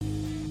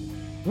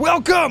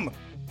Welcome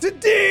to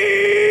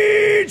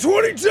D20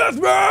 Deathmatch!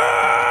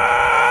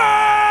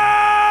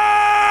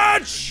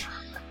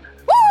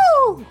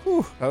 Woo!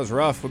 Whew, that was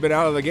rough. We've been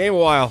out of the game a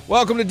while.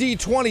 Welcome to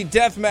D20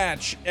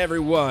 Deathmatch,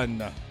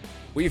 everyone.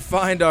 We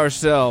find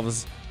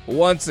ourselves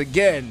once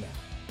again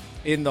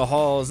in the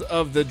halls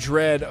of the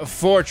Dread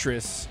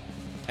Fortress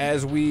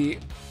as we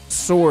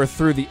soar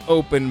through the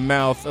open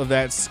mouth of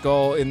that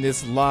skull in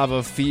this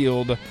lava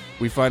field.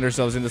 We find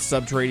ourselves in the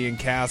subterranean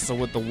castle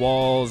with the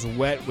walls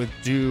wet with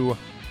dew.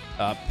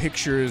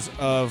 Pictures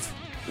of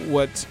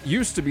what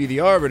used to be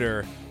the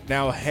Arbiter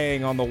now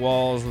hang on the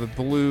walls with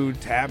blue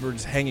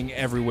tabards hanging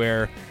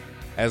everywhere.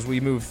 As we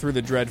move through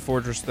the Dread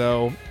Fortress,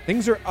 though,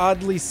 things are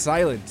oddly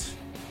silent,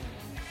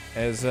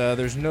 as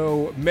there's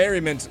no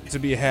merriment to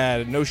be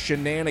had, no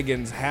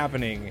shenanigans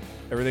happening.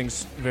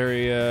 Everything's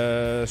very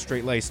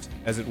straight-laced,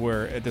 as it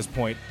were, at this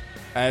point.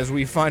 As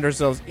we find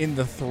ourselves in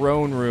the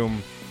throne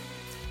room,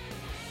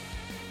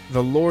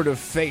 the Lord of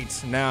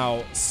Fate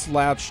now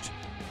slouched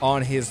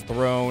on his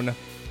throne,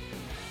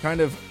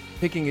 kind of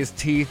picking his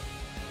teeth,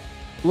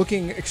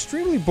 looking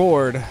extremely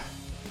bored,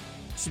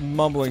 just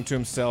mumbling to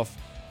himself.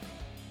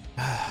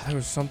 There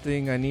was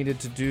something I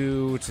needed to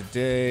do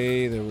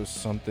today. There was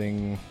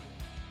something...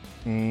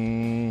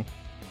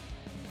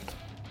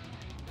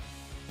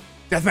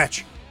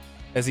 Deathmatch!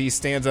 As he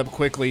stands up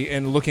quickly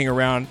and looking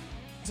around,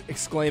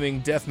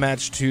 exclaiming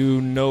deathmatch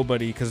to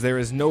nobody, because there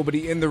is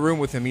nobody in the room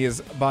with him. He is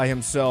by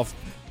himself.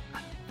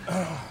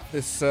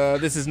 This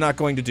is not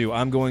going to do.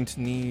 I'm going to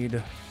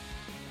need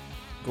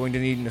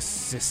an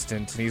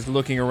assistant. And he's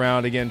looking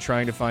around again,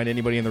 trying to find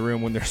anybody in the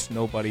room when there's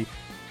nobody.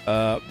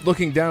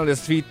 Looking down at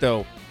his feet,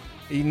 though,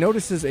 he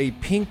notices a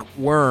pink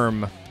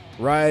worm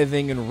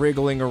writhing and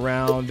wriggling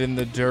around in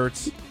the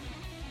dirt.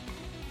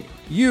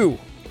 You!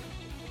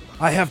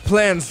 I have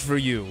plans for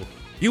you.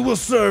 You will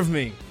serve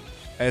me!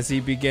 As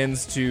he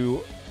begins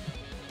to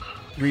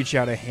reach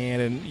out a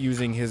hand and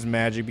using his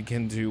magic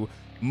begin to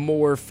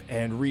morph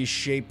and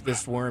reshape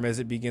this worm as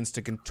it begins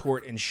to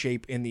contort and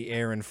shape in the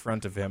air in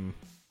front of him.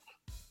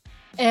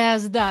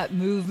 As that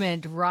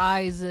movement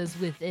rises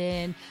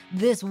within,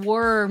 this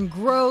worm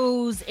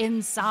grows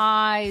in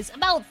size,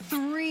 about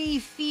 3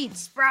 feet,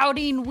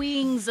 sprouting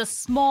wings, a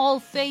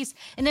small face,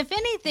 and if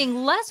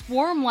anything, less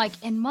worm-like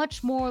and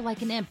much more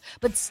like an imp,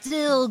 but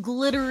still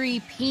glittery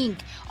pink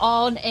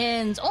on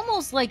ends,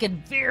 almost like a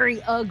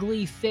very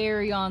ugly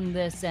fairy on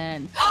this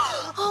end.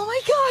 Oh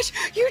my gosh,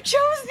 you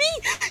chose me!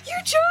 You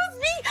chose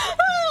me!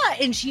 Ah!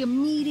 And she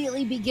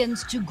immediately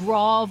begins to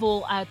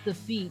grovel at the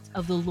feet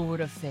of the Lord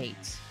of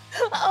Fate.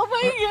 Oh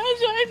my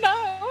gosh, I'm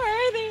not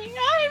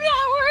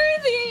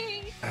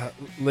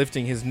worthy!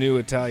 Lifting his new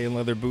Italian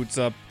leather boots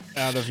up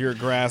out of your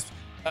grasp.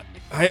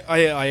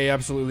 I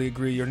absolutely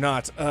agree, you're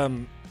not.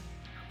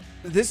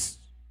 This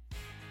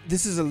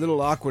is a little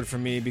awkward for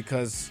me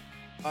because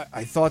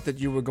I thought that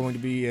you were going to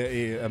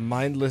be a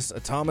mindless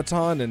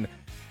automaton, and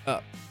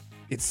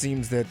it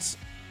seems that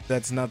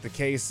that's not the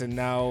case, and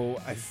now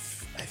I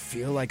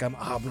feel like I'm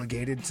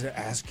obligated to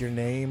ask your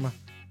name.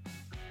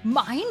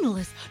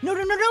 Mindless? No.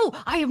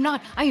 I am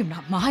not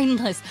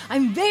mindless.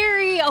 I'm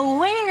very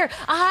aware.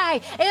 I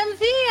am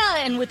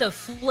Thea. And with a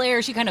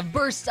flare, she kind of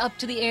bursts up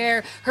to the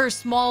air, her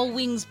small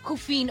wings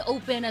poofing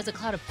open as a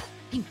cloud of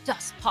pink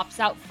dust pops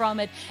out from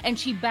it, and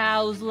she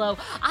bows low.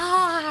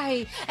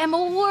 I am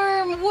a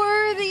worm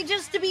worthy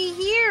just to be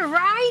here,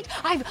 right?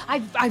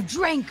 I've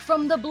drank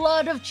from the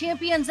blood of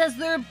champions as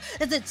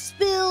it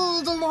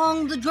spilled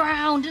along the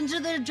ground into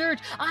the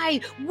dirt.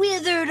 I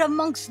withered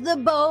amongst the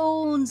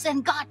bones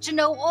and got to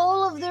know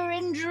all of their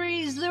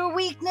injuries, their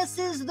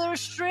weaknesses, their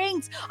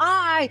strengths.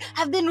 I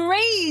have been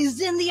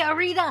raised in the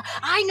arena.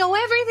 I know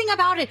everything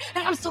about it,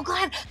 and I'm so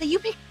glad that you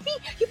picked me.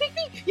 You picked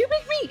me.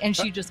 And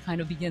she just kind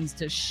of begins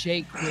to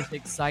shake with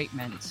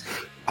excitement.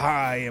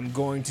 I am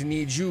going to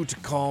need you to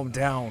calm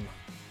down.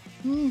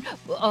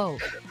 Oh.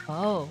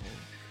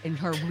 And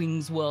her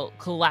wings will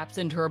collapse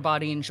into her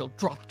body and she'll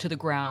drop to the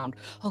ground.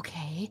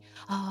 Okay.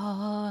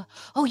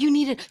 You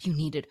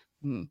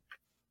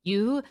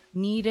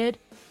needed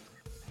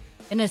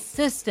an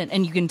assistant.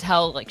 And you can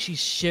tell like she's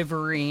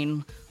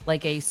shivering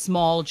like a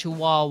small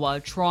chihuahua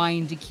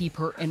trying to keep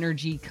her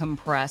energy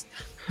compressed.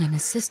 An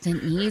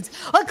assistant needs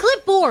a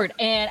clipboard,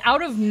 and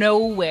out of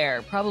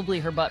nowhere,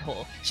 probably her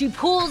butthole, she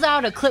pulls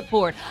out a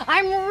clipboard.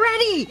 I'm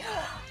ready.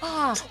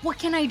 What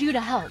can I do to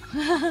help?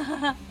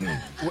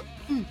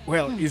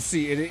 Well, you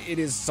see, it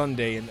is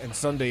Sunday, and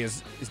Sunday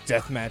is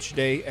deathmatch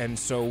day, and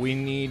so we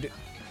need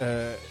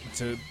to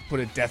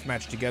put a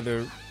deathmatch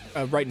together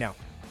right now.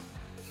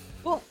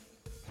 Well,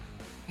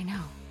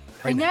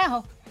 right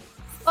now.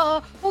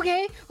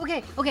 Okay.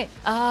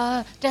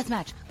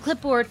 Deathmatch.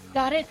 Clipboard.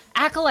 Got it.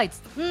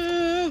 Acolytes.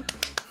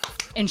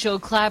 And she'll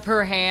clap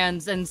her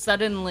hands, and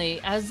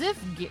suddenly, as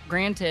if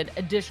granted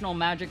additional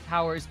magic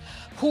powers,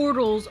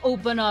 portals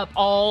open up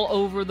all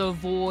over the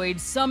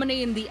void,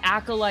 summoning the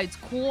acolytes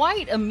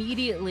quite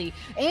immediately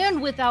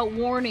and without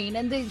warning.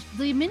 And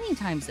the many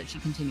times that she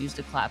continues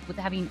to clap with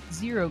having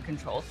zero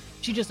control,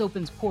 she just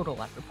opens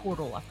portal after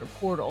portal after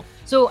portal.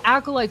 So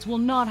acolytes will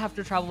not have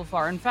to travel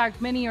far. In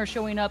fact, many are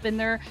showing up in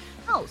their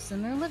house,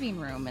 in their living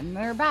room, in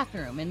their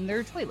bathroom, in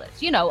their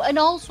toilets, and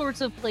all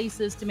sorts of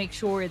places to make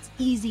sure it's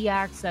easy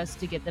access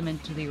to get them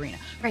into the arena.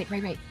 Right.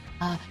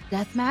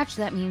 Deathmatch,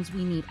 that means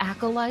we need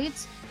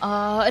acolytes.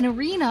 An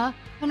arena.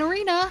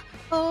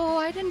 Oh,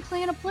 I didn't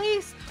plan a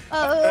place.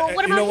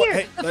 What about here?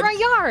 Hey, the front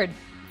yard.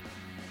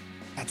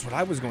 That's what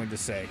I was going to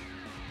say.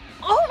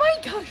 Oh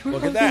my gosh, we're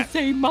Look at that. The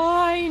same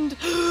mind.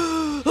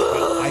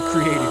 Well, I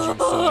created you,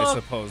 so I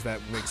suppose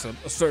that makes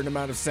a certain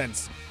amount of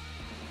sense.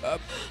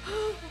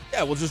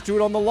 Yeah, we'll just do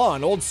it on the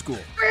lawn, old school.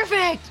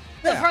 Perfect!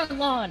 The front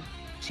lawn.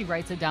 She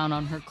writes it down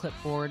on her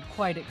clipboard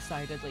quite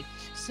excitedly.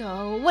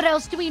 So, what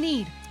else do we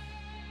need?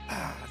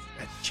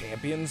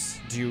 Champions?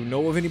 Do you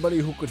know of anybody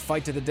who could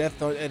fight to the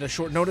death at a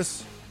short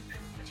notice?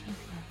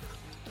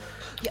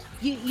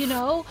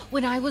 Yeah,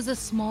 when I was a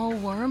small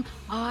worm,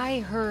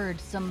 I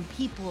heard some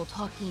people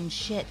talking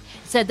shit,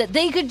 said that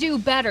they could do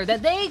better,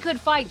 that they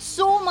could fight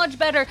so much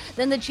better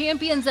than the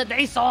champions that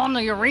they saw in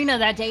the arena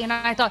that day, and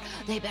I thought,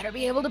 they better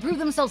be able to prove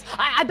themselves.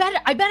 I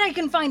bet I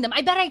can find them.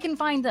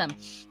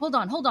 Hold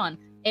on.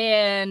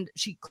 And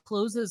she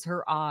closes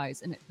her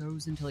eyes, and it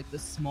goes into like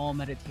this small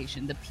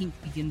meditation. The pink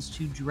begins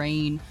to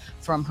drain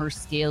from her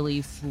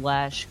scaly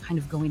flesh, kind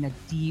of going a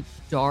deep,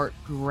 dark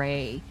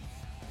gray.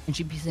 And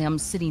she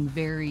becomes sitting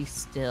very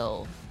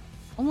still,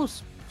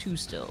 almost too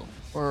still,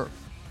 for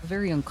a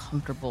very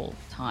uncomfortable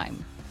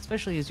time,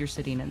 especially as you're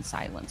sitting in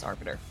silence,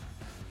 Arbiter.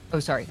 Oh,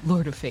 sorry,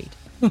 Lord of Fate.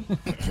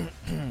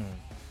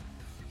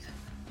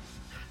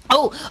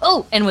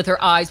 Oh, and with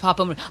her eyes pop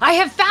open,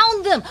 I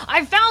found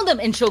them,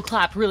 and she'll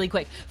clap really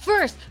quick.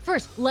 First,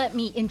 let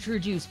me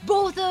introduce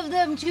both of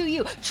them to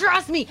you.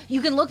 Trust me,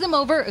 you can look them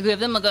over, give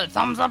them a good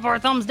thumbs up or a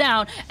thumbs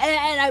down,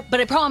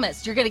 but I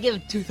promise you're gonna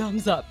give 2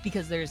 thumbs up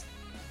because there's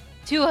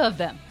 2 of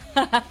them.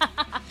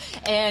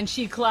 And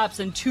she claps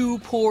and 2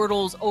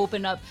 portals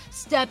open up,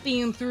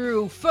 stepping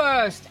through.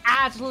 First,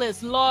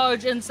 Atlas,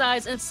 large in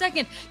size, and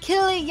second,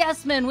 Killy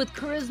Yesman with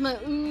charisma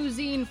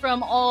oozing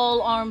from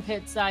all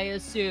armpits, I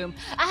assume.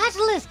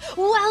 Atlas,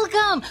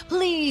 welcome!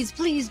 Please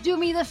do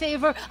me the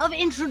favor of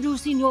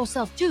introducing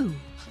yourself to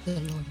the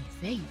Lord of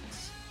Fate.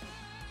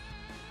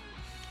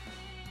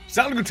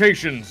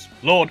 Salutations,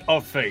 Lord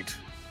of Fate.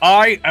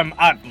 I am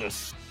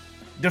Atlas,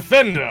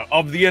 defender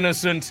of the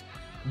innocent,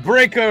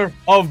 breaker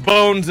of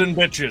bones and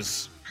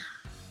bitches.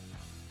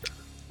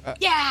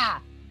 Yeah!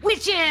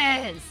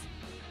 Witches!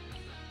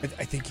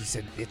 I think he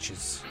said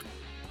bitches.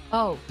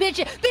 Oh,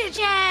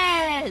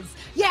 bitches!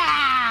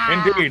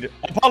 Yeah! Indeed.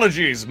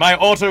 Apologies, my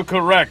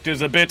autocorrect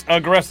is a bit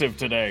aggressive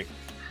today.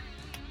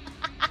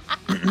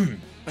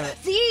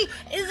 See?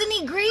 Isn't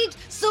he great?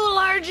 So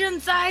large in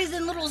size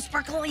and little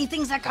sparkly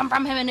things that come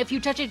from him, and if you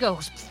touch it,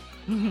 goes.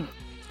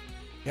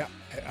 Yeah,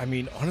 I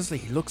mean, honestly,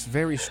 he looks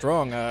very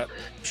strong.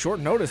 Short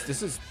notice,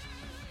 this is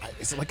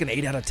like an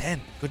 8 out of 10.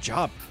 Good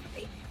job.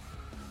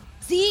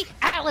 See?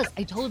 Atlas,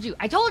 I told you.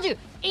 8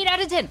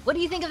 out of 10. What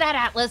do you think of that,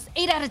 Atlas?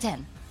 8 out of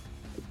 10.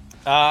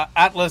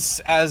 Atlas,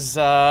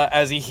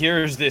 as he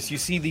hears this, you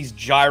see these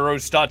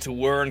gyros start to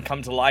whir and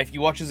come to life.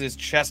 You watch as his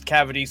chest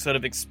cavity sort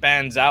of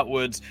expands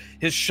outwards.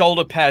 His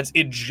shoulder pads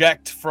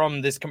eject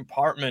from this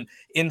compartment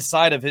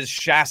inside of his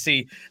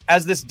chassis.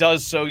 As this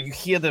does so, you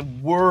hear the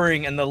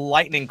whirring and the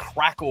lightning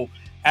crackle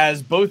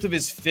as both of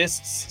his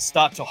fists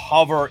start to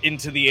hover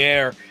into the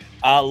air.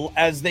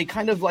 As they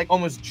kind of like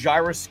almost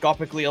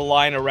gyroscopically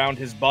align around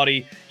his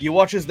body. You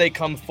watch as they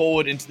come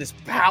forward into this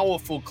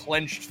powerful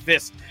clenched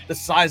fist the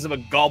size of a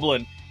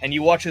goblin, and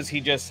you watch as he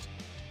just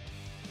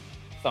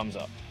thumbs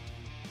up.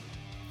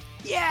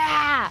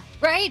 Yeah!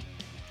 Right?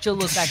 She'll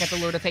look back at the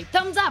Lord of Fate.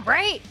 Thumbs up,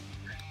 right?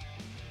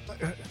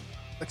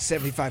 Like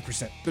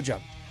 75%. Good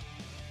job.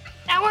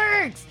 That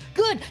works!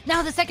 Good!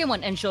 Now the second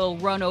one. And she'll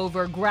run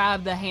over,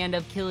 grab the hand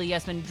of Killy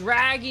Yesman,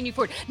 dragging you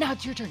forward. Now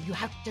it's your turn. You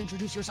have to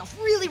introduce yourself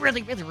really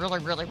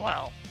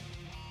well.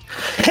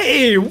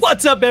 Hey,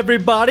 what's up,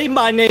 everybody?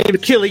 My name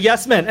is Killy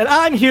Yesman, and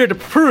I'm here to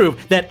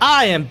prove that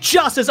I am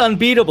just as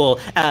unbeatable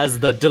as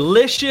the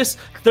delicious,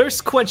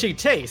 thirst-quenching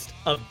taste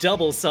of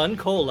Double Sun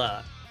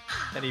Cola.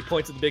 And he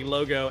points at the big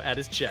logo at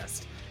his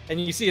chest. And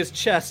you see his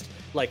chest,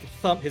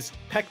 his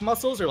pec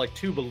muscles are like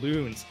 2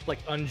 balloons,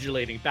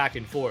 undulating back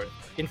and forth.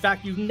 In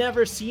fact, you've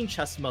never seen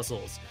chest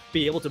muscles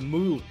be able to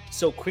move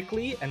so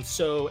quickly and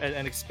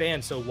and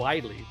expand so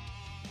widely.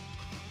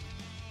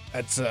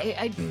 That's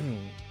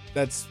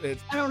That's it.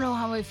 I don't know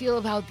how I feel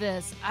about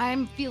this.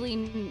 I'm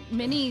feeling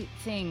many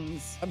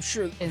things. I'm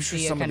sure Thea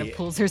some kind of of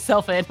pulls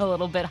herself in a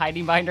little bit,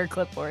 hiding behind her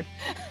clipboard.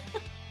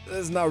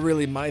 That's not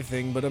really my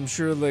thing, but I'm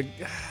sure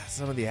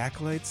some of the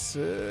acolytes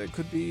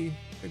could be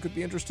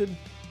interested.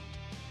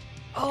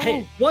 Oh.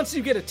 Hey, once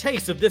you get a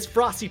taste of this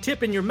frosty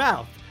tip in your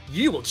mouth,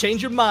 you will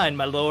change your mind,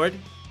 my lord.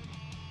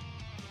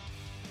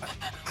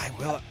 I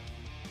will.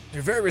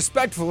 You're very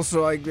respectful,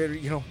 so I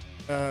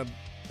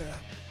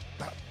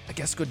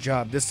guess good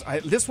job.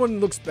 This one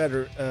looks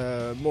better,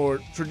 more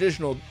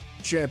traditional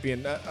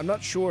champion. I'm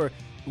not sure.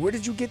 Where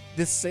did you get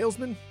this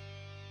salesman?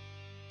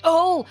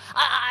 Oh,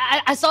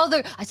 I saw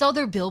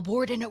their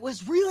billboard, and it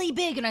was really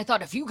big. And I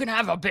thought, if you can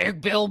have a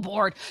big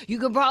billboard, you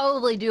could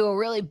probably do a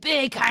really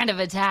big kind of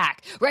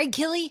attack, right,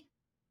 Killy?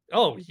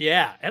 Oh,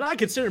 yeah, and I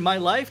consider my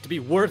life to be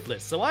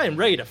worthless, so I am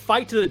ready to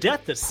fight to the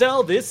death to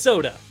sell this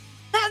soda.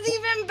 That's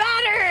even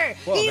better.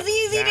 Well, He's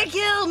easy that- to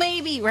kill,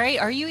 maybe, right?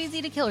 Are you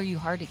easy to kill, or are you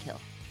hard to kill?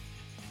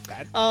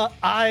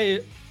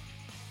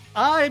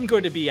 I'm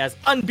going to be as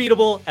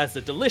unbeatable as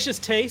the delicious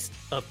taste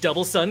of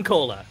Double Sun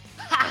Cola.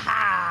 Ha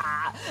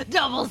ha!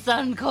 Double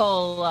Sun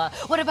Cola.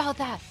 What about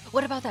that?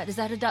 What about that? Is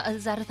that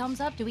a thumbs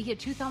up? Do we get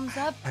 2 thumbs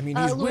up? I mean,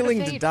 he's Lord of willing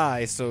to Fate?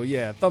 die, so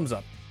yeah, thumbs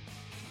up.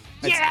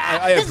 Yeah,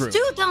 I that's approve.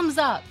 2 thumbs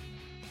up.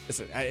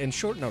 Listen, in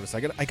short notice,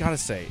 I gotta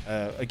say,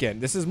 again,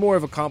 this is more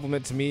of a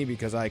compliment to me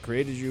because I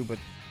created you, but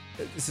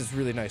this is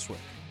really nice work.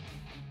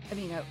 I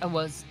mean, I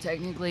was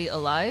technically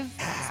alive.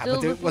 Still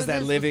But there, before was that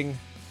this. living?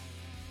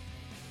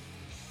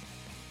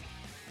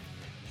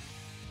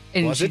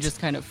 And Was she it? just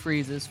kind of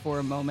freezes for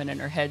a moment,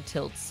 and her head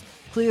tilts.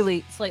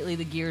 Clearly, slightly,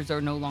 the gears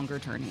are no longer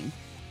turning,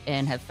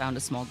 and have found a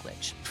small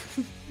glitch.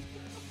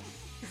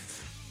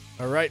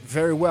 All right,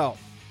 very well.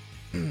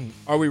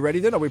 Are we ready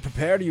then? Are we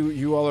prepared?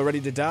 You all are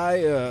ready to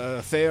die?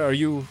 Thea, are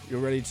you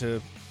ready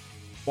to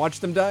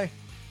watch them die?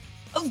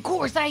 Of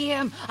course I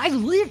am. I've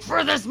lived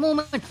for this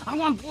moment. I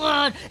want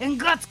blood and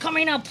guts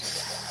coming up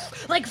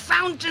like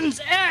fountains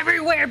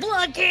everywhere.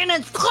 Blood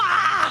cannons,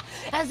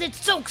 as it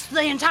soaks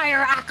the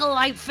entire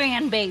Acolyte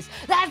fan base.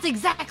 That's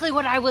exactly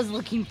what I was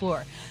looking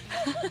for.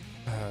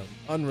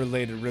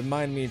 Unrelated,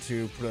 remind me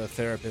to put a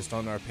therapist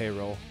on our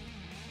payroll.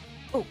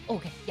 Oh,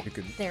 okay. Yeah. You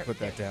could there, put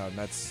that down.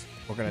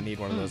 We're gonna need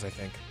one of those, I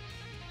think.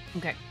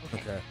 Okay.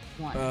 Okay.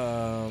 One.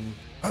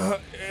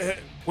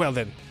 Well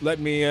then, let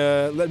me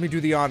do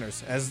the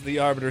honors as the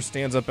Arbiter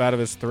stands up out of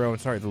his throne.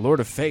 Sorry, the Lord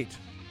of Fate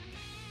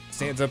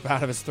stands up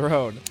out of his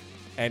throne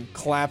and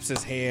claps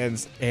his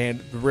hands, and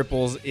the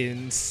ripples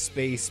in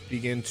space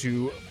begin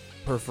to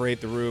perforate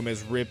the room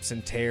as rips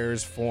and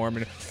tears form,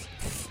 and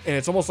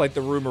it's almost like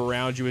the room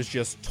around you is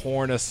just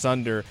torn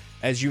asunder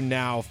as you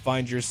now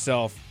find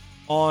yourself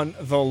on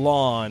the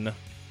lawn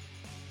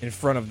in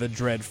front of the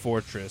Dread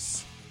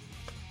Fortress.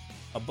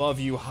 Above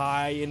you,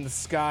 high in the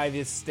sky,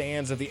 the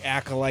stands of the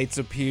Acolytes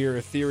appear,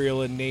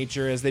 ethereal in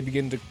nature, as they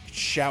begin to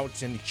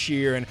shout and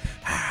cheer,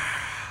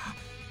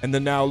 and the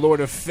now Lord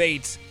of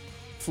Fate,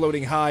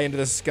 floating high into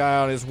the sky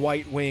on his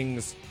white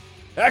wings.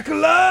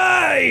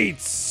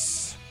 Acolytes!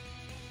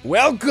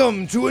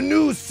 Welcome to a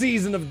new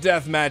season of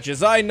death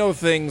matches. I know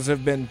things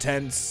have been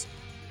tense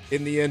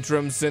in the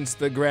interim since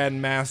the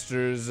Grand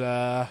Masters,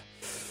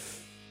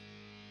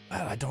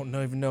 I don't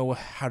even know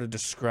how to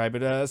describe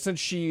it. Since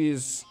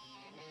she's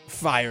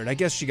fired. I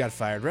guess she got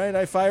fired, right?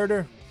 I fired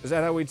her? Is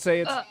that how we'd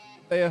say it?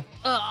 Thea?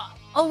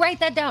 I'll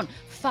write that down.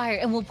 Fire,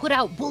 and we'll put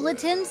out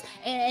bulletins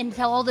and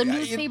tell all the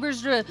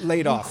newspapers to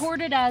laid off.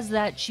 record it as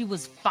that she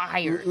was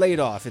fired. Laid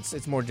off.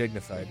 It's more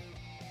dignified.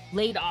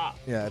 Laid off.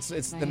 Yeah,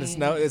 it's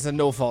a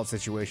no fault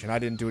situation. I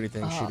didn't do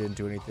anything. She didn't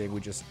do anything. We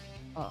just,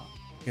 I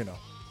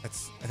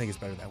think it's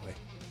better that way.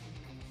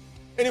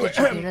 Anyway,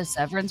 Did you get a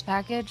severance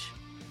package?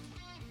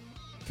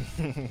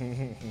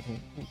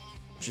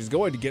 she's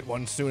going to get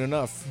one soon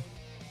enough.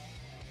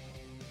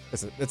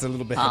 It's a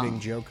little beheading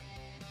joke.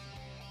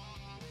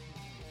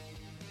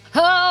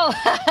 Oh,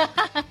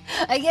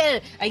 I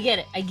get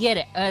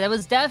it. That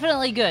was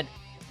definitely good.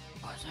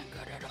 Wasn't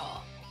good at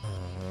all.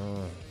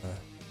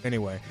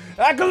 Anyway,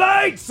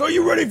 Acolytes, are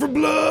you ready for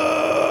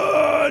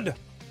blood?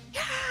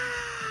 Yeah!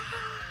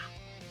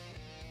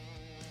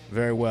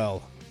 Very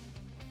well.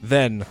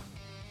 Then,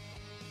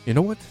 you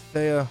know what,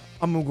 Thea?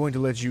 I'm going to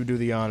let you do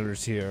the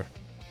honors here.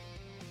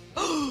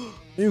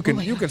 You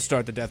can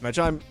start the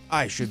deathmatch.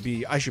 I should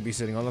be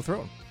sitting on the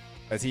throne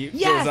as he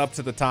goes up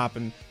to the top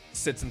and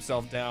sits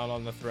himself down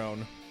on the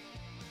throne.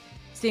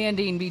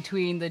 Standing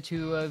between the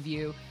two of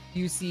you,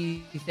 you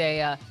see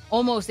Thea,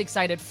 almost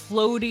excited,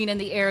 floating in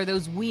the air,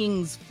 those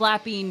wings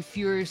flapping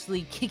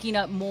furiously, kicking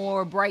up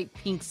more bright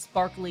pink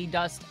sparkly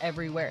dust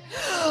everywhere.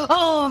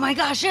 Oh my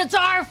gosh, it's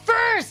our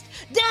first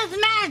death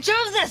match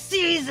of the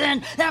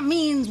season! That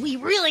means we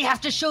really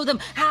have to show them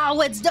how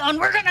it's done.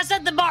 We're gonna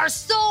set the bar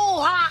so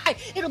high,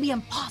 it'll be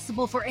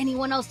impossible for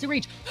anyone else to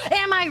reach.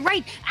 Am I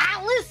right,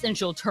 Atlas? And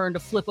she'll turn to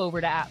flip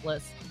over to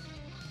Atlas.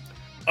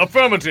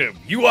 Affirmative.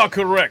 You are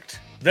correct.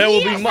 There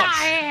will be much. Yes,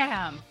 I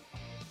am!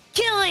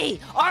 Killy,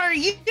 are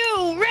you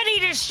ready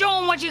to show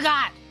him what you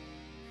got?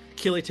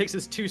 Killy takes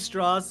his 2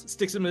 straws,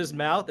 sticks them in his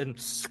mouth, and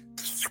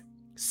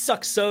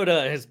sucks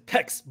soda, and his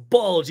pecs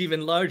bulge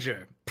even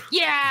larger.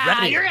 Yeah,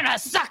 Ready. You're gonna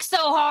suck so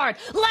hard.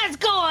 Let's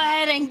go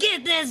ahead and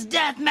get this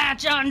death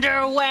match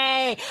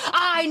underway.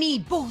 I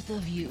need both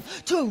of you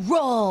to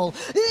roll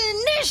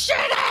initiative!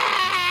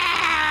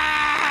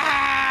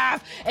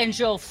 And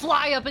she'll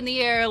fly up in the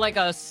air like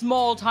a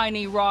small,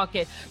 tiny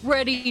rocket,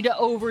 ready to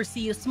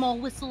oversee, a small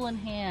whistle in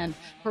hand,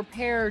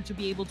 prepared to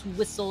be able to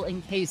whistle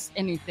in case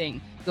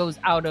anything goes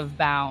out of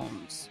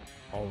bounds.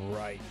 All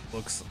right,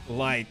 looks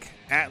like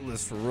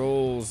Atlas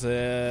rolls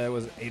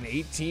was an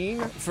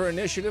 18 for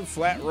initiative,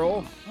 flat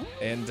roll,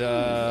 and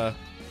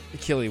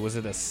Achille, was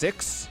it a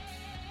 6?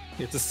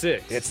 It's a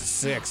 6. It's a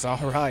 6.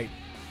 All right.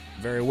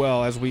 Very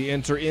well. As we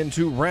enter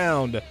into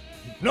round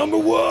number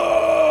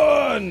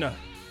 1.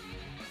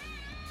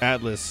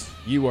 Atlas,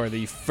 you are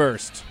the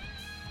first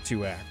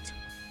to act.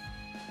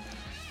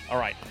 All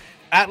right.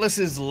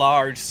 Atlas's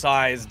large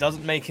size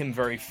doesn't make him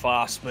very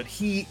fast, but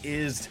he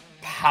is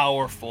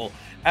powerful.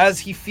 As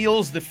he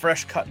feels the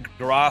fresh-cut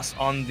grass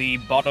on the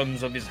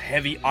bottoms of his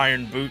heavy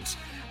iron boots,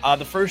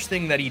 the first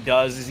thing that he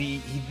does is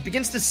he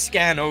begins to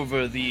scan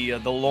over the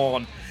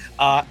lawn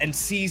and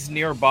sees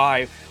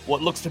nearby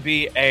what looks to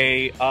be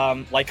a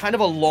like kind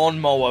of a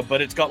lawnmower,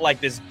 but it's got like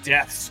this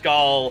death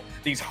skull,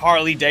 these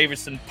Harley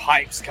Davidson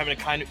pipes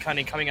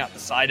coming out the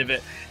side of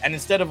it, and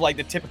instead of like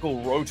the typical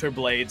rotor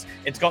blades,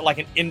 it's got like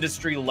an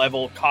industry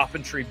level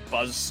carpentry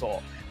buzzsaw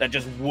that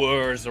just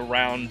whirs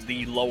around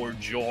the lower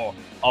jaw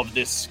of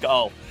this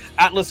skull.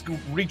 Atlas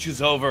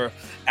reaches over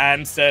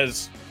and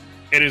says,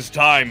 "It is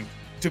time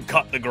to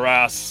cut the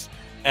grass."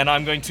 And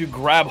I'm going to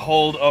grab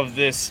hold of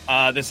this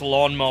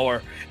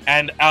lawnmower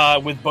and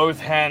with both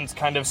hands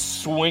kind of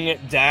swing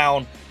it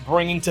down,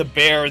 bringing to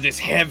bear this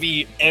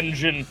heavy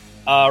engine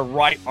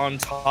right on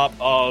top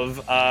of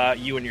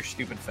you and your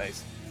stupid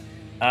face.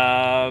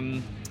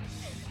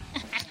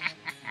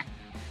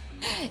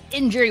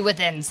 Injury with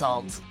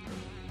insult.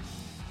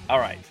 All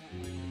right.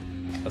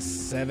 A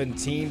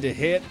 17 to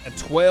hit, a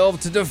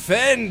 12 to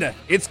defend.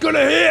 It's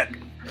gonna hit.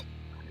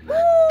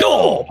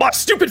 Oh, my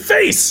stupid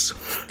face!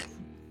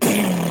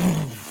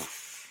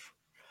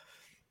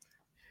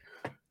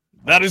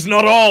 That is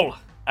not all.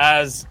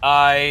 As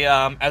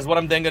what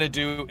I'm then going to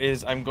do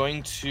is I'm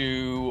going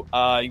to,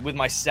 with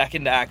my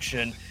second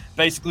action,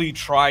 basically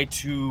try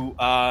to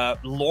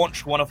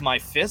launch one of my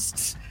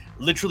fists,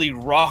 literally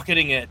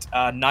rocketing it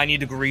 90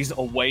 degrees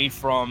away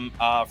from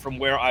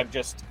where I've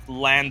just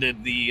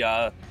landed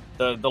the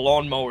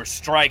lawnmower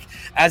strike.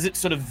 As it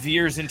sort of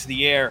veers into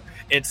the air,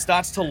 it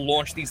starts to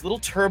launch these little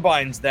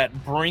turbines that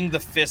bring the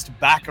fist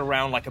back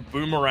around like a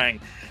boomerang,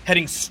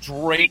 heading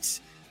straight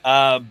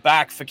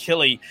back for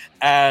Killy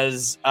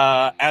as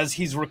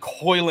he's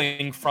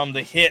recoiling from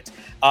the hit,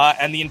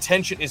 and the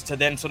intention is to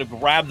then sort of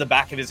grab the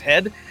back of his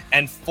head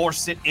and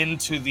force it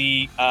into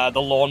the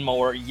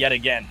lawnmower yet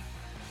again.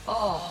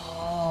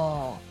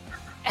 Oh,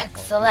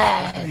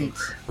 excellent.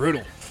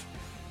 Brutal.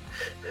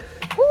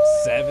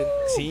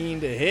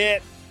 17 to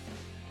hit.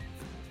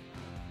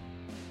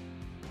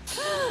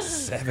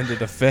 7 to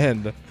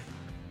defend.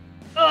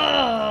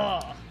 Oh,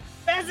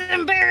 that's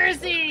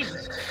embarrassing.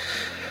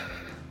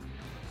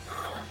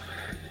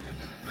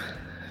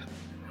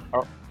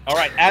 All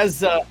right, as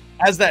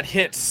that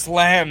hit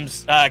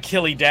slams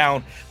Killy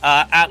down,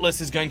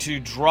 Atlas is going to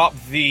drop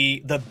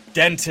the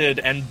dented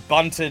and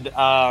bunted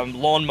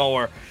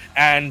lawnmower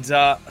and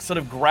sort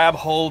of grab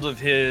hold of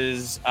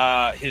his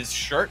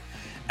shirt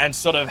and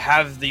sort of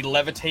have the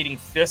levitating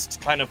fist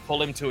kind of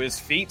pull him to his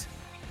feet.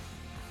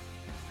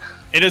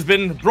 It has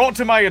been brought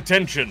to my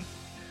attention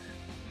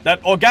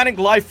that organic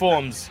life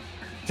forms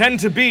tend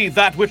to be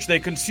that which they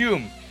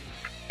consume,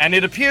 and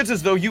it appears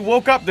as though you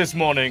woke up this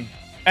morning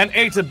and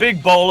ate a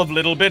big bowl of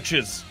little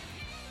bitches.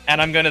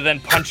 And I'm going to then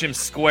punch him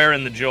square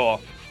in the jaw.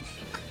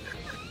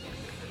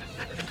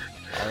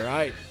 All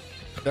right.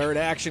 Third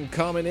action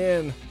coming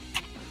in.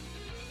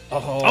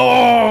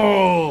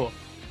 Oh!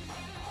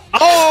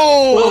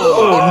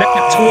 Oh!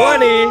 Nat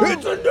 20!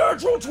 It's a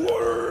natural 20!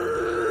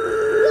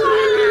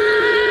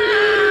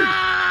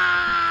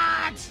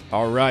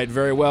 All right,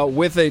 very well.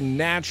 With a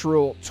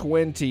natural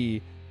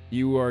 20,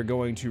 you are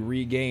going to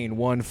regain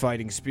 1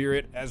 fighting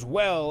spirit as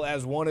well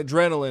as 1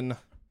 adrenaline.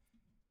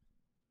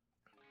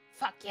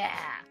 Fuck yeah.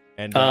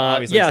 And So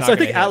I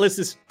think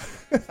Atlas's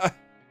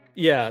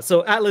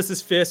so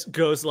Atlas's fist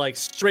goes like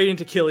straight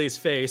into Killy's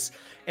face,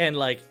 and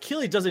like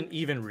Killy doesn't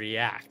even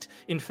react.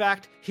 In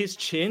fact, his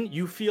chin,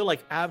 you feel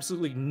like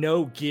absolutely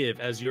no give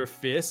as your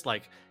fist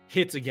like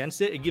hits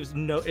against it.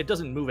 It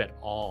doesn't move at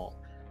all.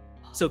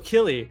 So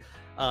Killy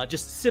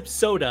just sips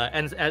soda,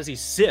 and as he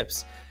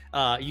sips,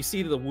 you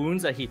see the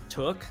wounds that he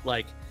took,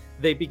 like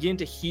they begin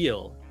to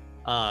heal.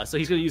 So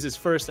he's going to use his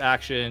first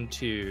action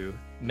to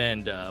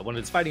mend one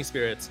of his fighting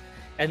spirits,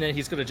 and then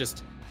he's going to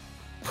just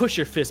push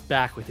your fist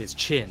back with his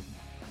chin.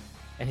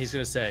 And he's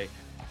going to say,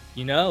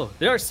 "You know,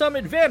 there are some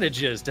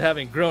advantages to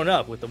having grown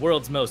up with the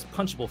world's most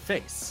punchable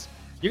face.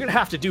 You're going to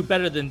have to do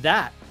better than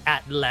that,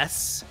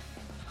 Atlas.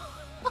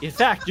 In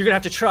fact, you're going to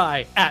have to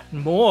try at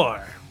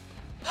more."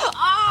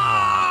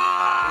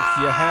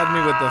 You had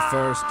me with the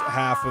first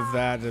half of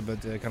that,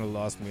 but it kind of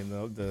lost me in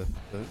the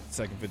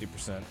second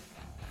 50%.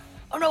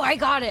 Oh no, I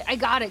got it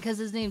because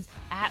his name's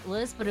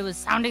Atlas, but it was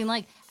sounding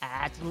like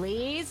at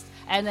least,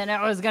 and then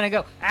I was gonna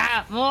go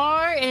at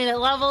more, and it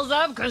levels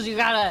up because you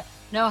gotta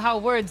know how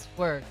words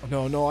work.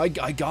 No, I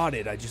got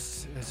it. It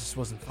just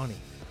wasn't funny.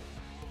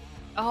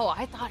 Oh,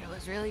 I thought it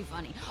was really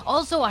funny.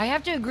 Also, I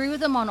have to agree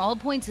with him on all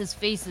points. His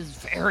face is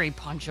very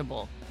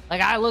punchable.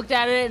 Like, I looked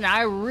at it and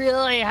I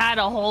really had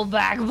to hold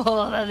back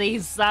both of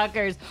these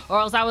suckers, or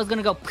else I was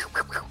gonna go pew,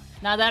 pew, pew.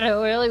 Now that it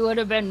really would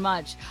have been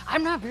much.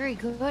 I'm not very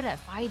good at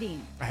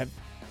fighting.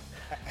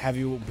 Have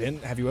you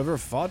ever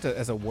fought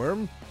as a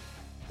worm?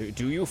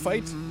 Do you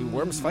fight? Do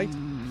worms fight?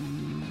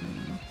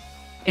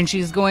 And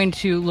she's going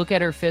to look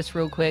at her fist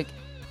real quick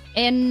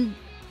and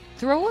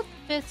throw a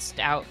fist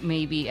out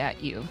maybe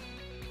at you.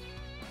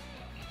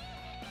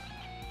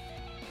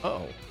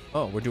 Oh,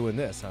 we're doing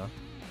this, huh?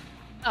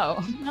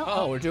 Oh, no.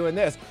 Oh, we're doing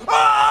this.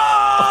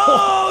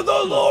 Oh,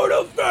 the Lord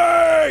of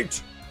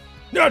Fate!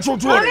 Natural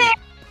 20! Okay,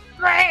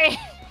 great.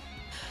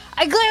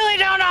 I clearly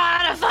don't know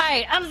how to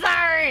fight. I'm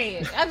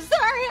sorry.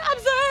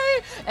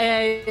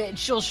 And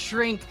she'll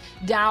shrink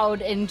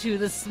down into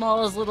the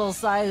smallest little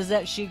size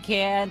that she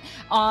can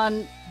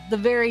on the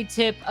very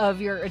tip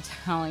of your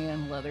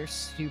Italian leather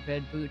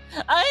stupid boot.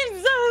 I'm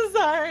so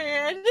sorry.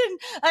 I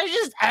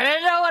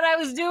didn't know what I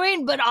was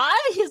doing, but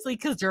obviously,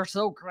 because you're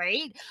so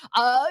great,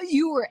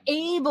 you were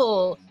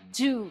able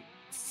to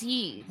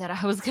see that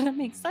I was going to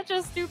make such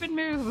a stupid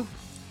move.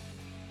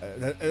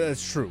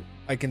 That's true.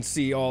 I can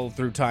see all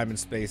through time and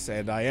space,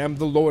 and I am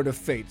the Lord of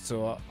Fate,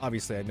 so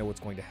obviously I know what's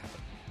going to happen.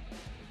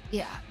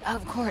 Yeah,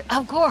 of course.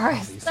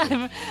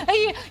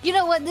 You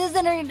know what?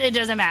 It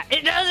doesn't matter.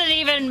 It doesn't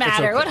even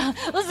matter. Okay.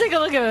 Let's take a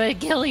look at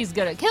what Killy's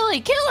gonna.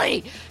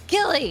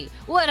 Killy.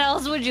 What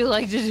else would you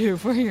like to do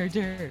for your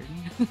turn?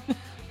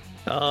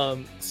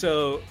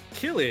 So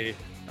Killy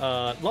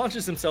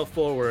launches himself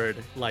forward,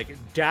 like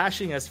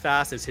dashing as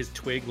fast as his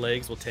twig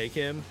legs will take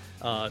him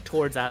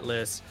towards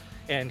Atlas,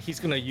 and he's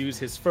gonna use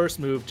his first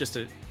move just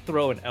to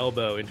throw an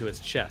elbow into his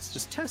chest,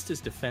 just test his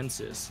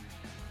defenses.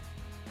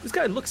 This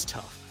guy looks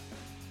tough.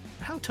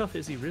 How tough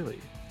is he really?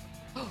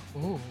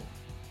 Ooh.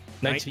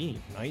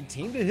 19.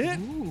 19 to hit?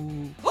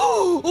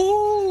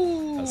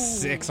 Ooh. A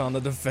 6 on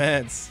the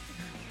defense.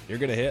 You're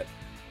going to hit.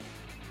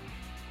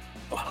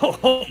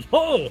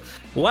 Oh,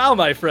 wow,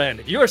 my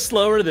friend. You're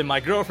slower than my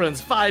girlfriend's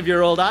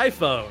 5-year-old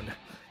iPhone.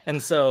 And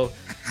so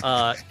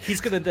he's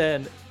gonna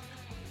then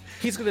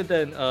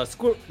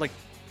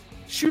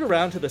shoot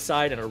around to the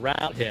side and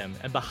around him,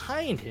 and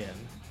behind him,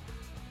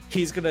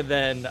 he's gonna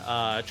then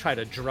try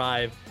to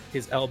drive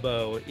his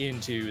elbow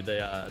into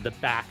the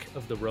back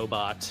of the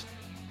robot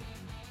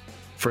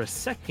for a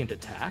second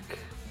attack.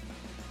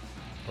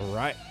 All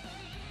right.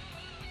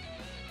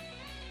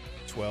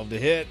 12 to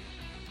hit.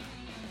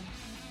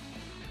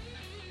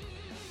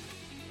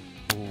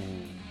 Ooh.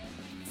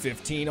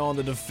 15 on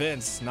the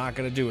defense. Not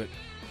going to do it.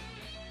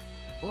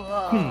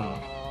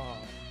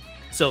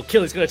 So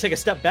Killy's gonna take a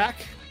step back.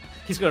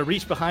 He's gonna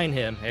reach behind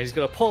him, and he's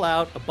gonna pull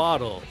out a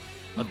bottle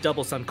of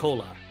Double Sun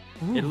Cola.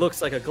 It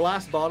looks like a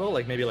glass bottle,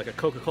 like maybe like a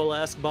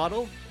Coca-Cola-esque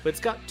bottle, but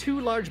it's got 2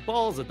 large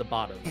balls at the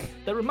bottom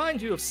that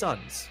remind you of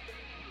suns.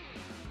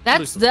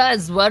 That's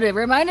what it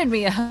reminded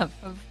me of.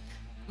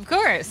 Of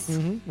course.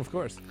 Mm-hmm, of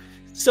course.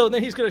 So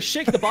then he's going to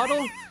shake the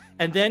bottle,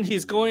 and then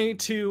he's going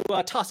to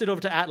toss it over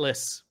to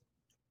Atlas.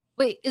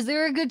 Wait, is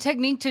there a good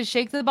technique to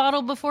shake the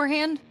bottle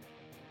beforehand?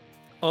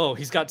 Oh,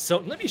 he's got so...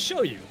 Let me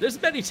show you.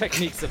 There's many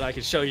techniques that I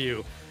can show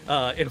you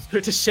in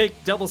order to shake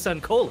Double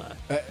Sun Cola.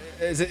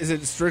 Is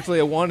it strictly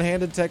a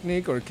one-handed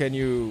technique, or can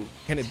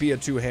it be a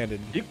two-handed?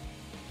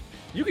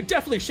 You can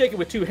definitely shake it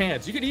with 2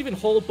 hands. You can even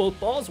hold both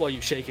balls while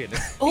you shake it.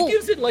 Oh. It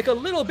gives it like a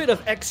little bit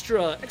of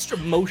extra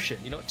motion,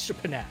 extra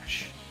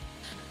panache.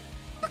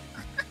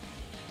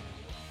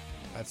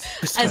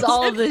 As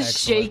all of this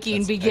Excellent.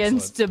 shaking That's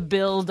begins excellent. to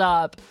build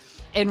up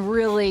and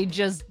really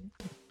just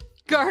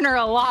garner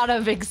a lot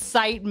of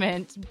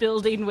excitement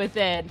building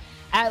within.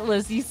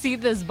 Atlas, you see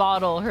this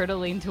bottle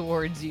hurtling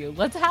towards you.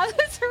 Let's have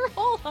this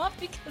roll up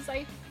because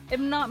I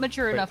am not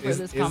mature enough for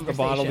this conversation. Is the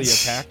bottle the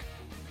attack?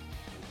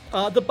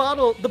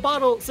 The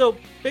bottle. So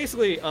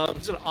basically, I'm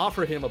just gonna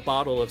offer him a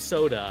bottle of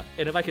soda,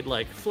 and if I could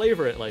like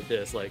flavor it like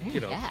this,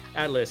 yeah.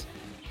 Atlas,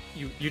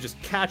 you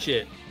just catch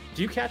it.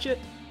 Do you catch it?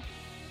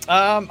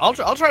 I'll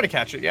try to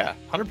catch it. Yeah,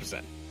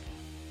 100%.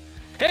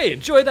 Hey,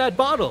 enjoy that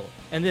bottle.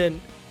 And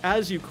then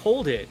as you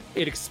hold it,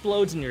 it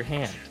explodes in your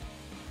hand.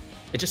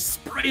 It just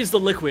sprays the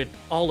liquid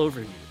all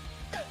over you.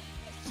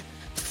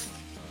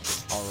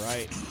 All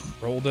right.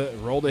 Roll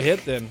the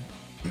hit then.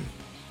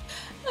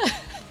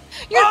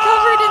 You're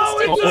covered in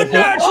sticky. It's a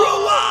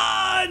natural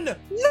one!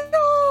 No!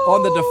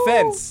 On the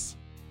defense.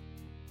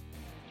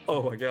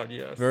 Oh my god,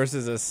 yes.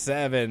 Versus a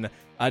 7.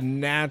 A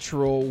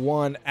natural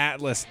 1.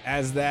 Atlas,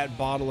 as that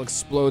bottle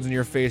explodes in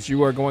your face,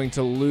 you are going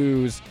to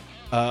lose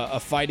a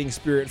fighting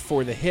spirit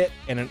for the hit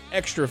and an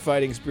extra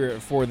fighting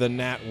spirit for the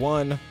nat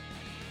 1,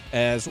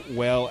 as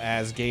well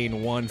as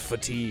gain 1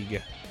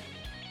 fatigue.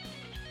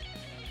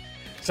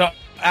 So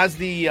as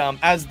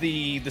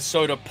the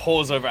soda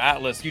pours over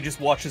Atlas, you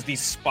just watch as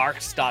these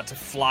sparks start to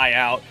fly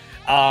out.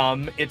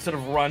 It sort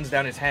of runs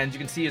down his hands. You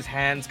can see his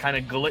hands kind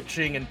of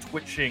glitching and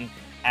twitching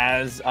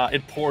as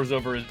it pours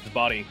over his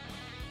body.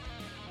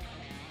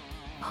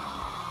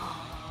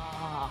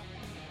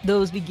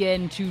 Those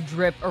begin to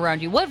drip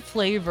around you. What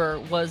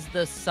flavor was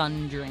the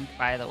sun drink,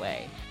 by the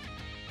way?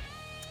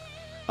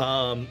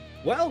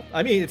 Well,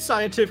 I mean, it's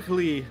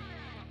scientifically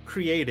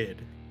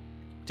created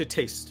to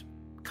taste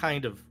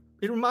kind of...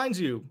 It reminds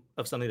you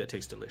of something that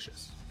tastes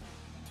delicious.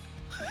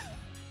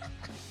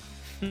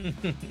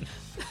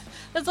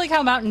 That's like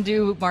how Mountain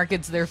Dew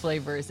markets their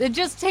flavors. It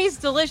just tastes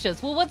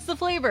delicious. Well, what's the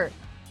flavor?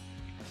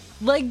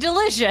 like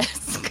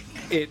delicious.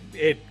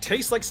 It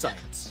tastes like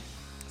science.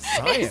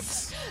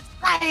 Science.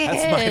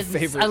 Science. That's my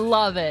favorite. I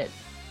love it.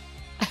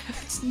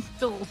 It's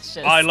delicious.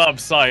 I love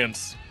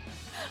science.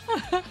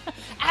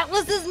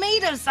 Atlas is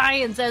made of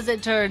science, as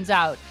it turns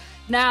out.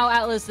 Now,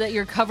 Atlas, that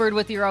you're covered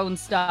with your own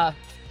stuff.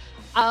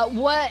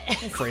 What?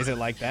 Don't phrase it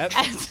like that.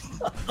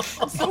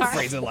 Don't Sorry.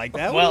 phrase it like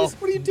that. Well-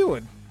 What are you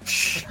doing?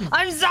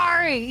 I'm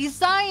sorry. He's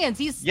science.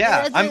 He's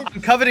I'm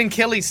covered in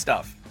Killy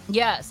stuff.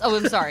 Yes. Oh,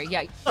 I'm sorry.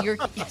 Yeah, you're.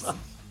 Yes.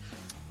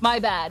 My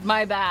bad.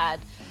 My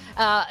bad.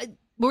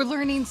 We're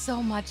learning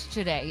so much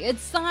today.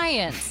 It's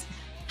science.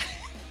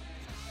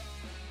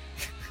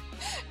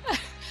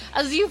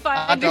 As you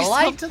find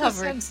yourself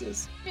covered,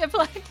 yeah,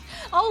 like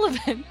all of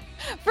it,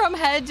 from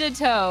head to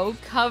toe,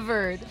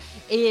 covered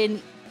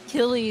in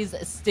Killy's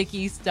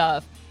sticky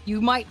stuff.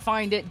 You might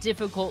find it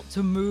difficult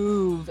to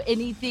move.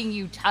 Anything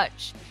you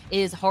touch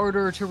is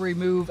harder to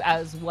remove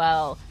as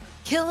well.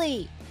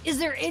 Killy, is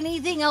there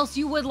anything else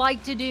you would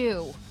like to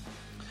do?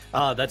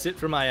 That's it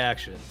for my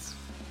actions.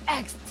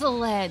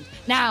 Excellent.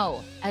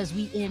 Now, as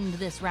we end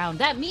this round,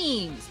 that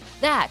means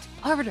that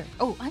Arbiter.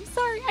 Oh, I'm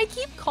sorry. I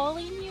keep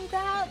calling you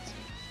that.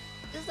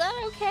 Is that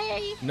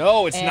okay?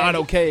 No, it's not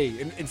okay.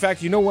 In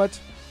fact, you know what?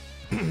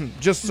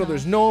 Just so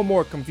there's no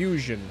more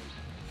confusion,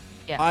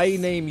 Yes. I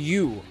name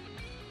you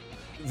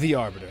the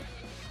Arbiter.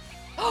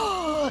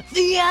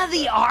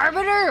 The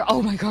Arbiter?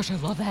 Oh my gosh, I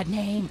love that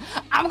name.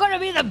 I'm gonna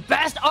be the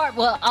best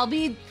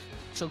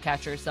she'll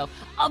catch herself.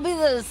 I'll be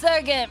the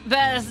second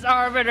best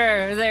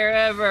Arbiter there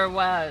ever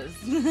was.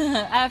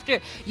 After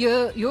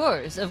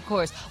yours, of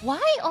course.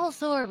 Why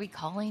also are we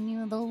calling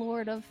you the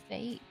Lord of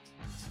Fate?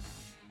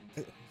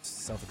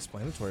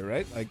 Self-explanatory,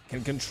 right? I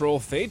can control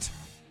fate.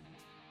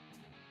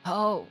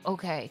 Oh,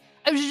 okay.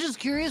 I was just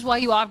curious why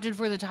you opted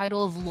for the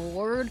title of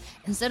Lord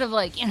instead of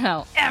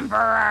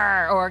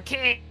Emperor or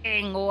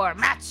King or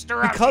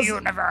Master of the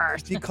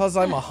Universe. Because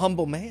I'm a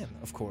humble man,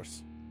 of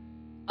course.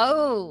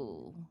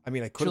 Oh. I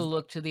mean, I could She'll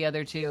look to the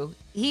other two.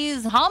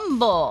 He's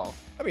humble.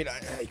 I mean,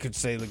 I could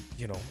say,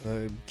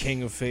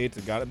 King of Fate,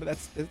 the god, but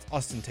it's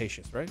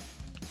ostentatious, right?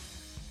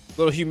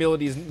 Little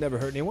humility has never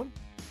hurt anyone.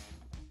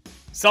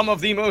 Some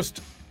of the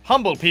most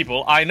humble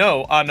people I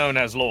know are known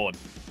as Lord.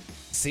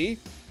 See?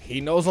 He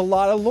knows a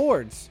lot of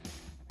lords.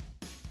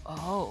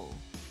 Oh.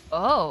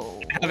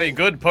 Have a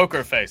good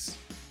poker face.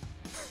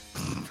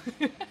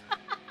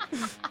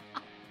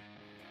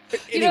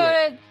 You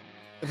know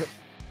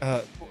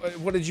what?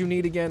 What did you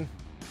need again?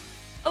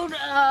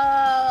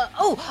 I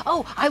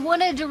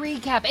wanted to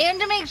recap and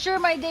to make sure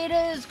my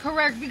data is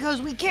correct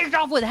because we kicked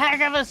off with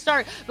heck of a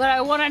start, but I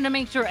wanted to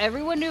make sure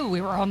everyone knew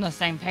we were on the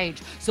same page.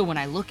 So when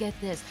I look at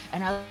this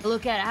and I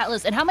look at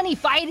Atlas and how many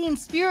fighting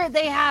spirit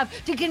they have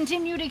to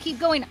continue to keep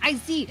going, I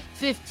see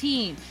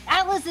 15.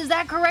 Atlas, is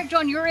that correct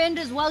on your end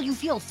as well? You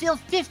feel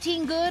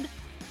 15 good?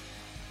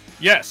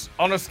 Yes,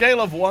 on a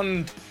scale of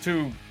 1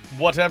 to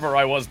whatever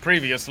I was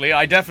previously,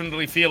 I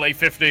definitely feel a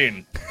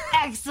 15.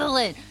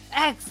 Excellent.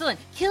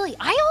 Killy,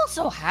 I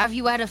also have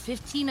you at a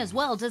 15 as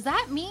well. Does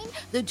that mean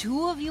the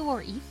two of you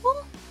are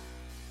equal?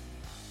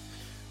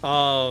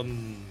 I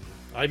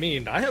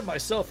mean, I have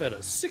myself at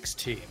a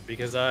 16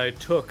 because I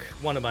took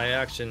one of my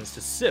actions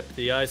to sip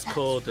the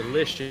ice-cold,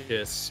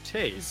 delicious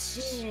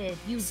taste. You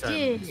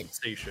did.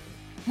 Sensation.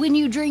 When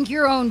you drink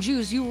your own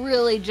juice, you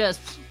really just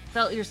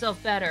felt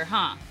yourself better,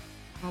 huh?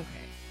 Okay.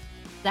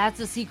 That's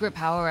a secret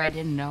power I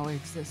didn't know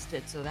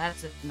existed, so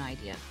that's an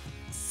idea.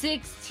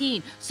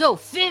 16. So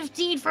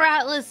 15 for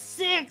Atlas,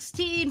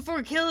 16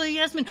 for Killy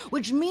Yesman,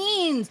 which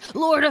means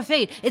Lord of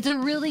Fate. It's a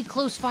really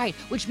close fight,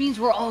 which means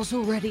we're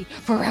also ready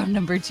for round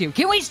number 2.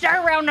 Can we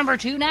start round number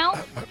 2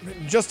 now?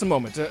 Just a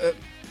moment.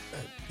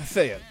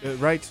 Thea,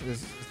 right?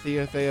 Is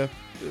Thea?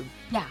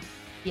 Yeah.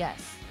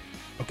 Yes.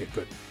 Okay,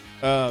 good.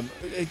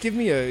 Give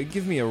me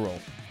a roll.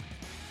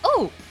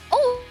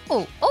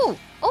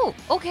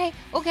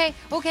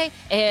 Okay.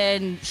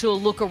 And she'll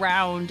look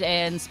around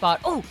and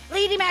spot,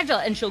 Lady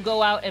Magdala. And she'll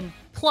go out and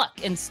pluck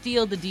and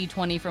steal the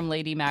D20 from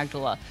Lady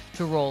Magdala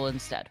to roll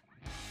instead.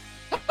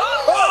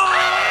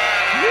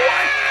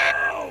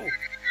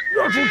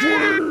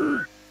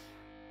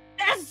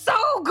 That's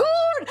so good!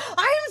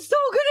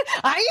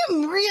 I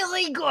am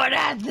really good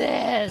at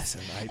this!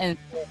 And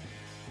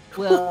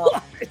we'll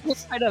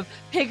kind of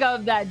pick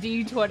up that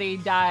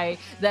D20 die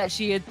that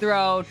she had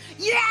thrown.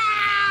 Yeah!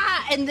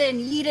 And then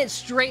yeet it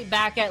straight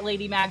back at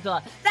Lady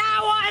Magdala. That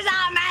was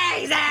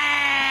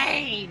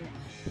amazing!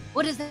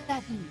 What does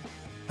that mean?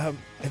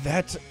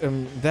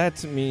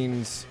 That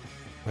means,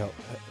 well,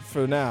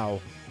 for now,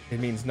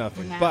 it means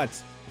nothing. now.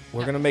 But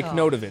we're gonna make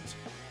note of it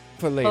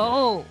for later.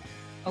 Oh,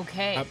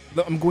 okay.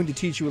 I'm going to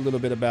teach you a little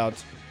bit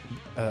about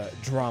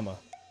drama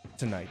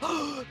tonight.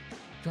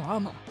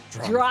 Drama.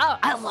 Drama.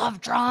 I love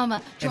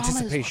drama. Drama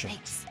Anticipation. is what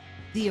makes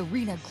the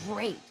arena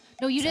great.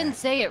 No, you didn't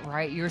say it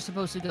right. You're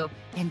supposed to go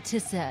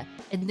antissa,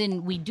 and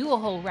then we do a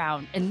whole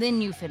round, and then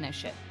you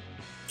finish it.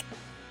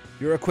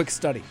 You're a quick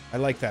study. I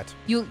like that.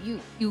 You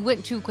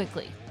went too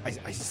quickly. I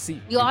see.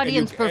 The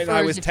audience prefers and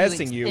I was if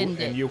testing you, extend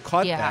and it. you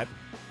caught Yeah. that,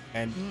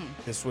 and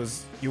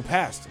you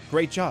passed.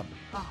 Great job.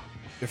 Oh,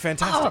 You're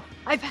fantastic.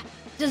 Oh,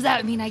 does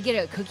that mean I get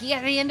a cookie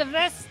at the end of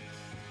this?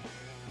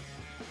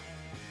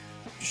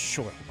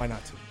 Sure, why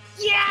not?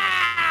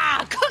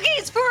 Yeah!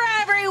 Cookies for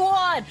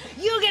everyone!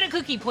 You get a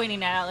cookie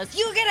pointing at Atlas.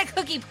 You get a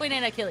cookie pointing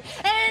at Achilles.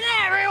 And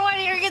everyone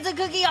here gets a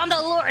cookie on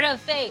the Lord of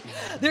Fate.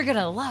 They're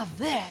gonna love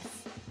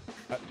this.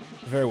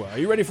 Very well. Are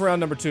you ready for round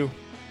number 2?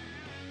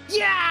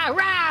 Yeah!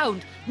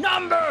 Round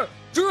number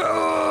 2!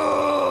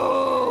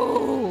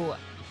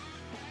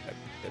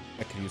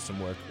 That could use some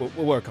work.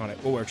 We'll work on it.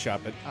 We'll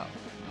workshop it. Oh,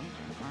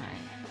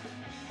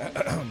 all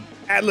right.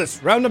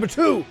 Atlas, round number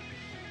 2.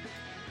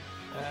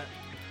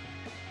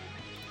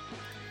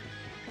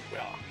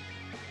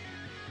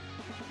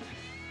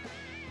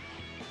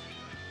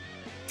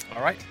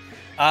 All right.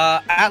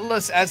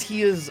 Atlas, as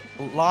he is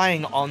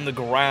lying on the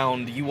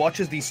ground, you watch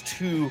as these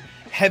two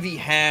heavy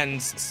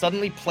hands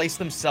suddenly place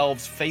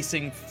themselves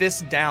facing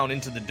fist down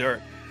into the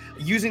dirt.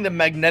 Using the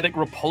magnetic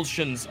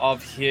repulsions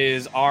of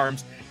his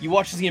arms, you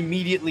watch as he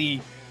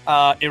immediately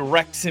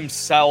erects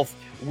himself,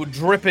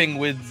 dripping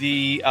with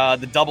the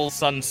double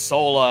sun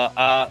solar,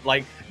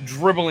 like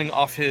dribbling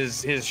off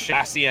his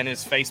chassis and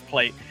his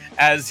faceplate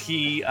as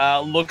he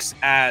looks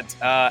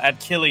at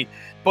Killy.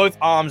 Both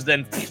arms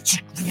then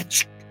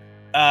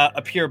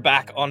appear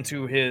back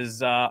onto his,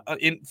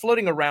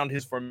 floating around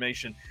his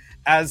formation.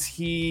 As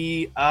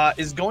he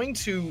is going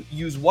to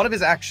use one of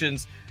his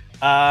actions,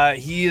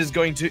 he is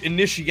going to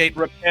initiate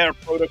repair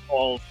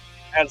protocols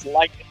as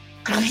lightning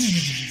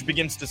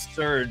begins to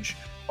surge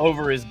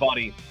over his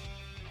body.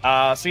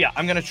 So yeah,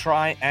 I'm going to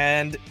try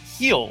and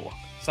heal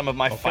some of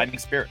my fighting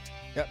spirit.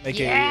 Yep, make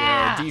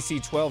Yeah! a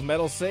DC 12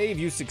 metal save.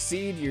 You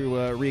succeed, you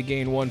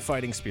regain 1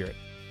 fighting spirit.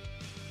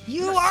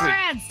 You are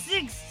at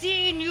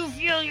 16. You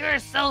feel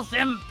yourself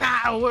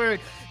empowered.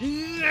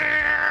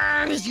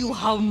 Yes, you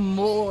have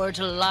more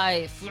to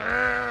life.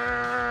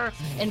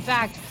 In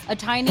fact, a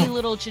tiny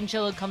little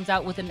chinchilla comes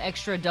out with an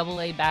extra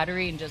AA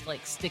battery and just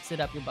like sticks it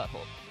up your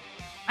butthole.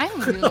 I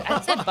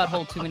said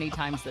butthole too many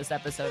times this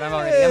episode. I'm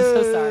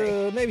so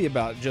sorry. Maybe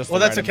about just. Well,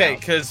 the that's right okay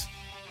amount. because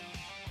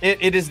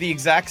it is the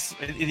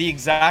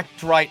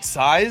exact right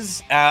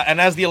size. And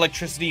as the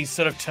electricity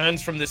sort of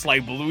turns from this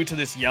like blue to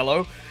this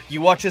yellow,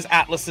 you watch as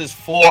Atlas's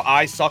 4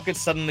 eye sockets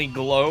suddenly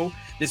glow.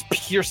 This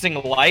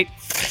piercing light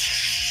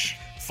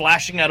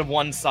flashing out of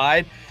one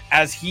side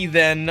as he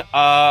then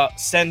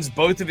sends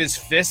both of his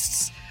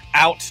fists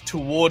out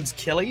towards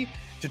Killy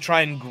to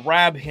try and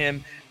grab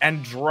him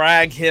and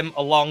drag him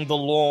along the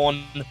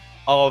lawn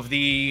of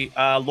the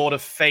Lord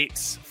of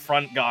Fate's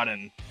front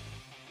garden.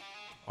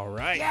 All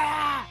right.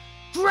 Yeah!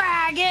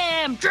 Drag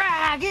him!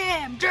 Drag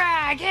him!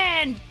 Drag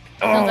him!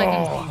 Sounds like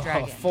I'm saying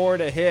dragon. 4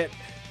 to hit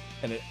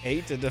and an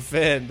 8 to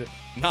defend.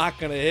 Not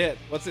gonna hit.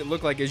 What's it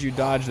look like as you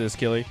dodge this,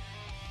 Killy?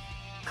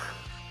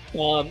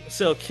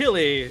 So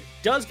Killy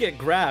does get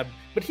grabbed,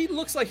 but he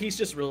looks like he's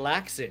just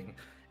relaxing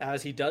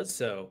as he does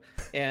so.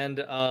 And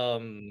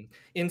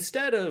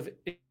instead of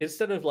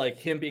like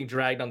him being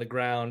dragged on the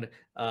ground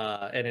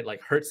and it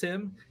like hurts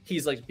him,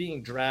 he's like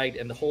being dragged,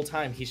 and the whole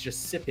time he's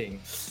just sipping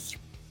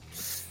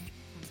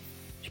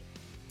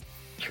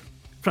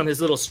from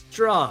his little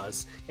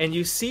straws, and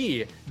you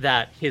see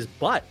that his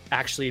butt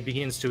actually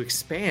begins to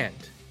expand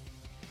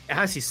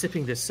as he's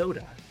sipping this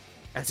soda,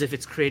 as if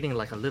it's creating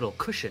like a little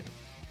cushion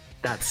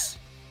that's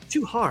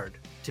too hard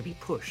to be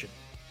pushed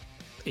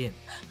in.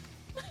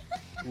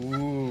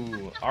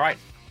 Ooh, all right.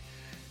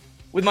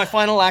 With my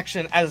final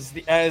action, as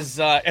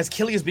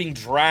Killy is being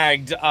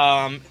dragged,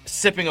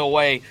 sipping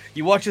away,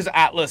 you watch as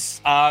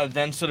Atlas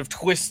then sort of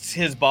twists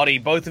his body,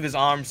 both of his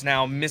arms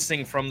now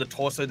missing from the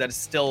torso that is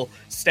still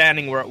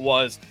standing where it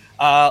was,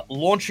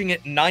 launching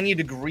it 90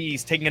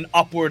 degrees, taking an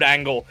upward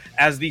angle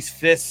as these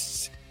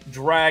fists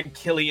drag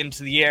Killy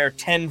into the air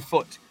 10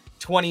 foot,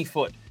 20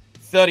 foot,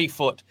 30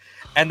 foot,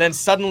 and then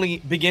suddenly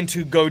begin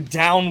to go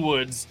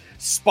downwards,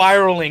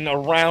 spiraling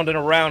around and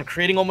around,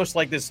 creating almost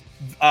like this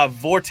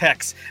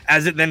vortex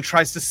as it then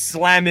tries to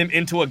slam him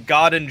into a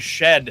garden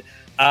shed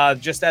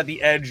just at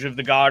the edge of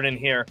the garden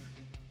here.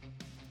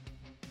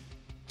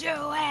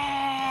 Do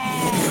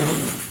it!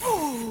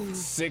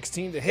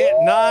 16 to hit,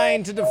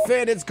 9 to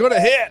defend. It's gonna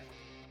hit.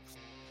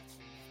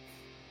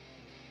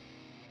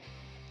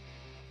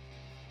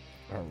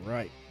 All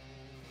right.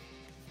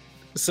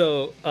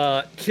 So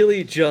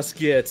Killy just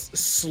gets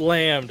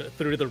slammed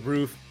through the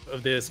roof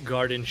of this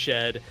garden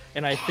shed,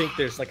 and I think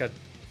there's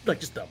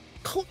just a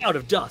cloud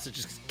of dust that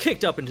just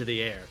kicked up into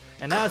the air.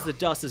 And as the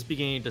dust is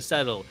beginning to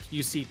settle,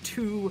 you see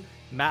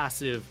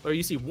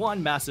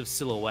one massive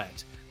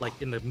silhouette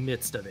like in the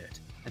midst of it.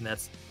 And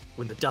that's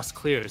when the dust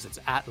clears, it's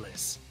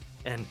Atlas.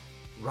 And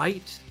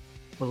right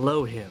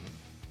below him,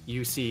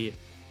 you see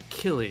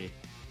Killy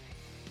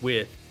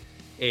with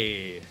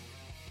a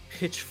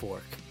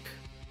pitchfork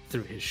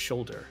through his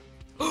shoulder.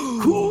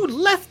 Who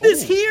left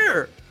this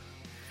here?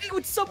 Why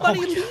would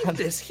somebody leave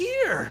this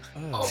here?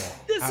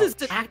 This is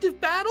an active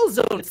battle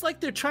zone. It's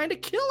like they're trying to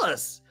kill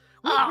us.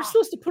 We're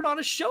supposed to put on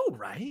a show,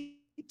 right?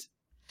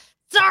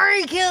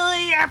 Sorry,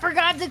 Killy. I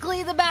forgot to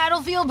clean the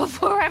battlefield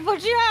before I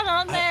put you out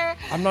on there.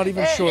 I'm not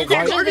even sure It's why.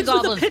 actually the Guardians with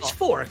a goblin's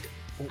fault. pitchfork.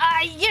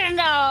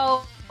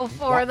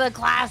 For the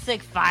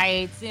classic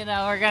fights, we're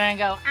gonna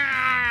go,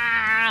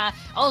 ah!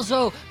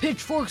 Also,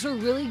 pitchforks are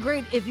really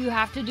great if you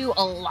have to do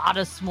a lot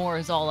of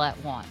s'mores all at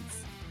once.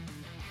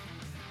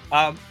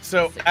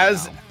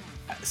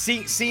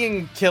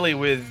 Seeing Killy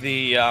with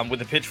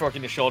the pitchfork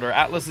in his shoulder,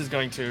 Atlas is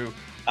going to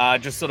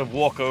just sort of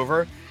walk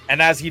over,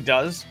 and as he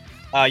does,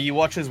 you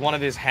watch as one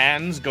of his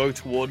hands go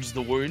towards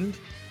the wound,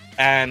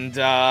 and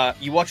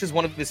you watch as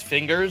one of his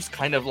fingers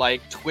kind of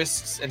like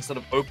twists and sort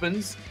of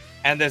opens,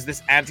 and there's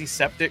this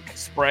antiseptic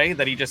spray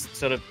that he just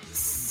sort of...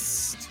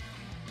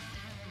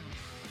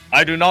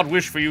 I do not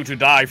wish for you to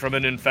die from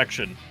an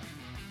infection.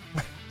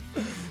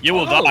 You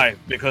will die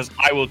because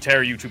I will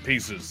tear you to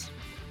pieces.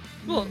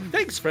 Well,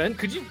 thanks, friend.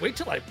 Could you wait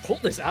till I pull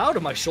this out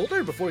of my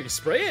shoulder before you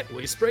spray it?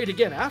 Will you spray it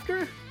again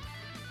after?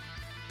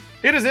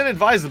 It is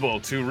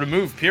inadvisable to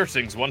remove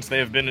piercings once they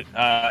have been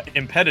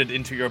embedded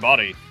into your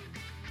body.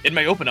 It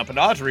may open up an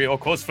artery or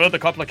cause further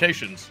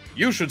complications.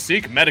 You should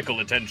seek medical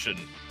attention.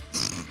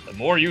 The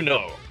more you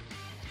know.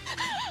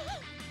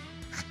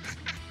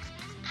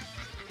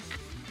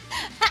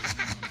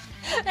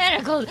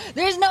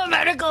 There's no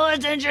medical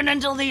attention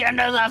until the end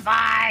of the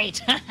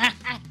fight.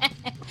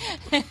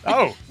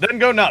 Oh, then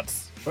go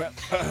nuts. Well,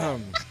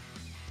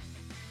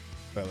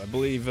 I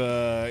believe,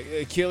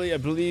 Keely, I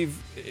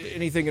believe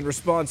anything in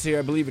response here,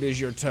 I believe it is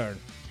your turn.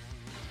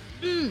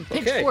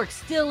 Pitchfork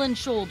still in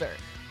shoulder.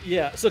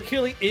 Yeah, so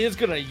Keely is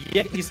gonna,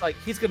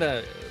 he's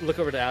gonna look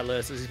over to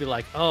Atlas and he's gonna be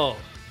like, oh,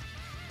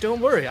 don't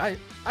worry, I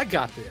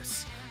got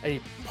this. And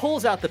he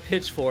pulls out the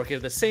pitchfork and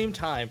at the same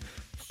time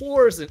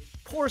pours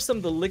some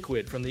of the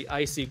liquid from the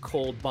icy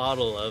cold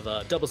bottle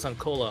of Double Sun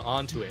Cola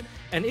onto it.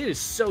 And it is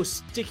so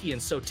sticky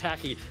and so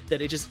tacky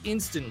that it just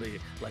instantly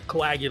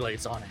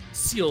coagulates on it,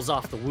 seals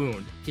off the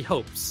wound, he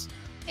hopes.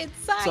 It's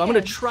science. So I'm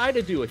going to try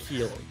to do a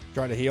healing.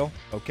 Try to heal?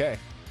 Okay.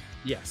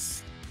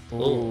 Yes.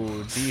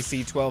 Ooh,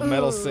 DC 12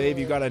 metal save.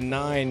 You got a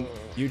 9.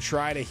 You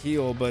try to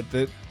heal, but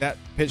that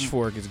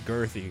pitchfork is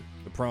girthy.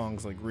 The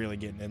prongs really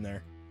getting in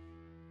there.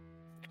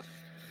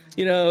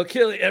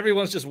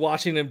 Everyone's just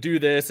watching him do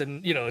this,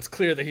 and, it's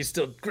clear that he's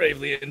still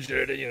gravely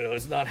injured, and,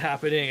 it's not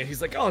happening, and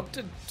he's like, oh,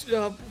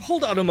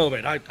 hold on a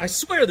moment, I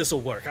swear this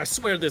will work, I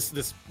swear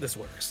this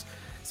works.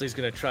 So he's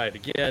going to try it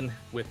again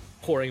with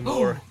pouring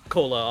more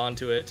cola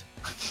onto it.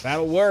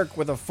 That'll work.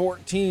 With a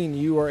 14,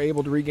 you are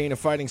able to regain a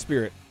fighting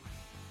spirit.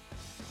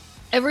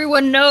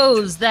 Everyone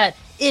knows that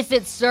if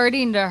it's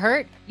starting to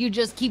hurt, you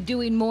just keep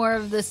doing more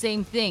of the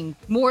same thing.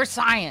 More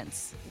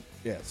science.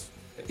 Yes.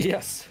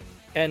 Yes.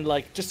 And,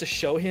 just to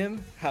show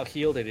him how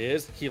healed it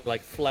is, he,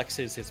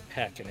 flexes his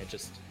pec, and it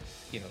just,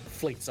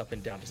 inflates up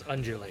and down, just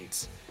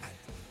undulates.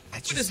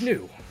 It is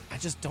new. I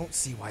just don't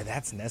see why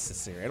that's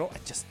necessary. I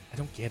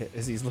don't get it,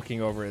 as he's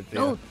looking over at the...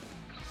 No.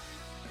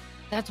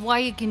 That's why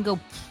it can go...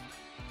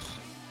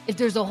 If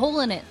there's a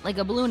hole in it, like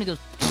a balloon, it goes...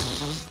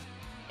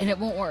 And it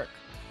won't work.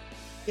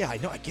 Yeah, I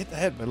know, I get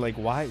that, but,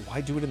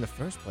 why do it in the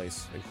first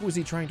place? Who is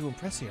he trying to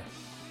impress here?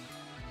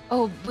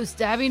 Oh, with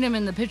stabbing him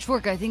in the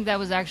pitchfork, I think that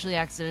was actually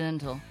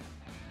accidental.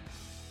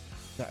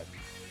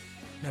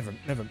 Never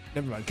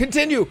mind.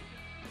 Continue!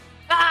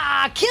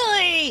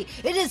 Killy!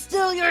 It is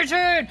still your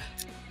turn!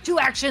 2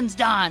 actions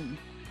done.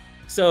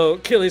 So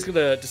Killy's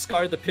gonna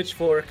discard the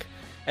pitchfork,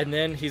 and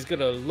then he's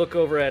gonna look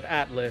over at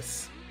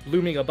Atlas,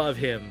 looming above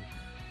him,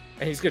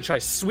 and he's gonna try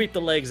to sweep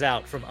the legs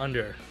out from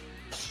under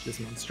this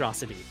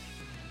monstrosity.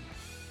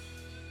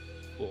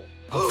 Cool.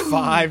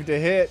 5 to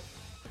hit.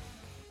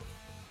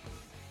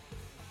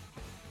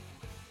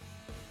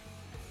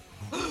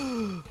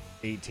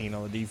 $18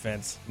 on the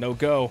defense. No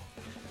go.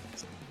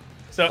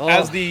 So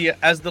as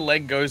the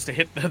leg goes to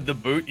hit the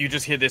boot, you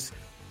just hear this.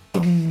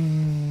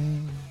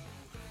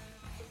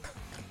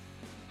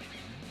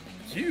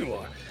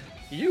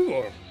 You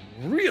are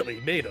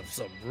really made of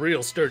some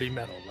real sturdy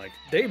metal.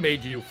 They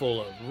made you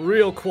full of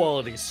real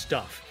quality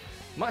stuff.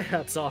 My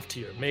hat's off to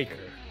your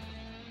maker.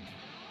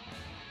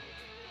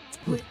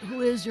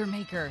 Who is your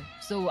maker?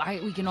 So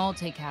we can all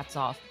take hats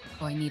off.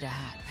 Oh, I need a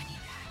hat.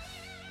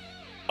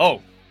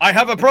 Oh, I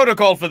have a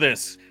protocol for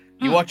this.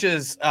 You watch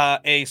as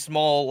a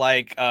small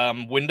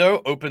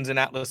window opens in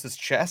Atlas's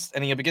chest,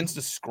 and he begins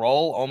to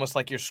scroll, almost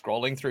like you're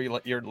scrolling through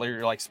your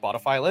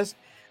Spotify list.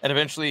 And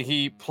eventually,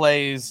 he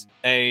plays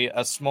a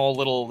small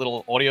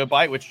little audio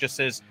bite, which just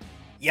says,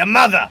 "Your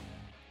mother."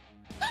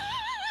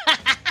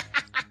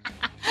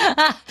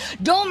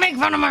 Don't make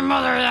fun of my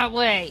mother that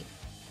way.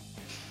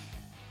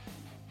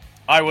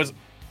 I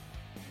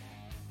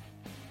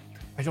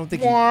don't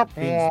think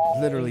he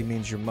literally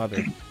means your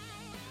mother.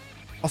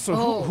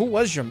 Also, who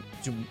was your...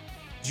 Do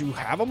you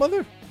have a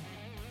mother?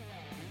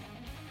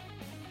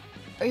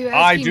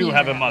 I do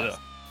have a mother.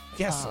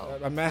 Yes,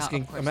 I'm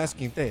asking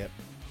Thea.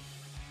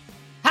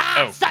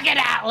 Suck it,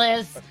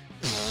 Atlas!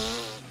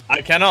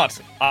 I cannot.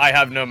 I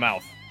have no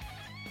mouth.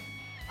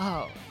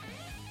 Oh.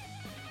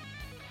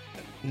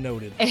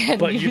 Noted.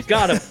 But you've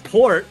got a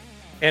port,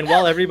 and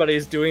while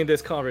everybody's doing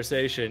this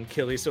conversation,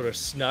 Killy sort of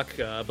snuck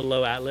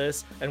below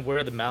Atlas, and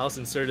where the mouse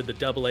inserted the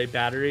AA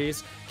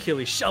batteries,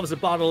 Killy shoves the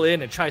bottle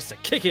in and tries to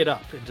kick it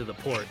up into the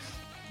port.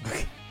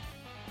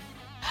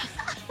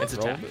 It's a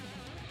Rolled tap. it.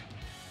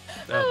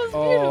 That was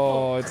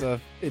Oh, beautiful.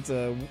 it's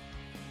a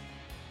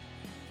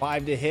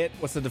 5 to hit.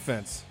 What's the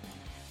defense?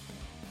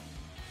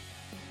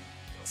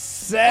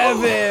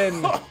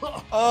 7.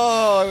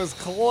 Oh, it was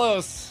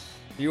close.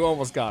 You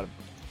almost got him.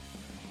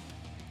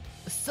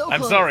 So I'm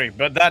close. sorry,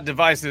 but that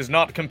device is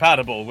not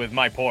compatible with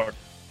my port.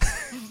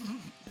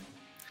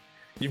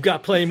 You've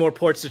got plenty more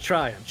ports to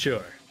try, I'm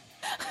sure.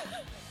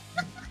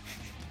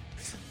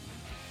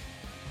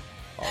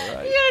 All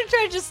right. You gotta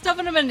try just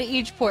stuffing them into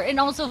each port and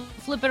also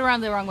flip it around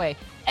the wrong way.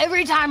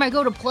 Every time I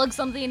go to plug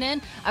something in,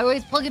 I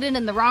always plug it in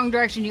the wrong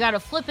direction. You gotta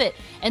flip it.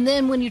 And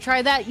then when you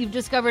try that, you've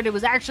discovered it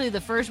was actually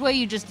the first way,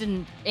 you just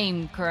didn't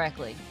aim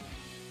correctly.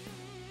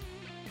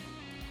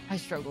 I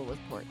struggle with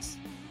ports.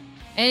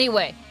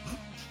 Anyway.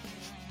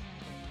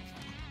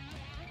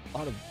 A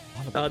lot of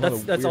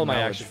That's weird all my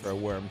knowledge actions. for a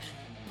worm.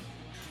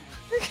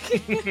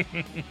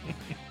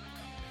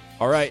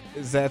 All right,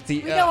 is that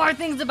the We know our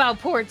things about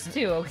ports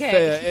too,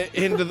 okay?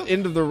 end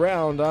of the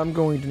round? I'm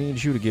going to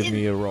need you to give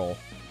me a roll.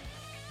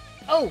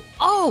 Oh,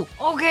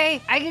 okay.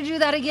 I can do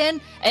that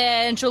again.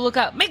 And she'll look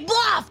up. Make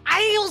bluff!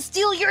 I'll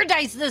steal your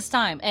dice this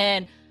time.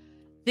 And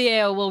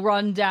Thea will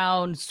run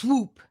down,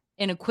 swoop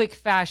in a quick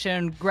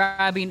fashion,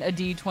 grabbing a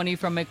D20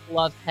 from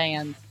McBluff's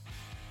hands.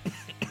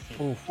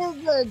 Oof.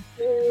 It's a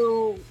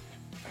 2.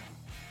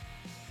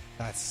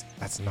 That's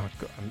not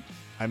good.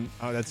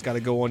 That's got to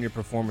go on your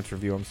performance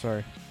review. I'm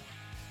sorry.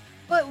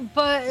 But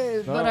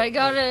I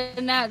got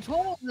a nat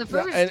 20 the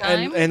first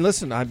time. And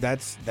listen,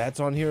 that's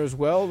on here as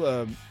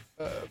well.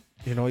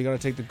 You know, you got to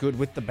take the good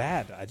with the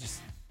bad.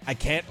 I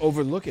can't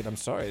overlook it. I'm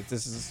sorry.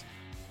 That's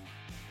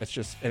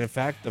just, and in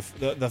fact,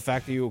 the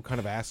fact that you kind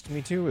of asked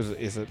me to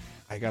is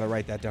I got to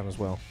write that down as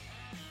well.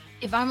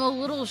 If I'm a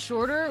little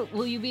shorter,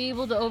 will you be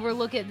able to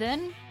overlook it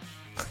then?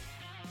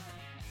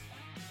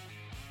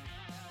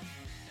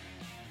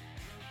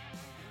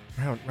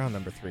 Round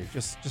number 3.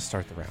 Just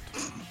start the round.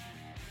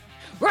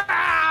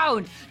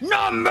 Round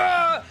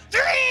number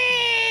 3!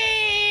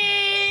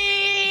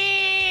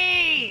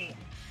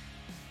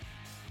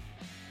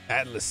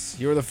 Atlas,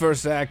 you're the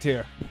first to act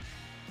here.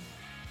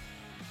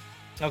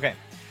 Okay,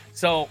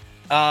 so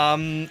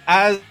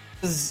as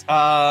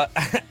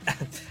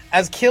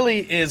as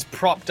Killy is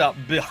propped up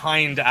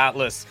behind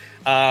Atlas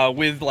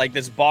with like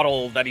this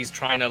bottle that he's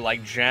trying to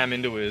like jam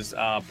into his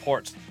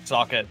port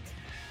socket,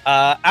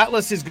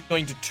 Atlas is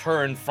going to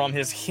turn from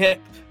his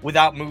hip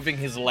without moving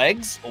his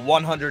legs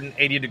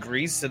 180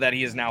 degrees so that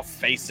he is now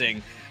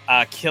facing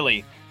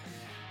Killy.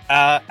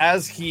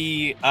 As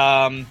he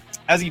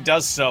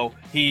does so,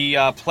 he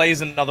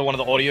plays another one of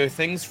the audio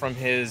things from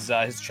his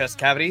chest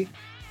cavity,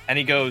 and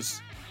he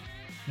goes,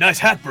 "Nice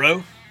hat,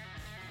 bro."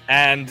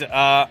 And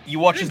you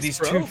watch as these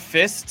two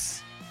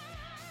fists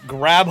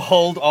grab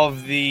hold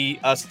of the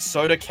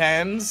soda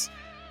cans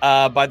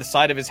by the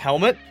side of his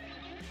helmet.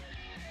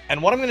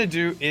 And what I'm going to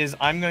do is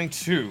I'm going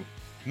to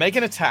make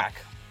an attack,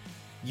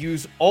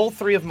 use all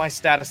 3 of my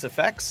status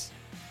effects,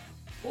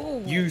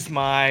 use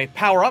my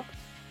power-up,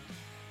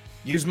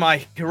 use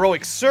my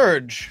heroic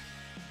surge,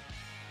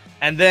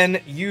 and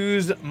then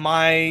use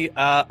my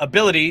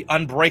ability,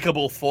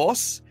 Unbreakable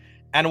Force.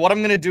 And what I'm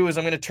going to do is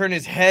I'm going to turn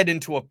his head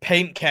into a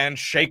paint can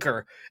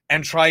shaker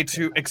and try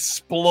to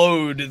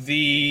explode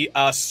the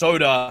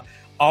soda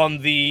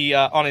on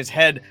his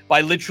head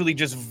by literally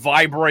just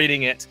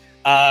vibrating it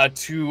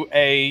to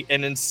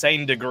an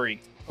insane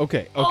degree.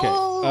 Okay.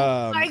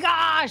 Oh my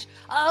gosh!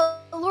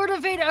 Lord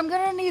of Fate, I'm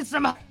gonna need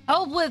some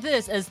help with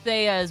this. As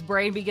Thea's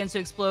brain begins to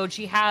explode,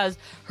 she has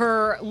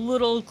her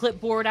little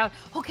clipboard out.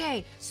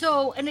 Okay,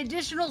 so an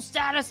additional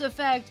status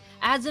effect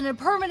adds a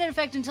permanent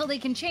effect until they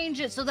can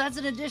change it. So that's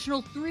an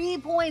additional 3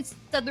 points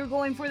that they're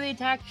going for the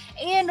attack.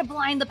 And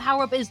applying the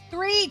power-up is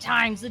 3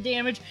 times the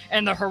damage.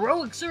 And the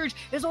heroic surge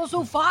is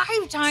also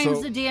 5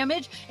 times the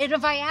damage. And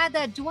if I add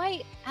that, do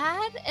I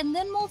add and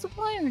then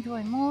multiply? Or do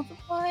I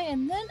multiply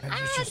and then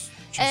add?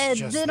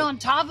 Then on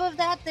top of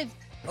that, they've...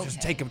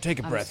 Just take a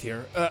breath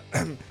here.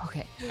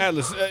 Okay.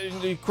 Atlas,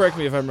 correct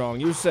me if I'm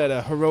wrong. You said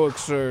a heroic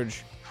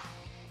surge,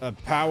 a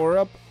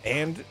power-up,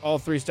 and all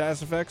 3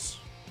 status effects?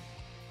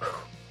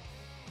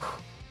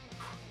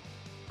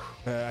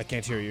 I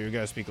can't hear you. You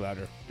gotta speak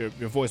louder.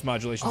 Your voice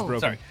modulation's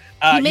broken. Sorry.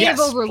 You may yes,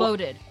 have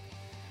overloaded.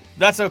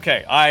 That's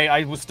okay.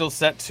 I was still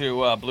set to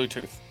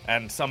Bluetooth,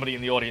 and somebody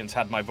in the audience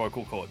had my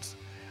vocal cords.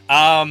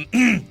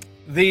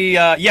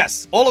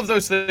 Yes, all of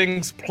those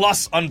things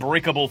plus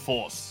Unbreakable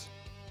Force.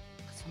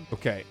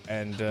 Okay,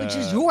 and Which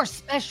is your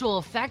special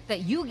effect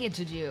that you get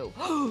to do.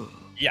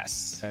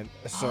 Yes. And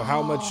so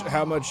how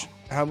much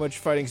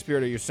fighting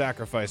spirit are you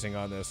sacrificing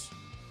on this?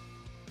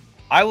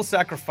 I will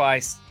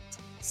sacrifice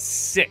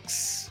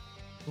 6.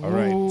 All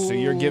right, so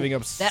you're giving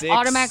up 6. That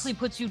automatically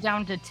puts you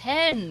down to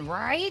 10,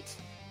 right?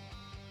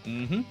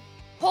 Mm-hmm.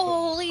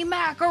 Holy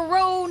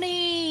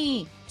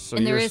macaroni! So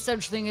And there is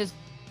such thing as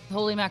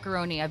holy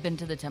macaroni. I've been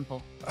to the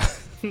temple.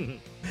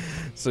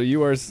 So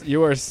you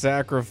are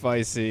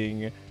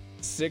sacrificing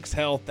 6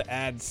 health to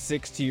add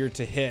 6 to your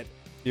to hit.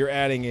 You're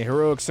adding a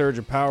heroic surge,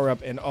 a power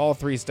up, and all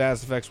 3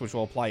 status effects, which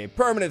will apply a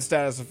permanent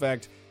status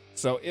effect.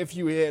 So if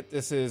you hit,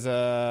 this is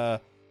this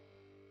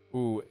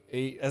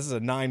is a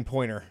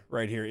 9-pointer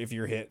right here. If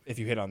you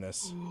hit on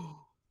this,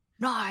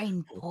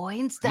 9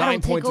 points. 9 That'll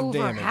take points of over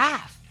damage.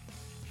 half.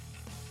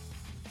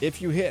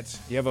 If you hit,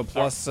 you have a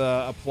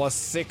plus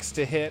 6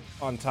 to hit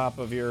on top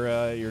of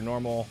your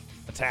normal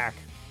attack.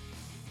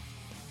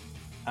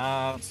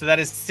 So that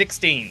is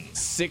 16.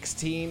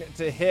 16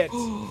 to hit.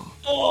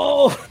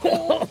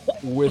 Oh!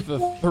 With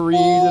a 3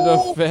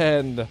 to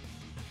defend.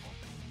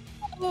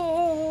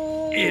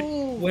 It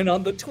went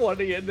on the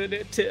 20 and then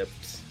it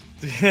tipped.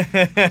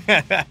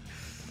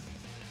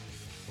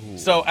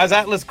 So as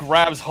Atlas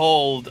grabs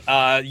hold,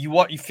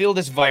 you feel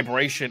this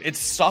vibration. It's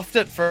soft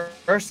at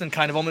first and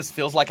kind of almost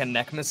feels like a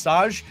neck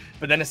massage,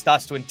 but then it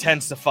starts to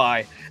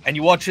intensify. And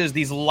you watch as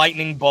these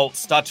lightning bolts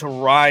start to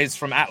rise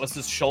from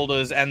Atlas's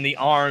shoulders and the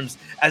arms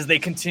as they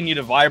continue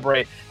to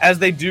vibrate. As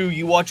they do,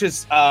 you watch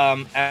as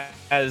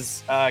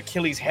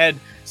Killy's head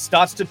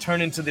starts to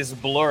turn into this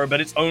blur, but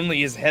it's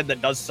only his head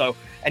that does so.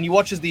 And you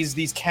watch as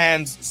these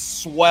cans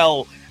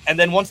swell, and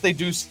then once they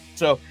do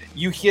so,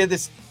 you hear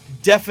this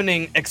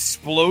deafening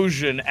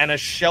explosion, and a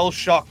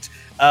shell-shocked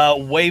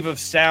wave of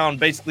sound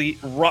basically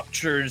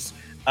ruptures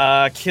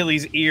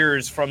Killy's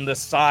ears from the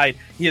side.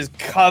 He is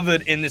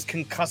covered in this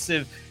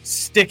concussive,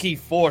 sticky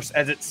force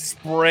as it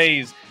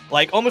sprays,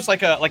 almost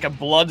like a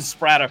blood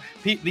spratter.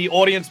 The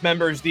audience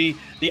members, the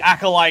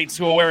acolytes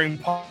who are wearing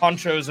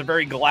ponchos are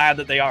very glad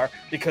that they are,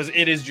 because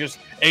it is just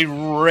a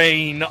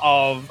rain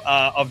of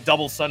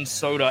Double Sun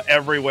soda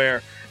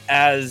everywhere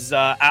as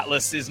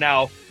Atlas is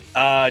now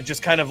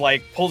just kind of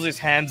pulls his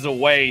hands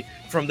away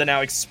from the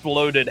now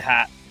exploded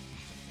hat.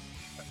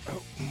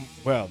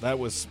 Well, that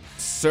was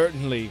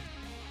certainly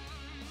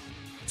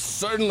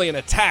an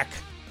attack.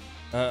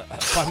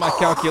 By my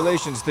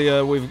calculations,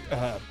 we've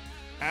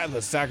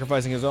Atlas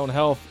sacrificing his own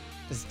health.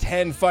 There's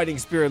 10 fighting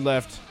spirit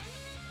left,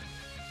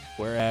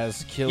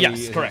 whereas Killy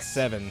is at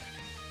 7.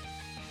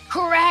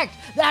 Correct.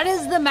 That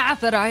is the math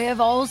that I have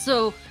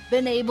also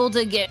been able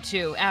to get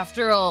to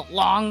after a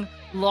long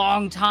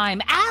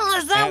time.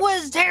 Alice, that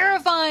was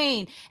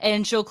terrifying.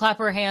 And she'll clap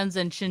her hands,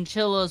 and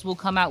chinchillas will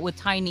come out with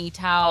tiny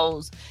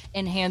towels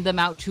and hand them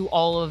out to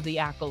all of the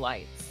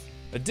acolytes.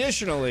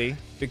 Additionally,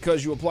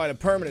 because you applied a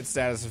permanent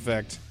status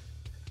effect,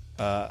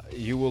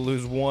 you will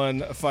lose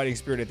 1 fighting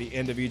spirit at the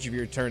end of each of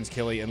your turns,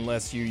 Killy,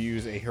 unless you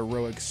use a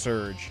heroic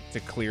surge to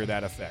clear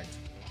that effect.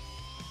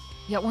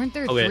 Yeah, weren't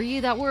there 3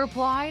 that were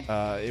applied?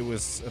 It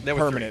was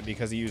permanent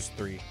because he used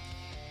 3.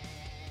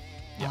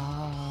 Yeah.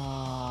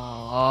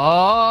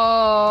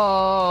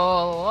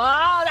 Oh,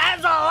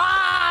 that's a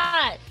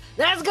lot!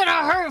 That's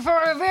gonna hurt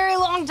for a very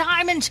long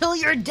time until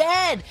you're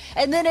dead.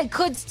 And then it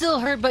could still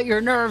hurt, but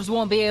your nerves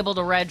won't be able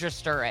to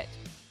register it.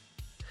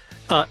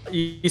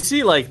 You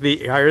see,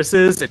 the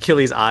irises at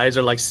Killy's eyes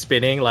are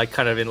spinning,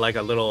 kind of in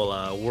a little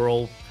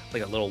whirl,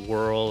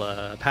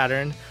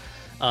 pattern.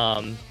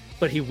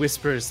 But he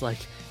whispers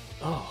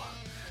 "Oh,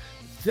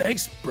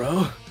 thanks,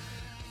 bro.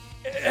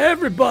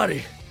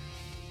 Everybody,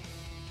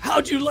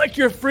 how'd you like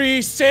your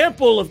free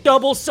sample of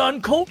Double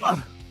Sun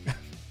Cola?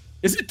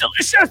 Is it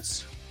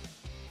delicious?"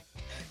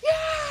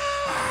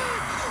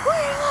 Yeah! We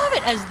love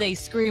it! As they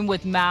scream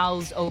with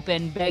mouths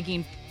open,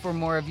 begging for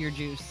more of your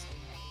juice.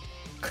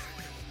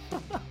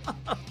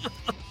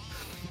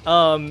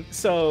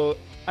 So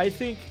I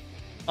think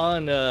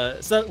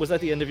so was that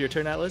the end of your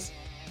turn, Atlas?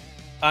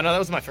 No, that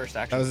was my first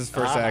action. That was his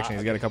first action.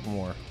 He's got a couple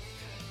more.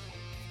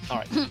 All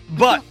right.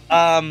 But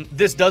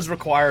this does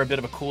require a bit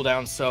of a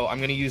cooldown, so I'm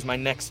going to use my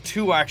next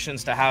 2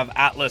 actions to have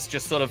Atlas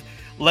just sort of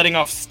letting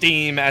off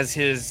steam as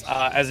his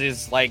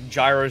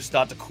gyros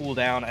start to cool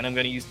down, and I'm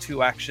going to use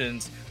 2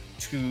 actions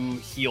to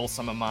heal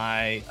some of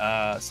my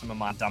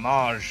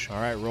damage.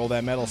 All right, roll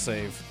that metal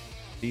save.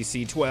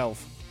 DC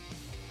 12.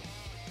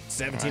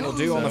 17 will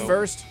do on the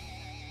first.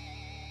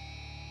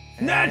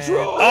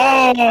 Natural!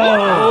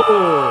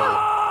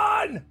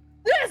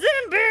 That's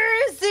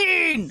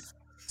embarrassing!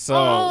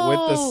 So with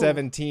the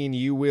 17,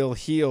 you will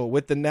heal.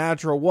 With the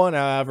natural 1,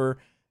 however,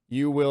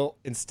 you will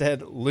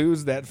instead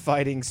lose that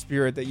fighting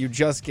spirit that you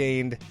just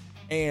gained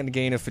and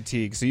gain a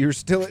fatigue. So you're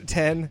still at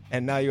 10,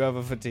 and now you have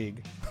a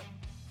fatigue.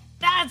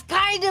 That's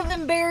kind of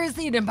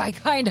embarrassing, and by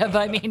kind of,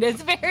 I mean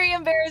it's very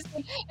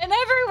embarrassing, and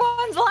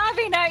everyone's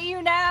laughing at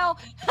you now.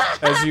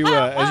 as you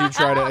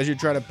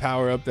try to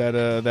power up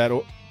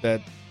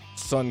that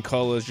sun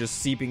color is just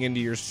seeping into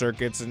your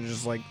circuits, and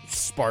just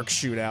sparks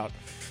shoot out.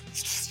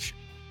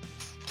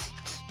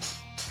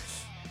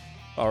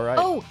 All right.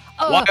 Oh,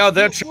 why are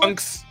there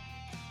chunks?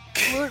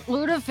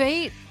 Lord of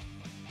Fate.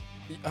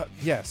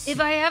 Yes. If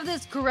I have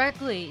this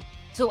correctly,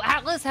 so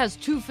Atlas has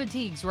 2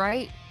 fatigues,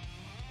 right?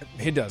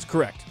 He does,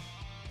 correct.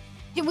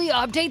 Can we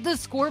update the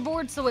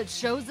scoreboard so it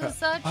shows as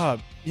such?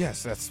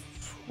 Yes, that's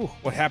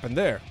what happened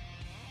there.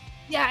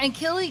 Yeah, and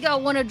Killy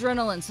got 1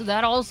 adrenaline, so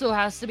that also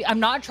has to be... I'm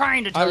not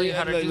trying to tell you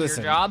how to do your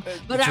job,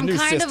 but I'm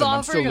kind of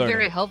offering a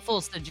very helpful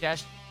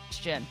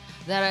suggestion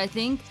that I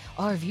think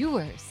our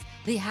viewers,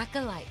 the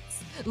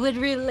acolytes, would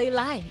really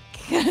like.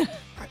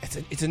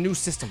 It's a new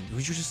system.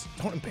 You just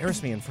don't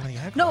embarrass me in front of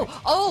the No.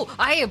 acolytes.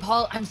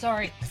 Oh, I'm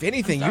sorry. If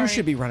anything, you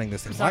should be running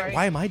this thing.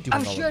 Why am I doing all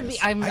of this?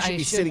 I should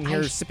be sitting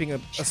here sipping a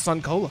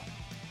Sun Cola.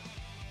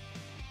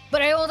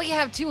 But I only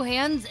have 2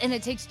 hands, and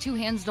it takes 2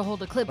 hands to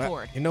hold a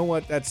clipboard. You know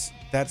what?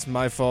 That's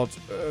my fault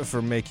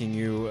for making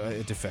you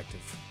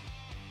defective.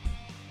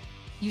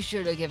 You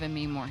should have given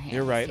me more hands.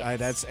 You're right. Yes.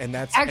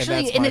 That's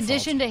actually, that's in my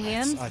addition fault. to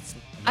hands,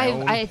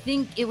 I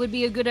think it would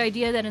be a good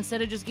idea that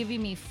instead of just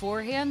giving me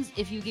 4 hands,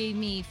 if you gave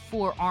me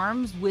 4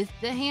 arms with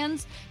the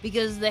hands,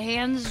 because the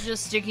hands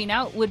just sticking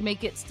out would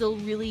make it still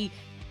really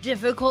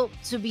difficult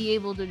to be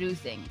able to do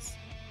things.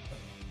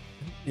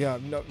 Yeah,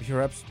 no,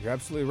 you're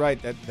absolutely right.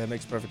 That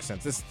makes perfect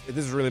sense. This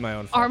is really my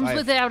own fault. Arms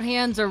without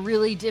hands are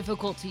really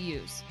difficult to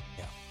use.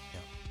 Yeah.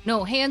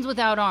 No, hands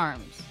without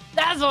arms.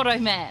 That's what I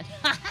meant.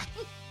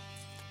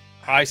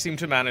 I seem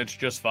to manage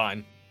just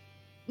fine.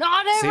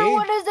 Not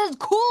everyone is as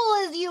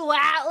cool as you,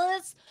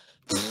 Atlas.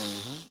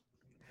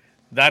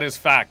 That is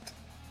fact.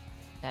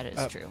 That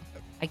is true.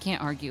 I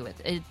can't argue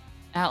with it.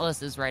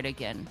 Atlas is right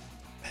again.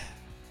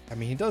 I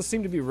mean, he does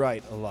seem to be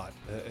right a lot.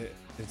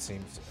 It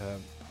seems.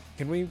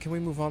 Can we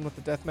move on with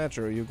the deathmatch,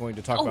 or are you going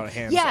to talk about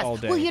hands all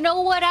day? Well, you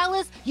know what,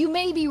 Atlas? You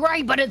may be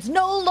right, but it's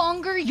no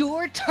longer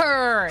your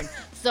turn.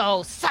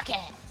 So suck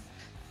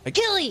it.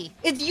 Gilly,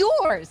 it's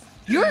yours.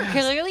 You're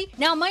clearly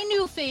now my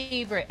new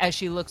favorite. As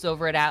she looks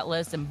over at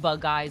Atlas and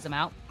bug eyes him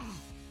out.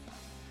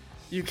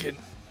 You can,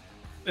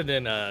 and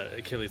then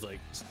Achilles like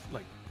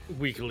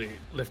weakly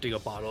lifting a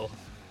bottle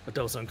of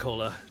Double Sun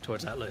Cola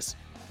towards Atlas.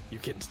 You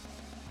can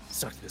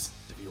suck this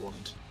if you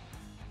want.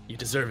 You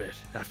deserve it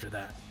after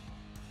that.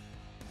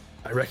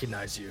 I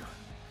recognize you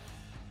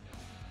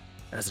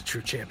as a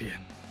true champion.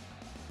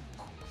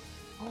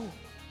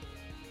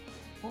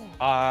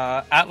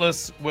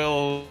 Atlas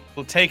will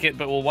take it,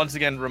 but will once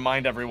again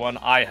remind everyone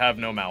I have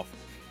no mouth.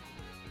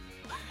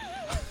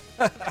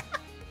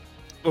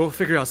 We'll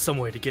figure out some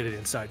way to get it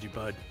inside you,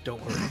 bud.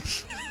 Don't worry.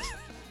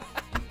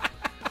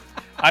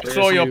 I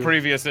saw your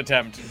previous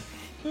attempt.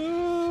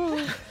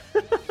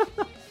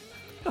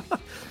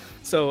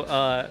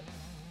 So,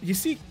 you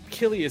see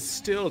Killy is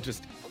still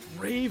just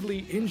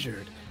gravely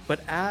injured,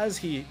 but as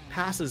he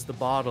passes the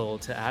bottle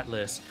to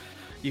Atlas,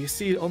 you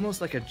see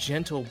almost like a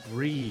gentle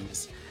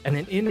breeze and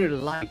an inner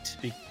light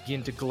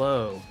begin to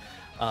glow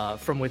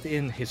from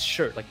within his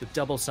shirt, like the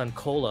Double Sun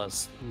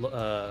Cola's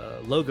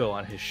logo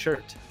on his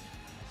shirt.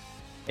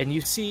 And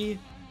you see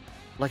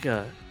like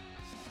the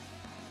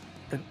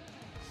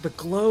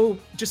glow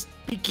just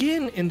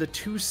begin in the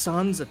 2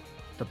 suns at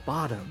the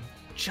bottom,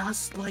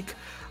 just like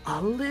a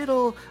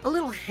little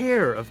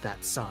hair of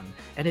that sun,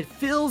 and it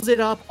fills it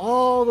up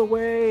all the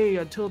way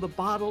until the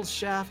bottle's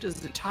shaft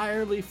is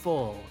entirely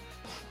full,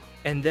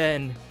 and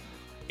then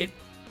it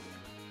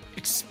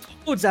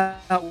explodes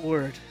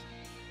outward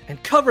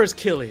and covers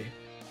Killy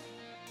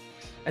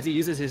as he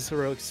uses his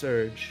heroic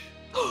surge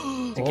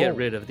to get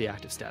rid of the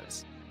active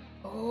status.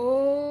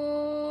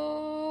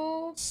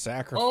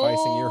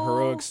 Sacrificing your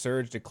heroic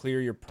surge to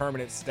clear your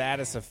permanent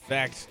status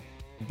effect.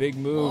 Big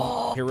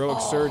move. Heroic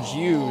surge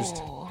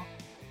used.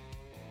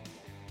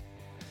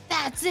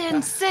 That's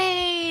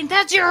insane.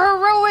 That's your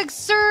heroic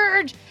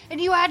surge,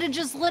 and you had to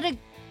just let it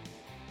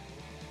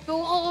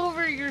go all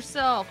over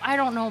yourself. I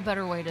don't know a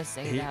better way to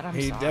say that. I'm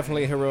sorry. He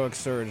definitely heroic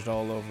surged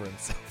all over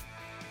himself.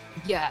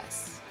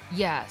 Yes.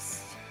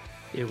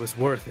 It was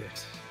worth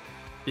it,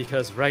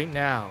 because right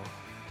now,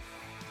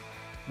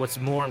 what's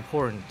more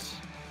important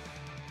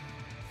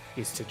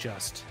is to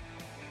just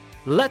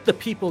let the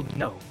people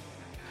know.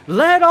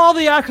 Let all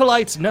the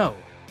acolytes know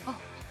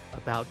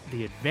about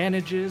the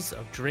advantages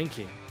of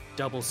drinking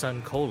Double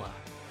Sun Cola.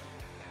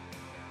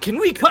 Can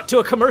we cut to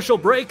a commercial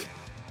break?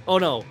 Oh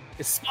no,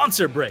 it's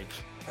sponsor break.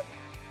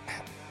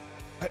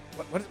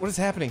 What is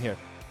happening here?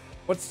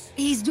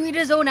 He's doing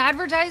his own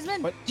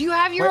advertisement? What? Do you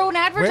have your own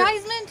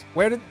advertisement?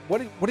 What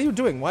are you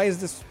doing? Why is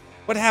this?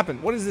 What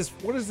happened? What is this?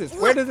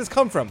 Where did this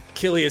come from?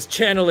 Killy is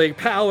channeling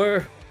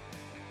power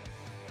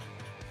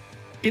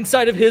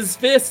inside of his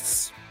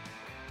fists.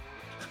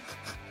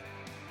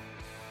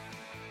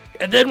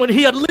 And then when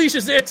he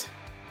unleashes it,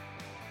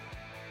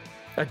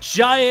 a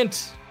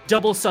giant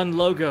Double Sun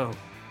logo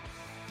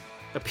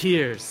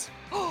appears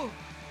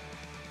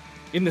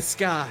in the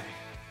sky.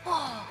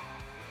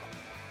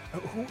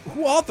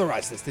 Who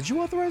authorized this? Did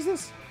you authorize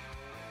this?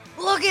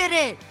 Look at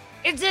it!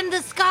 It's in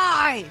the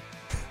sky!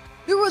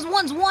 There was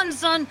once 1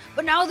 sun,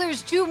 but now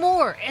there's 2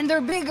 more, and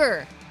they're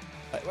bigger.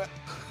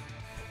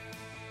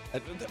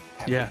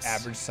 Yes.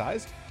 Average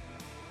sized?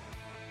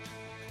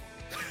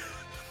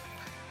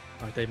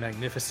 Aren't they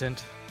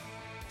magnificent?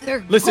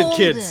 They're Listen, golden.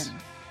 kids.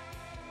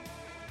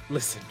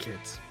 Listen,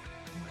 kids.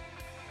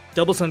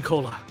 Double Sun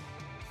Cola.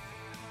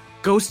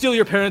 Go steal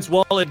your parents'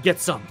 wallet, get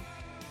some.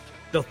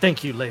 They'll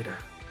thank you later.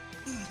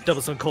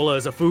 Double Sun Cola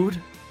is a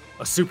food,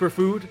 a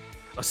superfood,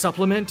 a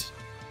supplement.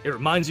 It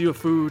reminds you of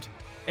food,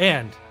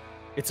 and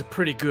it's a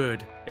pretty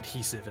good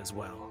adhesive as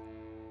well.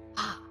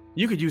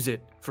 You could use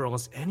it for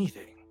almost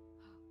anything,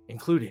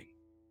 including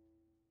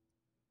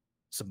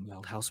some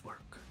mild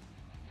housework.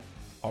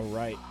 All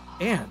right.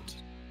 And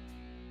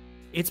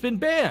it's been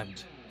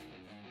banned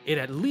in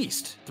at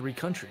least 3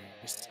 countries.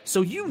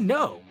 So you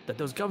know that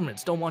those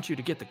governments don't want you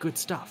to get the good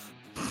stuff.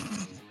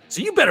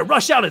 So you better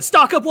rush out and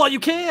stock up while you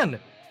can.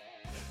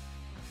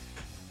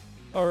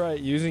 All right,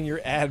 using your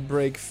ad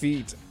break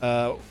feat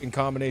in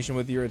combination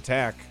with your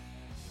attack,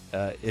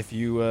 if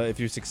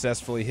you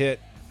successfully hit,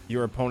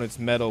 your opponent's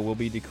medal will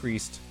be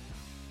decreased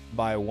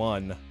by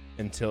 1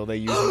 until they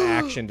use an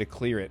action to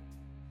clear it.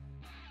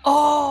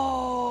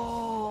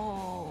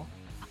 Oh,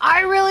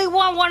 I really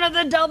want one of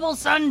the double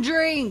sun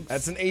drinks.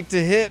 That's an 8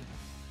 to hit.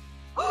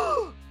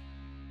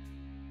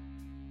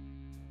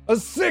 A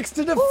 6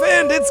 to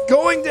defend. It's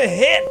going to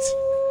hit.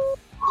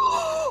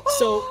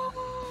 So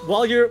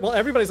while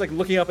everybody's like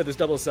looking up at this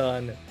double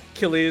sun,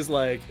 Killy's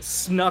like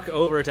snuck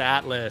over to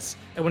Atlas,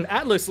 and when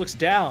Atlas looks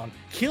down,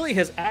 Killy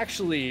has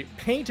actually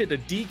painted a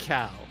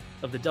decal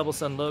of the double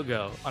sun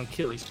logo on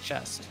Killy's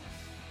chest.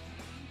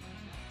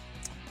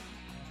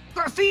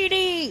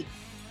 Graffiti!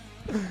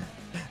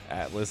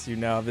 Atlas, you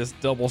now have this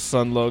double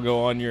sun logo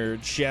on your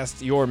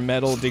chest. Your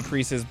medal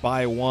decreases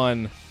by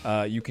 1.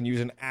 You can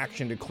use an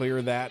action to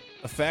clear that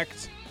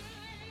effect.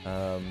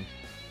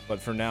 But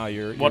for now,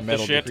 your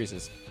medal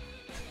decreases.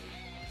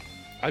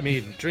 I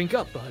mean, drink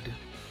up, bud.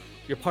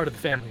 You're part of the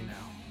family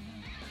now.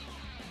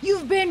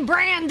 You've been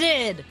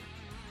branded!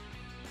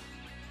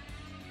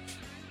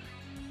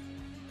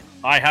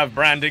 I have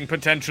branding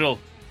potential.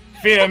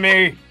 Fear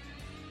me.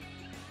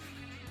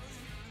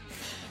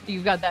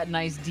 You've got that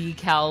nice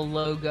decal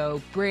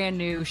logo, brand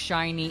new,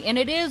 shiny, and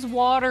it is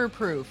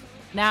waterproof.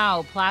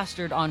 Now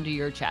plastered onto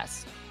your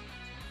chest.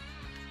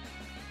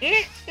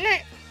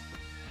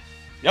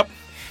 Yep.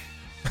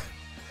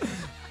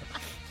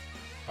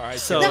 All right,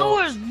 So That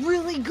was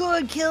really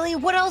good, Killy.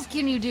 What else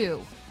can you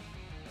do?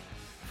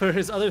 for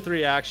his other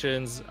 3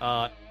 actions,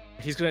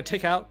 he's going to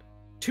take out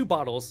 2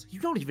 bottles. You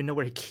don't even know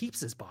where he keeps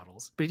his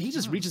bottles, but he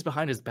just reaches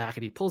behind his back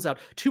and he pulls out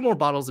 2 more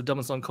bottles of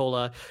Double Sun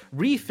Cola,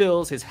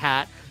 refills his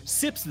hat,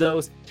 sips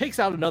those, takes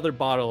out another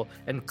bottle,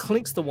 and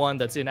clinks the one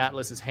that's in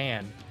Atlas's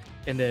hand,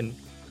 and then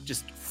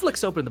just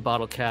flicks open the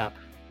bottle cap.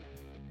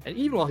 And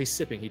even while he's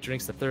sipping, he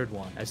drinks the 3rd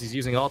one as he's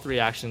using all 3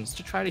 actions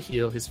to try to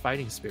heal his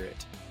fighting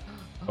spirit.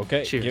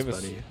 Okay, Cheers, buddy.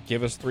 buddy.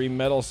 Give us 3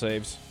 medal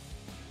saves.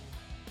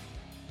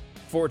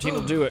 14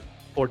 will do it.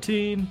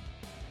 14.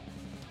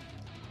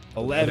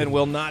 11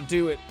 will not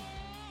do it.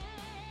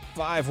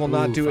 5 will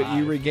not do it.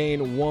 You 5.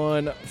 regain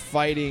 1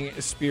 fighting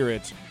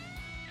spirit.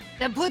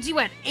 That puts you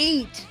at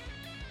 8.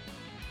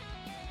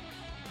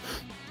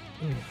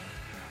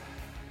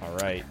 All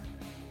right.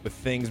 With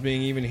things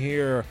being even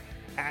here,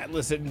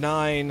 Atlas at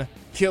 9,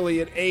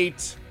 Killy at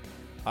 8.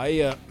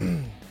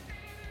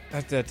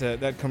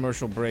 That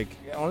commercial break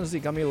honestly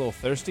got me a little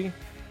thirsty.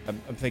 I'm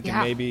thinking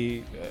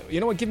maybe, you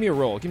know what? Give me a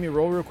roll. Give me a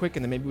roll real quick,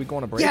 and then maybe we go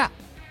on a break. Yeah.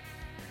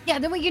 Yeah,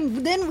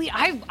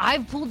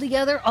 I've pulled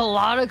together a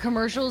lot of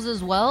commercials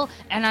as well,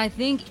 and I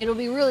think it'll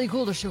be really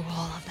cool to show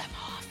all of them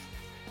off.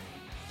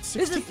 16?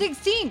 This is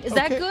 16. Is Okay.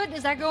 that good?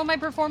 Does that go on my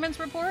performance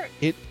report?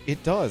 It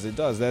does.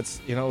 That's,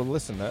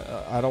 listen,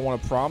 I don't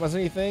want to promise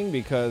anything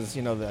because,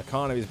 the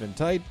economy's been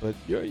tight, but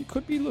you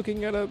could be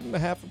looking at a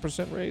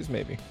 0.5% raise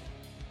maybe.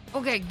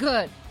 Okay,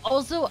 good.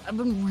 Also, I've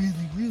been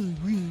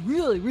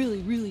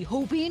really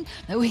hoping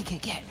that we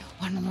could get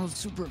one of those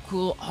super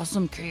cool,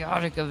 awesome,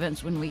 chaotic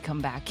events when we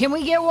come back. Can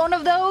we get one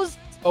of those?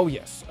 Oh,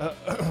 yes.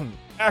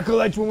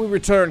 Acolytes, when we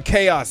return,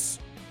 chaos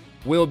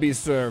will be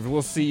served.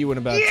 We'll see you in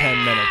about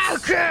 10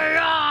 minutes.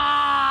 Chaos!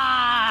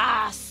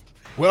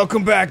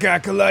 Welcome back,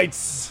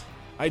 Acolytes.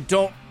 I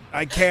can't.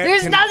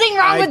 There's nothing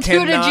wrong with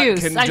tuna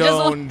juice. I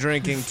condone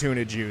drinking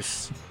tuna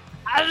juice.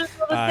 I just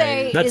want to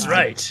say... That's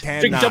right.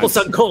 Drink Double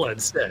Sun Cola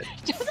instead.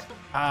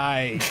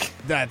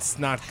 That's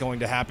not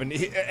going to happen.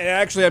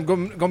 Actually, I'm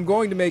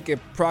going to make a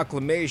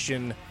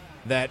proclamation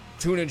that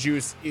tuna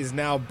juice is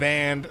now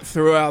banned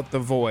throughout the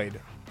void.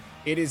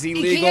 It is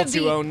illegal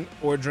to own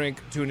or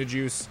drink tuna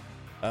juice.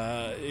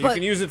 You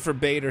can use it for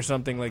bait or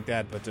something like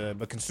that,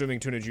 but consuming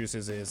tuna juice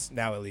is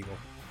now illegal.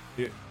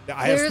 I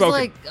have There's spoken.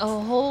 like a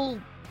whole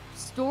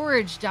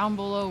storage down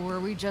below where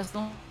we just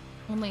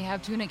only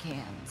have tuna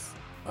cans.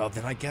 Well,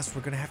 then I guess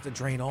we're going to have to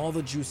drain all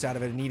the juice out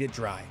of it and eat it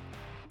dry.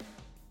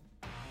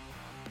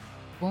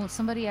 Won't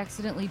somebody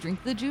accidentally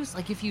drink the juice?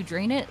 Like if you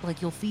drain it,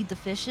 like you'll feed the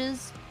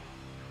fishes?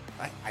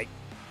 I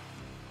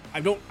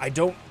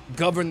don't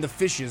govern the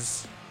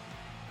fishes.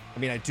 I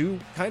mean, I do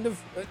kind of.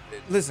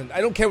 Listen,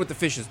 I don't care what the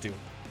fishes do.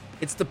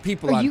 It's the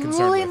people I'm concerned with.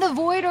 Are you ruling the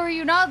void, or are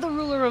you not the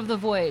ruler of the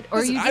void? Or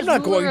Listen, are you just I'm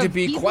not ruler going to of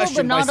be people,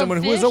 questioned but by not someone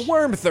of who was a fish?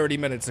 worm 30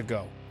 minutes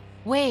ago.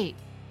 Wait,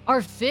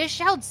 are fish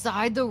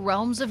outside the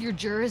realms of your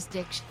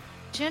jurisdiction?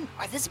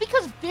 Are this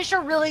because fish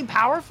are really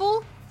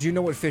powerful? Do you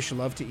know what fish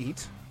love to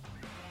eat?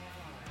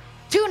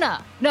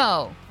 Tuna.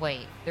 No,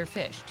 wait, they're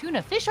fish.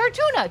 Tuna. Fish are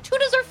tuna.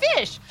 Tunas are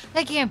fish.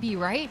 That can't be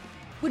right.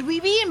 Would we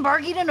be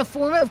embarking in a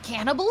form of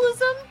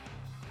cannibalism?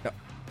 No,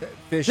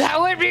 fish. That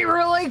would be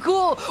really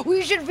cool.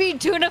 We should feed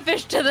tuna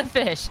fish to the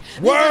fish.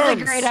 Worms! This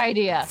is a great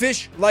idea.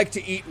 Fish like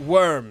to eat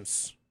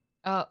worms.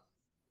 Oh,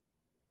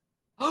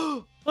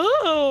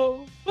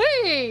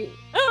 wait.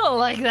 I don't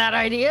like that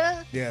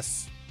idea.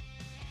 Yes.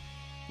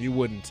 You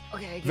wouldn't.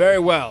 Okay. Very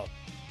well.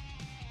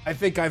 I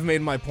think I've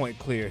made my point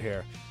clear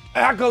here.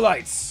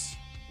 Acolytes,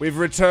 we've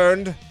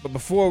returned, but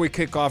before we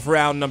kick off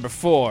round number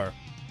 4,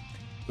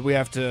 we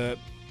have to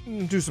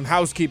do some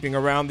housekeeping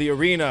around the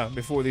arena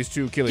before these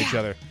two kill each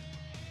other.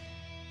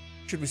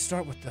 Should we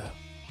start with the...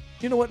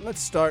 You know what?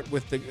 Let's start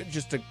with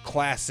just a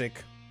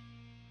classic,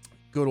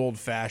 good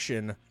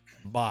old-fashioned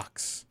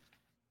box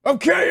of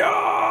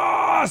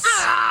chaos!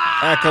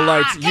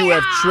 Acolytes, you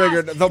have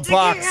triggered the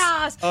box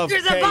of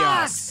There's chaos. a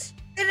box,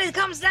 and it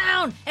comes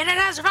down, and it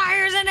has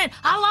fires in it.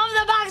 I love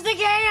the box of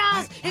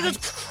chaos. It goes,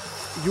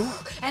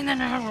 and then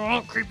there's a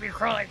little creepy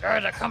crawly guy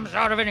that comes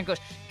out of it and goes,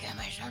 give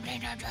me something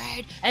to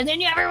trade. And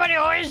then everybody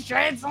always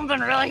trades something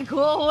really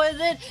cool with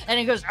it, and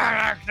he goes,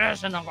 I like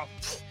this, and I'll go,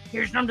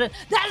 here's something.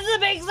 That's the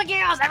box of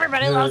chaos.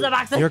 Everybody loves the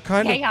box of chaos. You're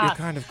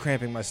kind of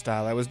cramping my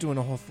style. I was doing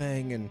a whole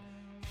thing, and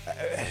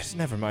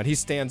never mind. He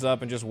stands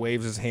up and just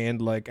waves his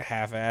hand like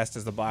half-assed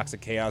as the box of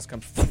chaos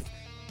comes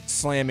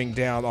slamming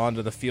down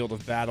onto the field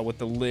of battle with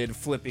the lid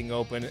flipping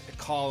open, a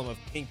column of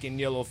pink and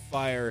yellow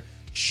fire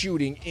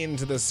shooting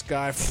into the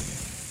sky,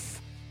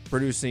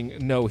 producing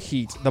no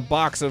heat. The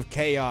box of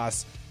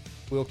chaos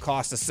will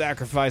cost a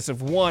sacrifice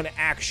of 1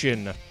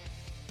 action,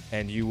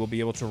 and you will be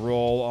able to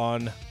roll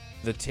on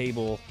the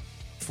table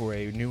for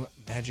a new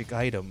magic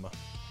item,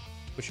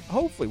 which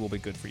hopefully will be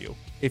good for you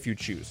if you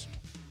choose.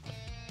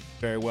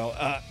 Very well.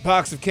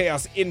 Box of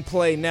Chaos in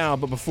play now,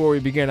 but before we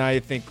begin, I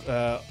think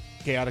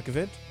chaotic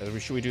event.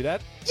 Should we do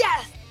that?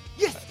 Yes!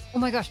 Yes! Oh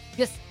my gosh!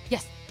 Yes!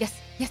 Yes! Yes!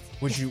 Yes!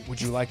 Would you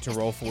like to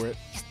roll for it?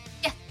 Yes!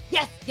 Yes!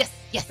 Yes! Yes!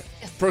 Yes!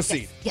 Yes!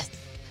 Proceed. Yes!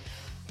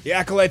 The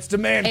acolytes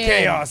demand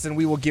chaos, and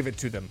we will give it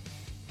to them.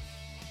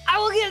 I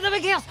will give them a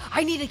chaos.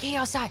 I need a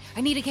chaos die.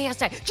 I need a chaos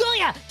die.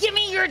 Julia, give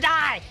me your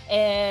die.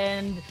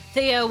 And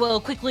Thea will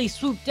quickly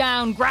swoop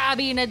down,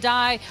 grabbing a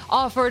die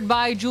offered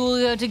by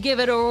Julia to give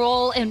it a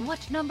roll. And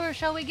what number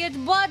shall we get?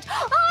 But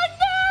a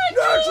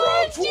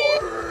natural 20!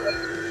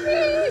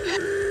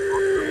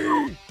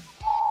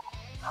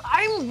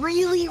 I'm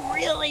really,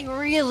 really,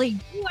 really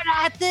good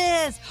at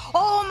this.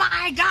 Oh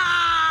my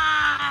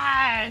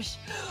gosh.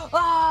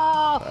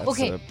 Oh,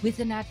 okay. With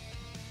the nat.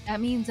 That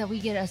means that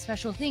we get a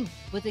special thing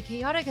with the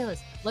chaotic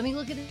list. Let me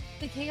look at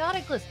the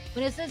chaotic list.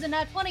 When it says a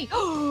nat 20,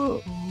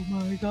 oh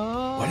my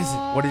god! What is it?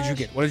 What did you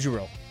get? What did you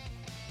roll?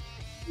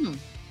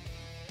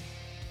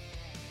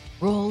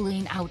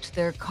 Rolling out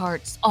their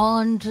carts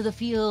onto the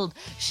field,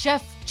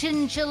 Chef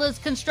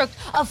Chinchillas construct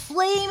a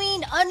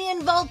flaming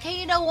onion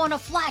volcano on a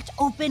flat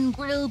open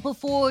grill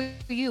before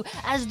you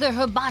as the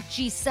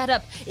hibachi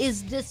setup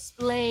is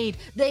displayed.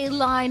 They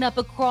line up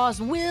across,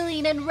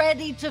 willing and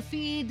ready to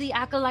feed the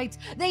acolytes.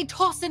 They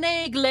toss an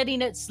egg,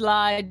 letting it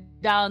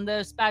slide down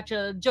their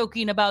spatula,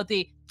 joking about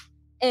the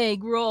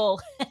egg roll.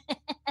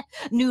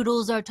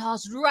 Noodles are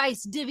tossed,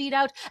 rice divvied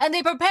out, and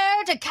they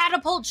prepare to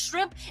catapult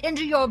shrimp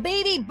into your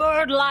baby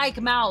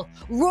bird-like mouth.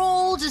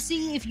 Roll to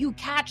see if you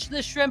catch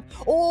the shrimp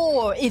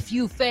or if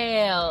you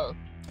fail.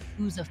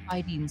 Who's a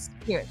fighting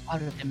spirit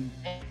out of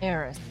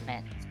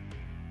embarrassment?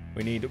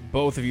 We need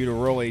both of you to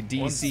roll a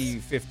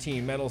DC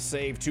 15 metal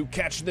save to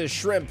catch this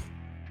shrimp.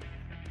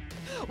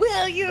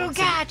 Will you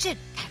catch it?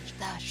 Catch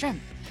the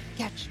shrimp.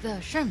 Catch the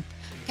shrimp.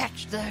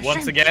 Catch the shrimp.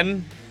 Once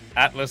again,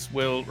 Atlas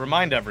will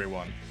remind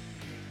everyone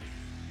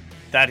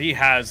that he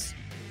has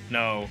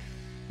no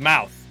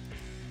mouth.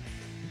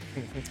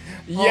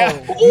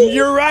 Yeah,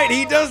 you're right.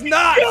 He does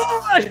not.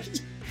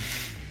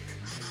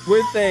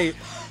 With a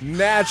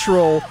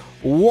natural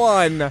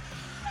 1,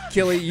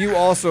 Killy, you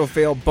also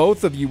fail.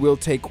 Both of you will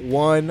take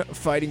 1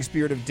 fighting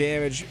spirit of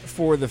damage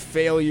for the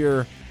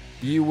failure.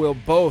 You will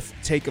both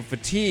take a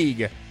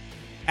fatigue.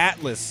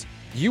 Atlas,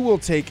 you will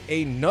take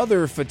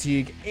another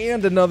fatigue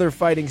and another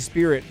fighting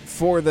spirit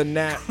for the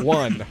nat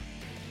 1.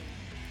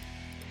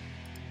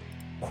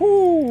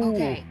 Whew.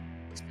 Okay,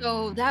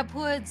 so that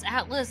puts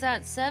Atlas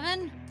at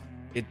 7?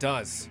 It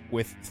does,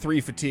 with 3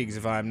 fatigues,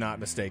 if I'm not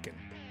mistaken.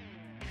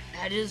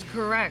 That is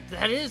correct.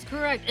 That is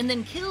correct. And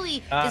then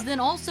Killy is then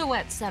also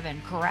at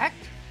 7,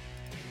 correct?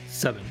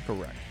 7.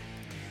 Correct.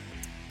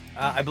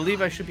 I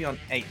believe I should be on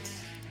 8.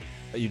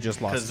 You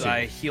just lost 2. Because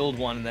I healed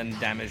 1 and then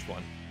damaged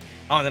 1.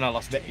 Oh, and then I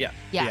lost 2. Yeah.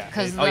 Yeah,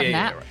 because Oh, the yeah,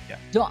 nat. right. Yeah.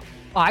 Don't-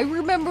 I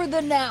remember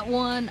the nat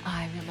 1.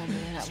 I remember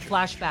the nat.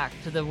 Flashback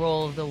to the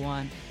roll of the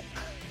 1.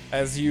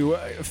 As you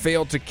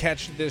fail to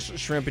catch this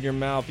shrimp in your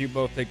mouth, you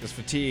both take this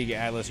fatigue.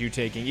 Atlas, you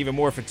taking even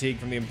more fatigue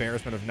from the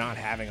embarrassment of not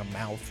having a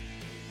mouth.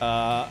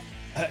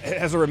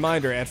 As a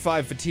reminder, at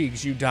 5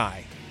 fatigues, you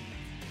die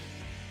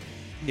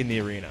in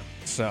the arena.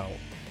 So,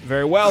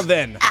 very well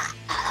then.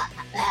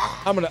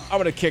 I'm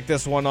gonna kick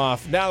this one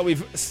off. Now that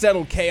we've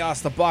settled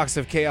chaos, the box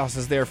of chaos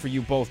is there for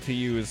you both to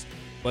use.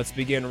 Let's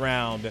begin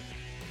round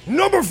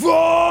number 4.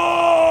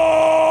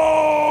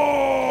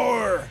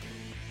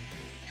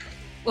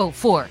 Oh,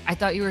 4. I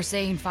thought you were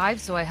saying 5,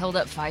 so I held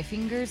up 5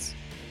 fingers.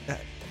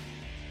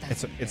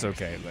 It's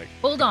okay. Like,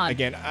 hold on.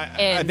 Again, I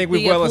And think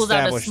we've Leah well pulls out a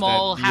established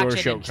small that your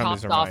hatchet show and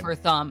comes chopped to off mind. her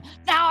thumb.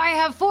 Now I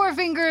have 4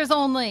 fingers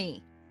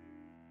only.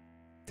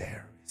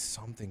 There is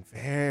something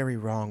very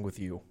wrong with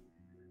you.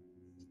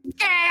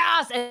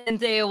 chaos, and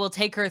Thea will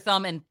take her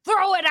thumb and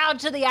throw it out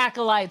to the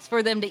acolytes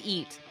for them to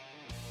eat.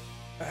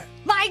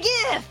 My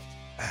gift!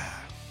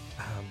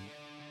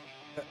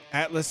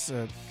 Atlas,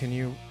 can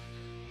you...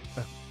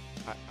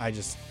 I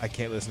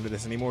can't listen to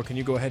this anymore. Can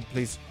you go ahead,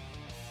 please?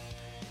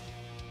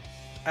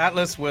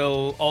 Atlas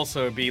will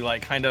also be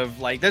like kind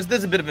of like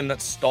there's a bit of a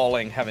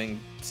stalling having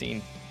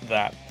seen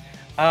that.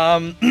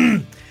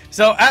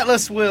 So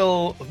Atlas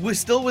we're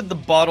still with the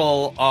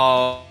bottle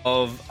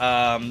of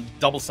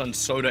Double Sun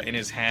soda in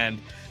his hand.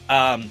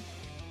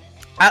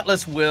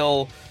 Atlas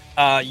will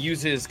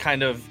use his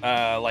kind of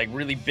like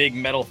really big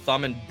metal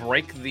thumb and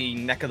break the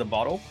neck of the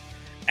bottle,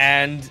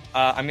 and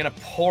I'm gonna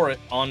pour it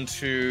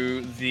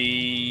onto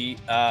the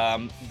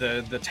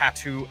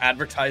tattoo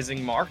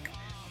advertising mark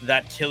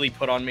that Killy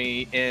put on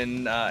me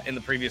in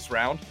the previous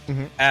round.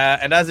 Mm-hmm.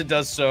 And as it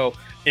does so,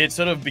 it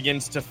sort of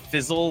begins to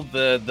fizzle.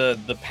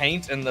 The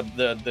paint and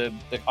the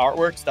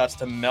artwork starts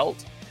to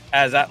melt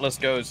as Atlas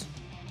goes,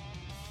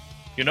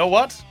 "You know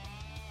what?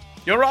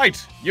 You're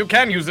right. You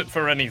can use it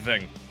for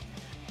anything."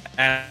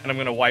 And I'm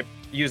gonna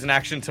use an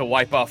action to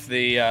wipe off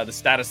the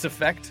status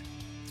effect.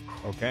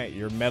 Okay,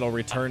 your metal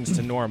returns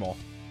to normal.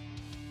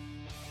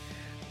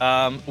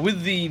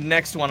 With the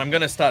next one, I'm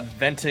going to start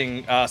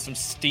venting some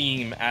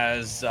steam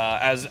as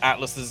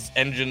Atlas's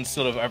engine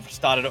sort of have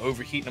started to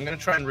overheat. I'm going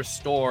to try and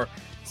restore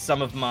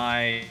some of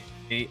my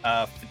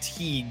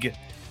fatigue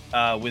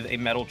with a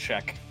metal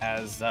check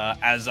as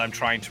I'm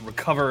trying to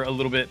recover a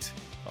little bit.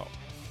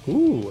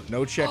 Ooh,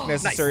 no check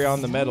necessary nice.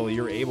 on the metal.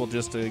 You're able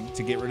just to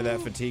get rid of that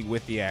fatigue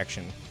with the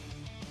action.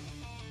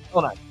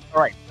 Oh, nice.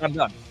 All right, I'm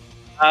done.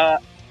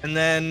 And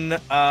then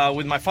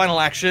with my final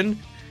action,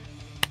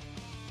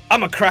 I'm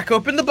gonna crack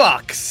open the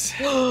box.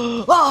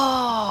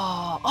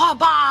 Oh, a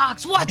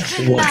box! What's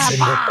in the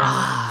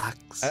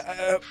box?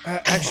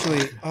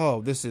 Actually,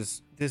 this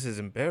is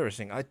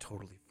embarrassing. I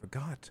totally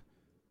forgot.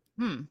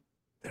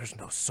 There's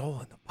no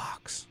soul in the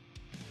box.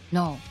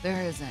 No,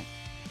 there isn't.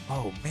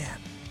 Oh man.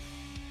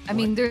 I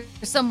mean, there's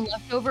some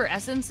leftover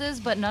essences,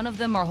 but none of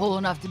them are whole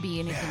enough to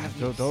be anything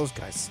of use. Those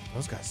guys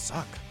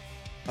suck.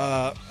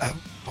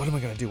 What am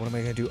I gonna do?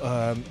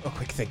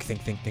 Quick, think.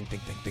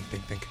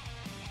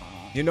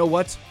 You know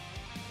what?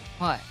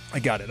 What? I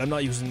got it. I'm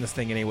not using this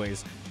thing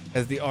anyways.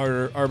 As the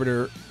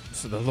Arbiter,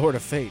 so the Lord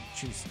of Fate,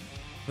 jeez,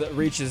 that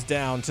reaches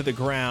down to the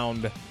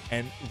ground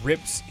and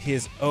rips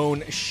his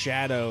own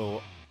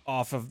shadow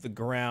off of the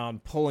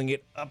ground, pulling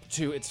it up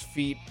to its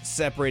feet,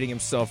 separating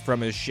himself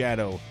from his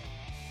shadow.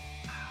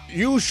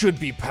 You should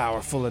be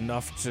powerful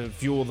enough to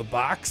fuel the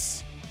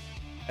box.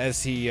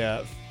 As he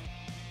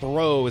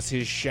throws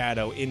his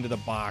shadow into the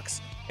box,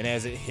 and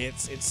as it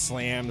hits, it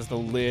slams the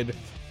lid,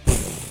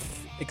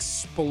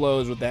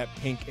 explodes with that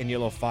pink and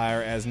yellow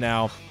fire as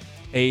now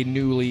a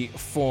newly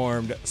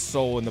formed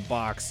soul in the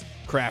box,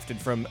 crafted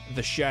from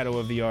the shadow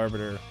of the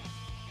Arbiter,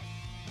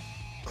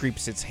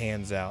 creeps its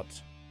hands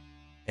out,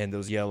 and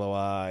those yellow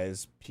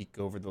eyes peek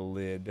over the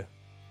lid.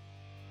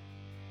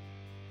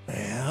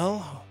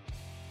 Well,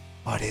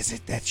 what is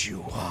it that you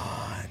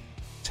want?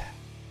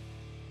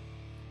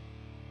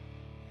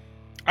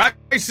 I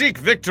seek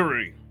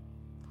victory.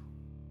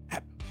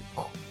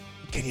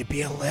 Can you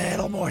be a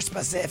little more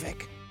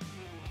specific?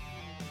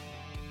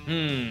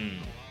 I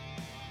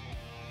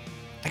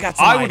got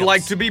some I would items.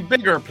 like to be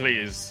bigger,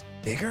 please.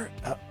 Bigger?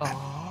 Yeah,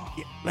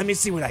 let me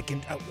see what I can...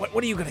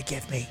 what are you going to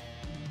give me?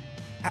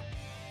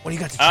 What do you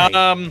got to trade?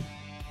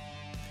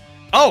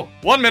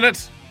 1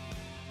 minute.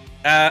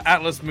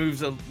 Atlas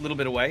moves a little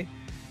bit away.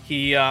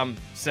 He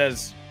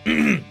says,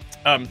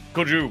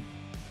 could you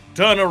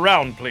turn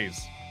around,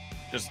 please?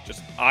 Just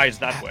eyes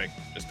that way,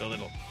 just a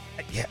little.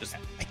 Yeah,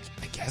 I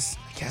guess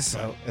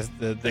so. As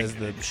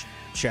the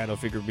shadow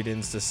figure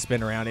begins to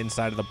spin around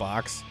inside of the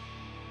box.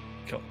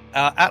 Cool.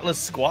 Atlas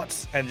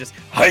squats and just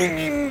he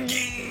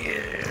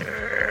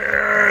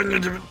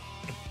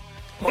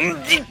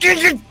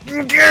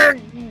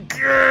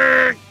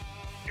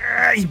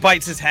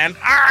bites his hand.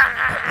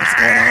 What's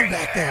going on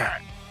back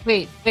there?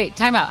 Wait,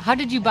 time out. How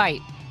did you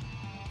bite?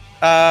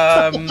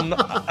 Dang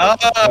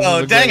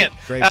it.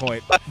 Great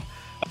point.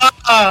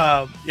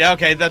 Yeah,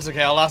 okay, that's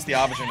okay. I'll ask the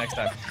arbiter next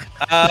time.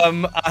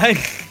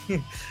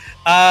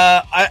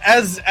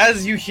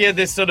 As you hear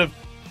this sort of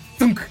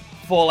thunk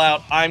fall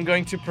out, I'm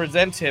going to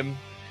present him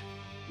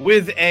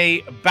with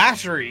a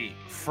battery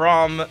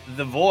from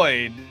the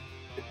void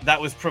that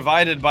was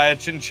provided by a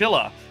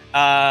chinchilla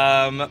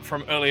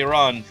from earlier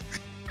on.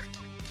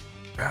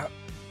 Yeah.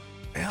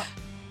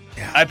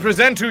 I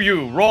present to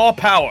you raw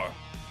power.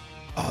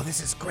 Oh,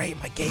 this is great.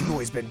 My Game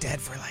Boy's been dead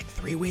for like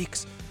 3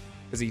 weeks.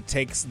 As he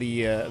takes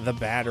the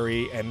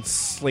battery and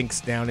slinks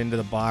down into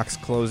the box,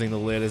 closing the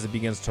lid as it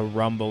begins to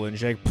rumble and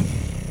shake.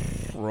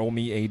 Roll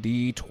me a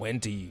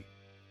D20.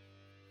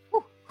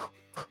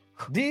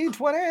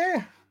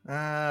 D20.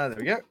 There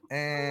we go.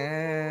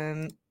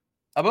 And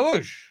a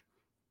baboosh.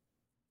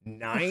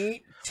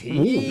 19.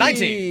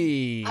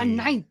 19. A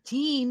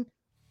 19?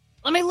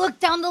 Let me look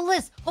down the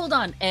list. Hold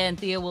on. And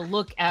Thea will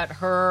look at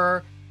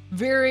her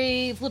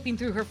flipping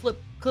through her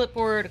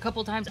clipboard a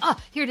couple times.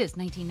 Here it is,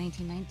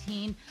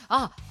 19.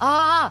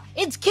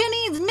 It's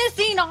Kenny's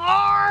missing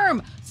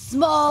arm.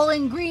 Small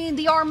and green,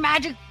 the arm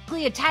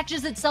magically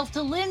attaches itself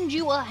to lend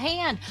you a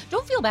hand.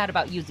 Don't feel bad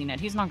about using it.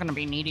 He's not going to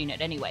be needing it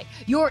anyway.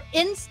 Your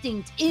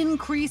instinct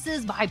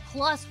increases by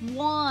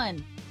 +1,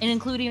 and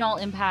including all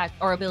impact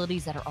or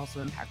abilities that are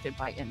also impacted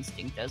by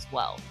instinct as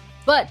well.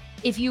 But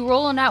if you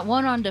roll on that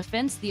one on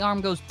defense, the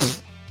arm goes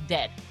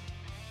dead.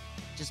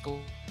 Just go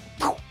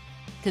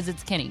because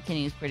it's Kenny.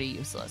 Kenny is pretty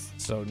useless.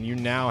 So you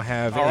now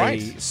have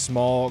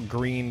small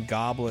green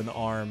goblin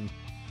arm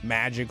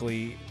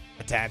magically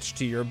attached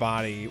to your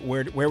body.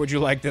 Where would you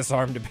like this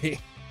arm to be?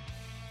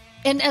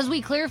 And as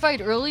we clarified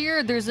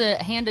earlier, there's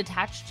a hand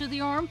attached to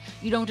the arm.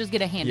 You don't just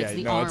get a hand. It's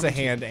the arm. It's a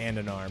hand and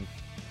an arm.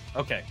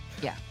 Okay.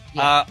 Yeah.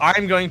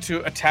 I'm going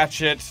to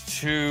attach it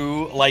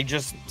to like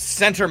just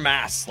center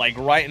mass, like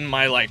right in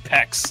my like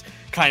pecs,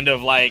 kind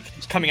of like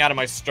coming out of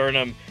my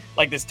sternum,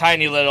 like this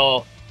tiny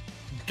little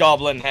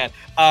goblin hand.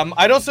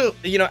 I'd also,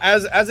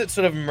 as it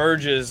sort of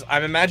merges,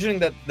 I'm imagining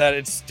that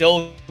it's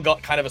still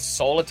got kind of a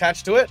soul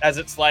attached to it, as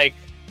it's like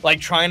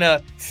trying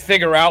to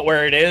figure out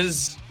where it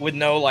is with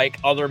no like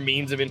other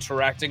means of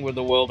interacting with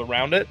the world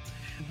around it.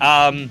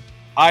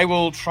 I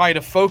will try to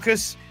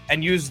focus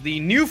and use the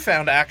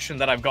newfound action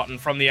that I've gotten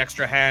from the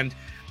extra hand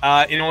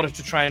in order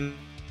to try and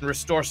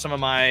restore some of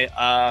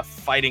my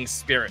fighting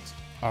spirit.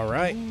 All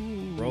right.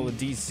 Roll a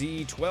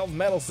DC 12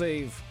 metal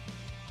save.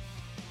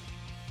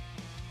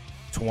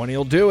 20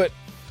 will do it.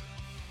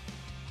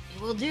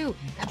 It will do.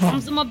 That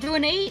bumps him up to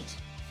an 8.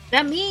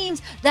 That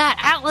means that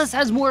Atlas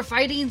has more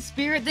fighting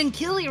spirit than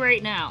Killy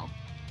right now.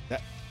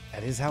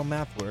 That is how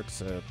math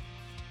works.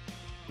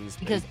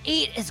 Because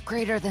 8 is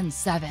greater than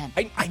 7.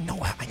 I know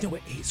what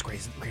 8 is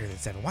greater than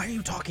 7. Why are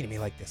you talking to me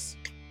like this?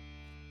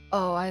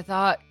 Oh, I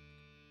thought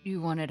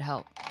you wanted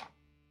help.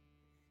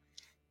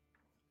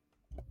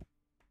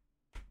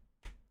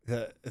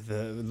 The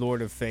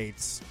Lord of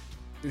Fates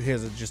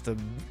has just a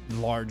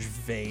large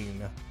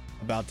vein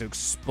about to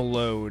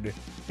explode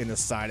in the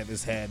side of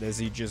his head as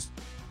he just...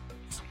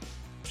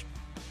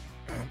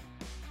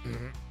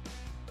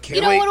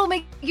 You know what'll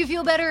make you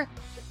feel better?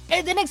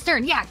 The next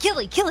turn, yeah,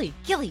 Killy.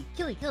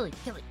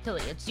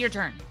 It's your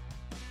turn.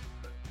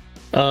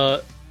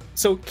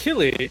 So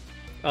Killy,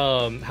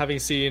 having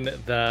seen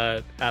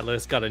that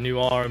Atlas got a new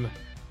arm,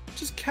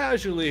 just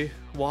casually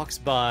walks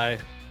by,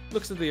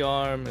 looks at the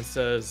arm, and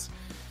says,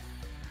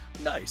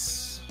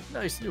 nice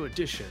new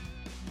addition.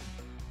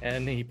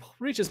 And he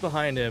reaches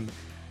behind him,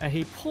 and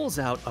he pulls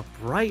out a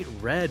bright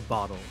red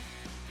bottle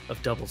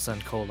of Double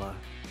Sun Cola,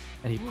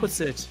 and he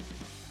puts it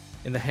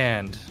in the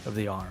hand of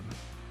the arm.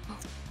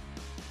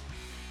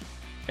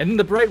 And then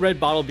the bright red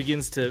bottle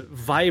begins to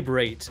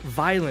vibrate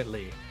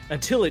violently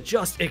until it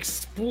just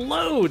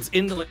explodes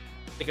into like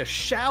a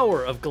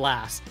shower of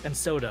glass and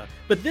soda.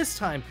 But this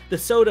time, the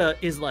soda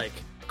is like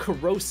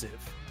corrosive.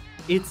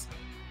 It's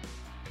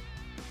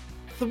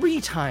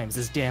 3 times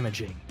as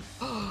damaging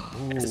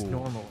as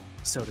normal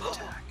soda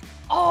attack.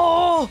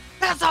 Oh,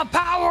 that's the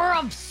power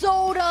of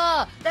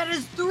soda! That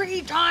is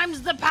 3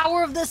 times the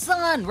power of the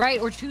sun,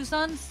 right? Or 2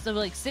 suns? So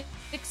like 6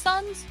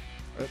 suns?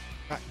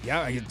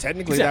 Yeah,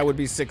 technically that would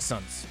be 6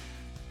 suns.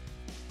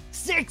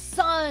 6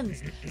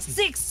 suns!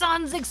 6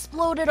 suns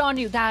exploded on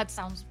you. That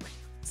sounds great.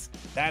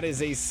 That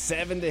is a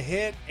 7 to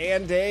hit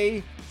and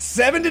a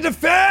 7 to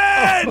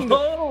defend!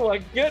 Oh my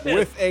goodness!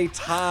 With a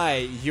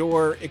tie,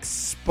 your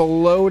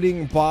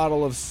exploding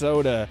bottle of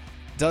soda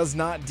does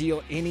not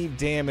deal any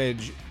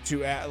damage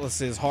to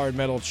Atlas's hard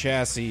metal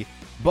chassis,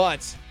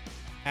 but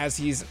as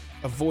he's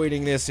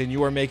avoiding this and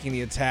you are making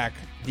the attack,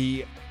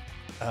 the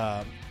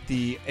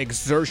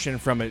exertion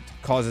from it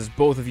causes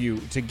both of you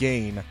to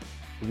gain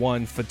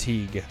 1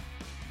 fatigue.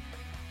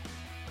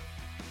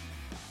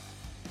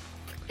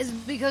 It's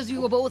because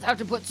you both have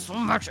to put so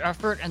much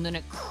effort and then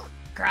it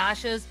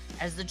crashes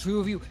as the two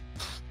of you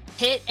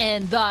hit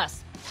and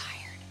thus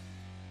tired.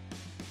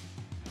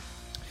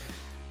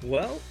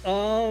 Well,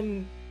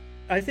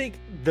 I think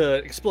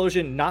the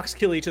explosion knocks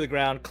Killy to the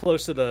ground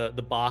close to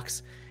the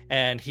box,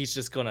 and he's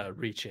just gonna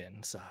reach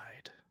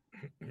inside.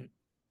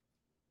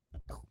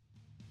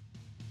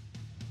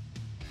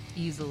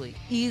 Easily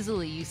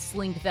you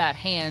slink that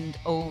hand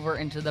over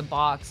into the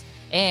box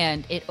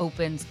and it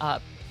opens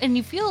up. And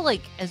you feel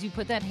like as you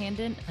put that hand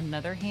in,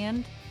 another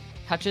hand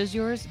touches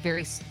yours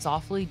very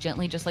softly,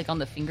 gently, just like on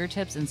the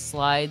fingertips, and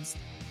slides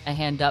a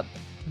hand up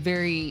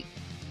very,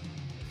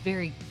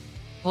 very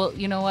well.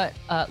 You know what?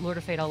 Lord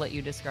of Fate, I'll let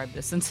you describe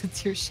this since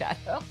it's your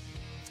shadow.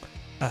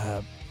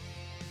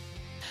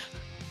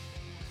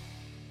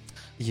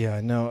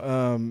 Yeah,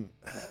 no,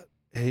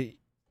 hey,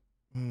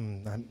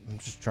 I'm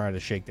just trying to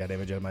shake that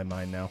image out of my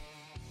mind now.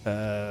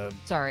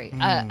 Sorry,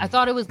 I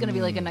thought it was going to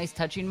be like a nice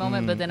touching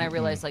moment, but then I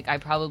realized like I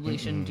probably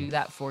shouldn't do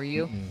that for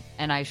you,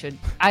 and I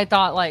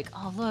thought like,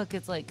 oh look,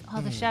 it's like,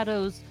 oh, the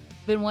shadow's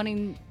been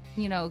wanting,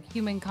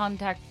 human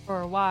contact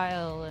for a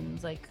while, and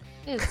it's like,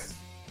 it's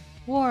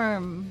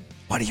warm.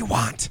 What do you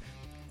want?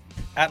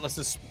 Atlas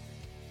is...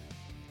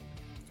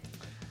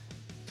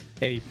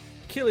 Hey,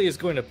 Killy is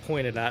going to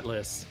point at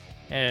Atlas,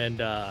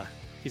 and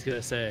he's going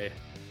to say,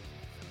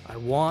 I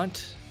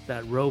want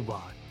that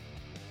robot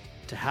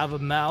to have a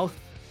mouth.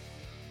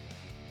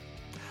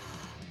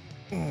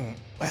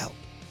 Well,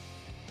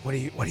 what do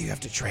you have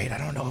to trade? I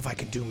don't know if I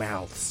can do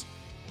mouths.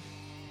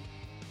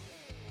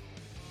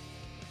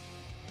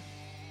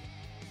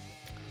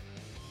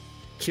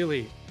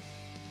 Killy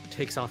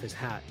takes off his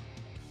hat.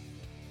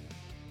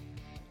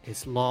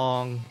 His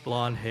long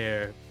blonde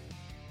hair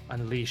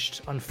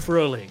unleashed,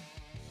 unfurling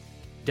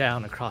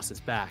down across his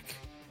back.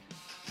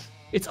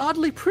 It's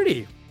oddly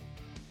pretty.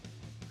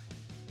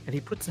 And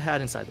he puts the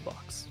hat inside the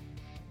box.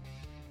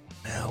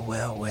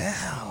 Well,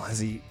 as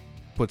he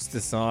puts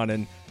this on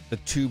and the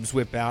tubes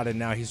whip out and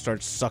now he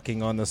starts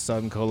sucking on the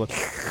Sun Cola.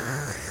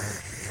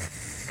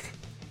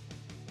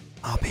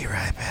 I'll be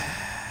right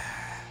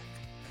back.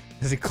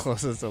 As he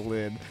closes the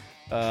lid.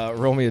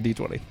 Roll me a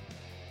D20.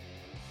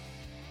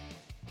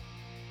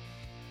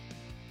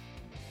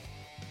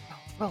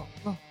 Roll.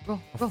 A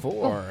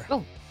 4.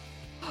 Roll.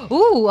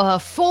 Ooh,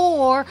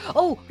 4.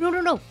 Oh,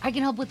 no. I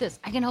can help with this.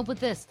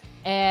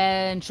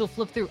 And she'll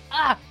flip through.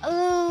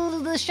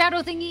 The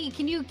shadow thingy.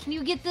 Can you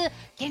get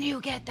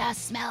the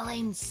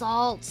smelling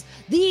salts?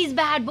 These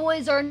bad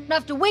boys are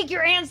enough to wake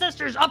your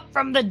ancestors up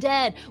from the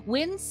dead.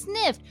 When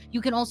sniffed,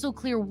 you can also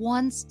clear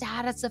 1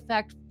 status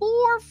effect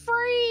for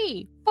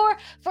free.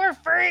 For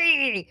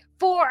free.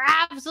 For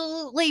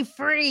absolutely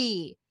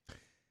free.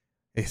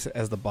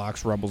 As the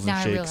box rumbles and Now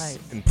I shakes realize.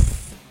 and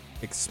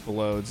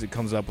explodes, it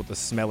comes up with the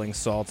smelling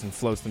salts and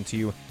floats them to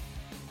you.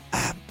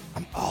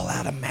 I'm all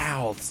out of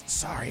mouths.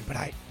 Sorry, but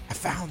I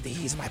found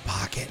these in my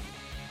pocket.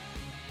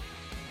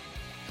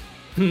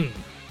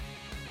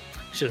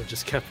 Should have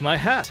just kept my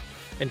hat.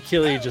 And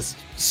Killy just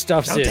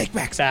stuffs Don't it take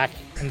backs. back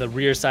in the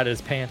rear side of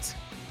his pants.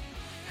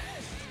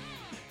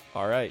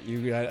 All right,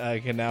 you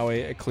can now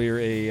clear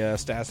a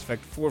status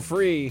effect for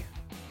free.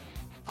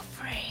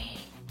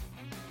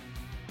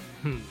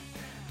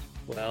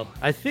 Well,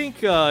 I think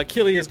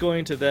Killy is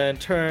going to then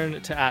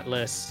turn to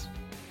Atlas,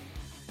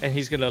 and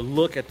he's going to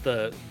look at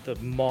the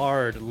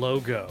marred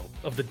logo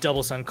of the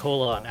Double Sun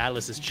Cola on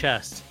Atlas's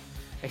chest,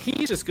 and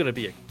he's just going to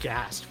be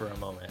aghast for a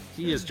moment.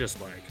 He is just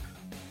like,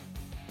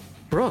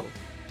 bro,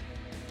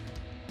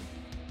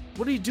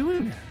 what are you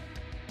doing there?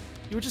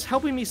 You were just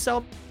helping me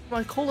sell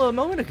my cola a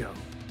moment ago.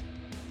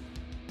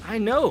 I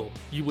know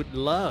you would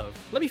love.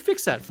 Let me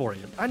fix that for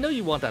you. I know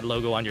you want that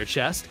logo on your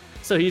chest.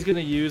 So he's going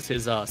to use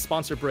his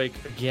sponsor break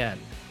again.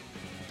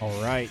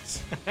 All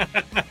right.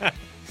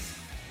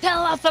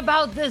 Tell us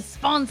about this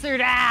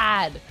sponsored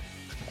ad.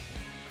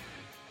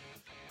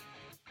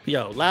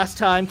 Yo, last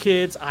time,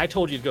 kids, I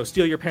told you to go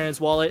steal your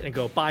parents' wallet and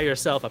go buy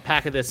yourself a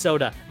pack of this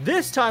soda.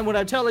 This time, what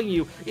I'm telling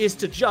you is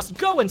to just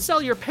go and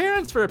sell your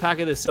parents for a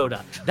pack of this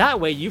soda. That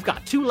way, you've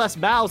got 2 less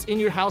mouths in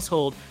your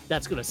household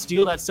that's going to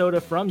steal that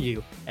soda from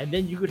you. And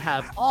then you could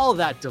have all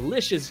that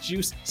delicious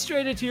juice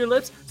straight into your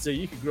lips so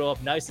you could grow up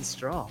nice and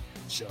strong,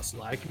 just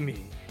like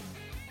me.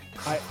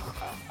 I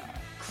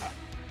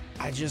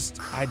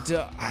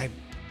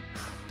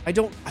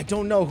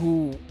don't know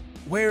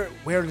where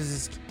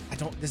does this.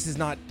 This is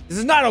not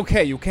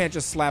okay. You can't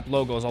just slap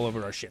logos all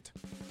over our shit.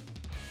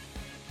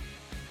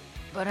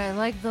 But I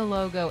like the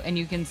logo, and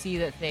you can see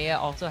that Thea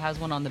also has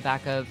one on the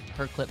back of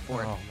her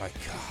clipboard. Oh my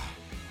god.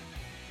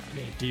 I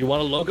mean, do you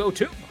want a logo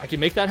too? I can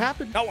make that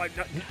happen. No, I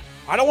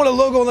don't want a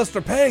logo unless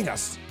they're paying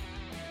us.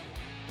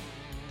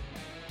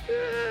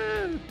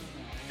 I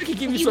can give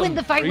If you you some win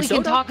the fight, free we can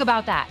soda. talk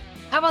about that.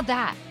 How about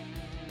that?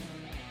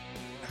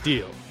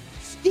 Deal.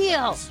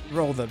 Deal.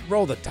 Roll the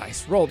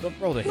dice. Roll the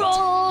hit.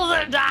 Roll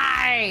the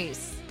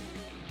dice.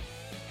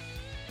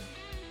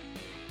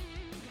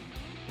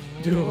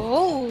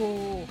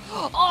 Oh.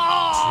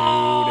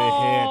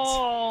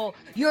 Oh.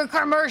 Your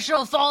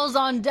commercial falls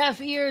on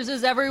deaf ears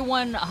as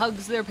everyone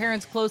hugs their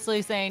parents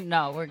closely, saying,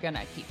 "No, we're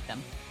gonna keep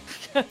them."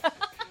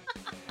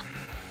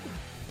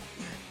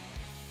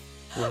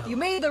 You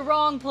made the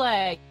wrong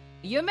play.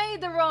 Do you have any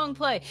other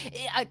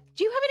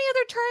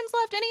turns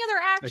left? Any other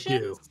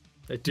actions?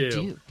 I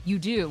do. You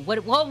do.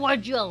 What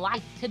would you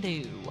like to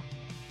do?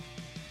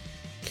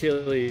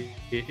 Killy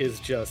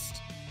is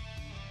just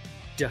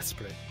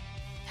desperate.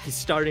 He's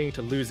starting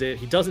to lose it.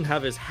 He doesn't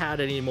have his hat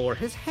anymore.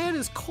 His hand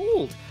is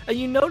cold. And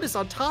you notice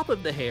on top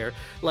of the hair,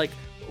 like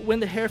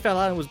when the hair fell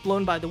out and was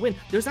blown by the wind,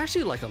 there's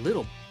actually like a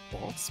little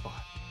bald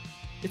spot.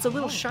 It's a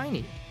little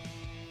shiny.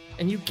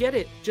 And you get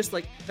it just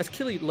like as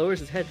Killy lowers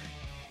his head,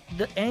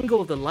 the angle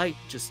of the light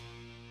just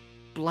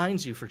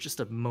blinds you for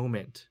just a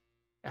moment,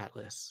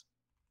 Atlas.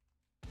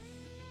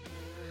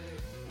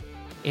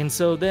 And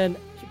so then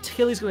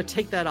Killy's going to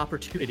take that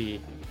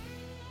opportunity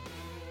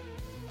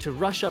to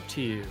rush up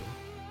to you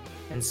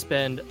and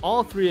spend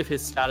all 3 of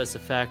his status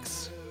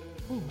effects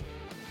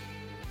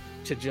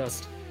to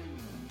just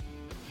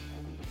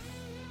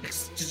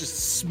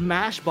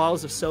smash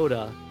bottles of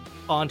soda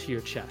onto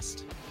your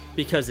chest.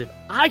 Because if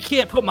I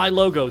can't put my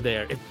logo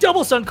there, if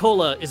Double Sun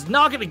Cola is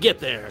not going to get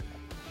there,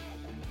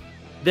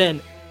 then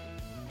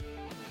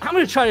I'm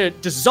going to try to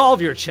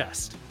dissolve your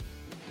chest.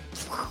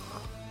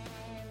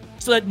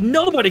 So that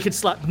no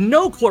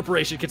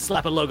corporation can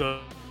slap a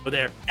logo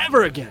there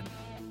ever again.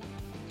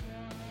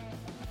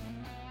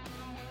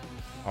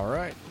 All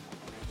right.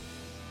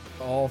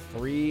 All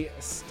 3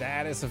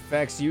 status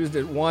effects used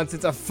at once.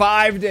 It's a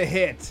 5 to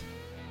hit.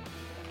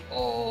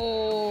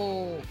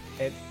 Oh.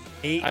 An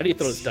 8. How do you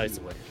throw this dice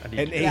away?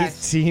 An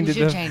Yes, 18 we to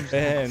should change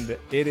that. defend.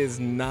 It is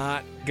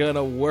not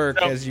gonna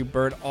work as you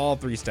burn all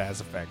 3 status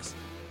effects.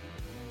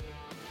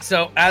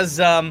 So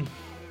as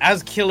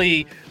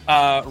Killy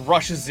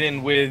rushes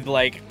in with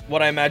like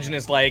what I imagine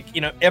is like,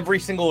 every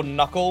single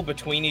knuckle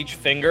between each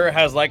finger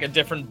has like a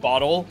different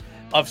bottle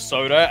of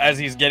soda as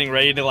he's getting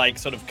ready to like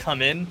sort of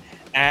come in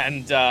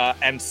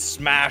and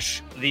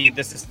smash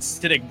this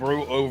acidic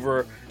brew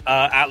over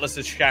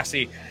Atlas's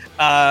chassis.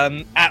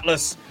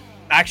 Atlas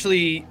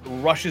actually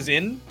rushes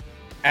in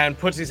and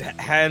puts his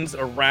hands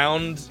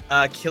around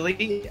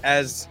Killy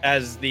as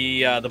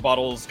the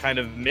bottles kind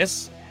of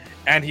miss,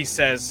 and he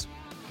says,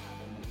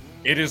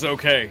 "It is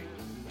okay.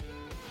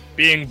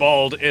 Being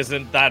bald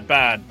isn't that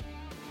bad."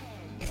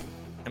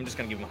 I'm just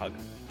gonna give him a hug.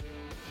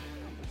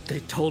 They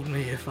told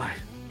me if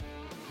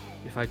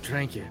I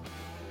drank it,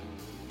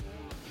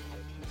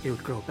 it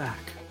would grow back.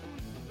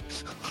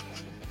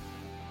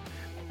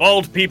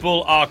 Bald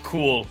people are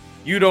cool.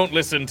 You don't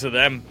listen to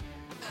them.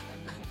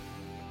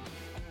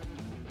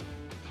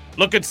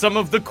 Look at some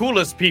of the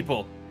coolest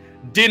people.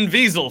 Din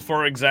Wiesel,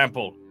 for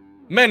example.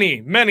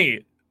 Many,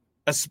 many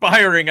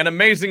aspiring and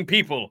amazing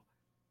people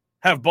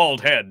have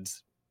bald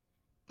heads.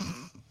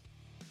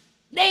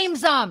 Name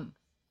some.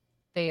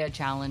 Thea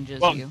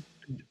challenges you.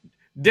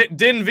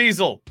 Din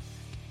Wiesel,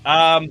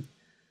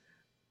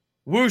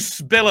 Woos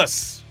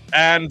Billis,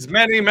 and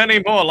many, many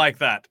more like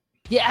that.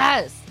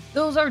 Yes.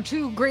 Those are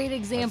 2 great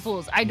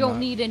examples. I don't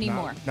need any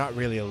more. Not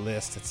really a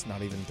list. It's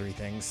not even 3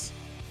 things.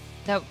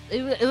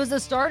 It was the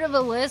start of a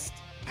list.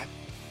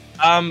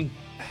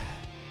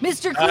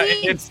 Mr.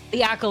 Clean! It's-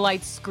 The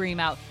acolytes scream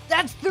out.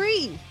 That's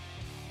 3!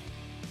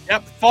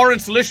 Yep,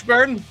 Florence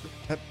Lishburn.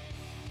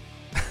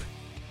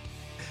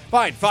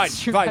 Fine.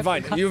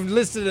 You've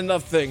listed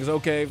enough things.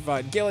 Okay,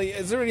 fine. Gilly,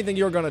 is there anything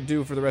you're gonna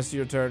do for the rest of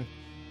your turn?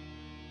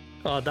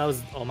 Oh, that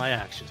was all my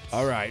actions.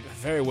 All right,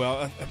 very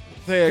well.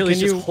 Thea, Killy's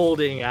can you... just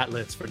holding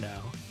Atlas for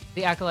now.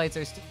 The acolytes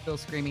are still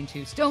screaming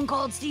too. Stone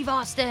Cold Steve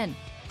Austin!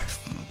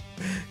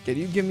 Can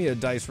you give me a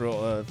dice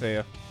roll,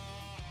 Thea?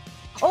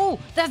 Oh,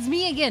 that's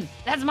me again.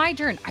 That's my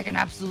turn. I can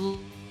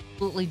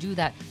absolutely do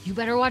that. You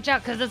better watch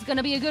out because it's going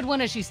to be a good one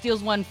as she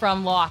steals one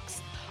from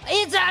Lox.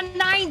 It's a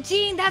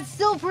 19. That's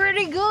still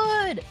pretty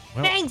good.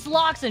 Well, Thanks,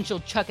 Lox. And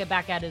she'll chuck it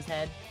back at his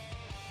head.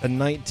 A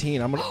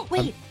 19.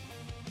 Wait.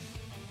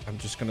 I'm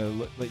just gonna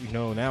let you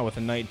know now with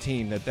a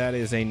 19 that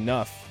is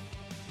enough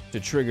to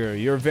trigger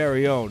your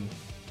very own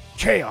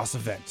chaos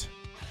event.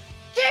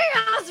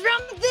 Chaos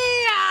from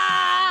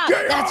Thea!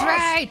 Chaos! That's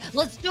right.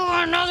 Let's do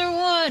another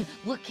one.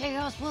 What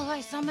chaos will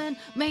I summon?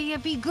 May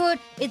it be good.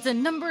 It's a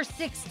number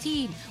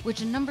 16,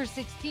 which a number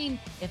 16,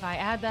 if I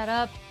add that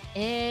up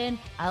and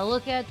I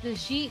look at the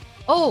sheet.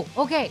 Oh,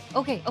 okay.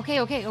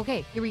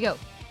 Here we go.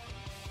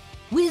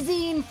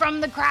 Whizzing from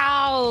the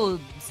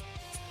crowds.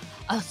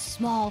 A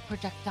small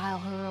projectile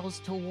hurls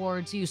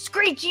towards you,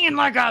 screeching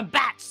like a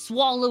bat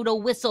swallowed a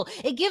whistle.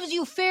 It gives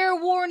you fair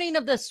warning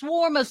of the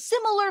swarm of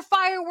similar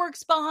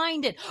fireworks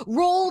behind it.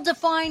 Roll to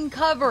find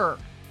cover.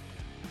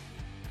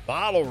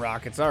 Bottle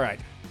rockets. All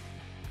right.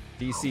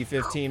 DC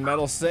 15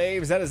 metal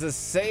saves. That is a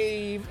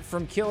save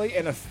from Killy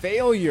and a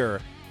failure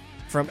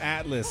from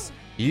Atlas.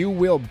 You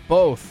will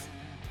both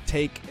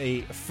take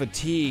a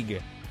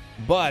fatigue,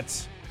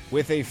 but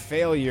with a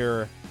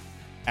failure,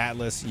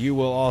 Atlas, you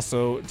will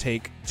also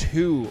take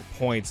 2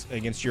 points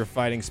against your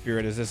fighting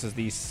spirit as this is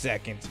the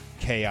second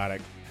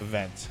chaotic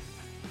event.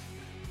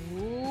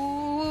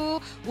 Ooh,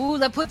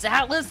 that puts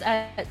Atlas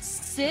at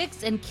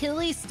 6 and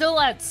Killy still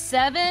at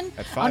 7.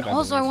 At 5, And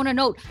also, I want to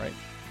note, Right.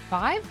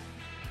 5?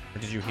 Or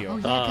did you heal? Oh,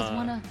 yeah,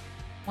 because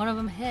one of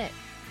them hit.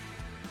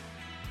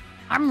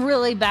 I'm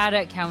really bad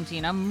at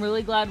counting. I'm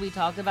really glad we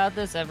talk about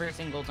this every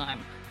single time.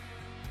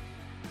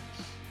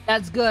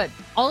 That's good.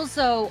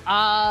 Also,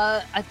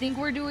 I think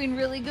we're doing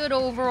really good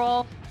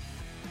overall.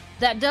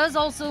 That does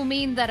also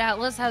mean that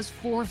Atlas has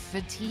 4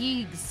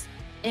 fatigues,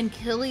 and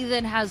Killy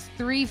then has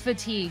 3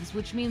 fatigues,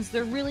 which means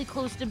they're really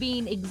close to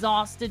being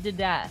exhausted to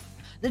death.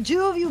 The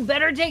 2 of you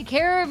better take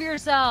care of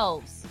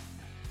yourselves.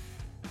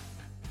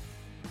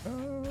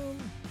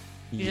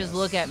 You just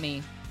look at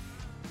me.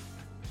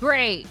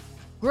 Great.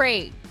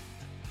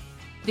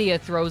 Thea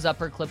throws up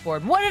her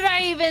clipboard. What did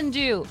I even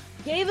do?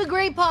 Gave a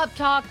great pop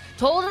talk,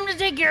 told them to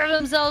take care of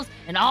themselves,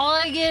 and all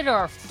I get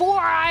are 4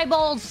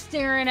 eyeballs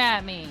staring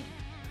at me.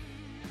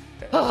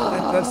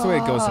 That's the way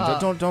it goes.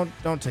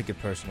 Don't take it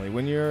personally.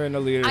 When you're in a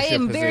leadership I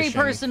am position, very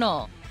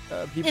personal.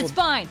 It's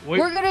fine.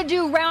 We're gonna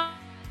do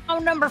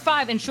round number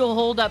 5, and she'll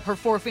hold up her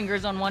 4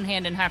 fingers on one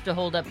hand and have to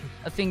hold up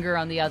a finger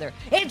on the other.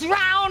 It's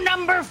round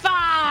number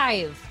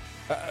 5.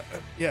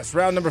 Yes,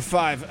 round number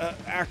 5.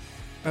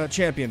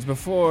 Champions,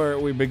 before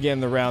we begin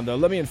the round, though,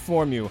 let me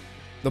inform you.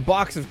 The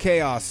Box of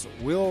Chaos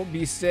will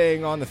be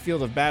staying on the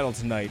field of battle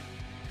tonight.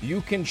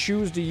 You can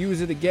choose to use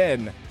it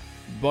again,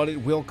 but it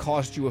will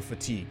cost you a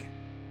fatigue.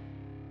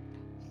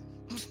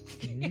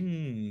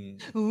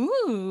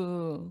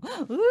 Ooh.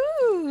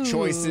 Ooh.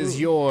 Choice is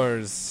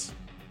yours.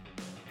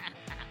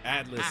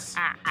 Atlas,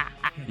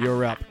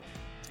 you're up.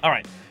 All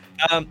right.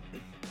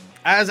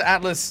 As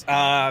Atlas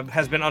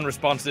has been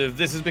unresponsive,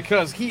 this is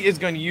because he is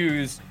going to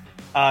use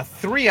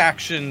 3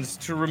 actions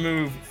to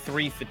remove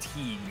 3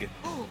 fatigue.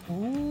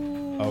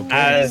 Okay.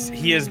 As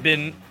he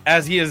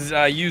has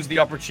used the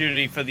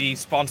opportunity for the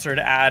sponsored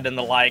ad and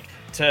the like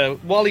to,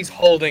 while he's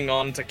holding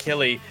on to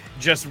Killy,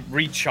 just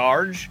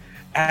recharge,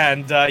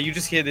 and you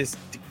just hear this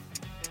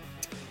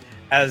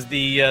as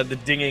the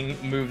dinging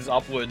moves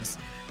upwards.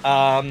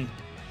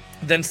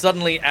 Then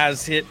suddenly,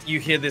 you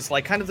hear this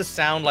like kind of the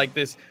sound like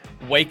this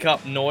wake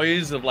up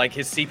noise of like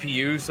his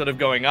CPU sort of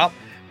going up.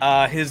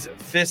 His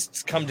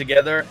fists come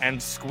together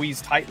and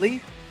squeeze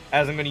tightly.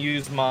 As I'm going to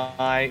use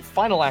my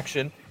final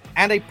action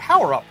and a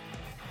power up,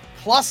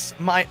 plus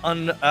my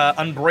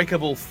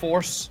unbreakable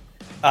force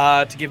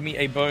to give me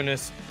a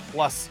bonus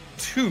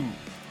 +2.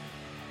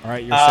 All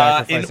right, you're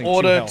sacrificing in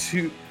order 2 health.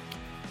 to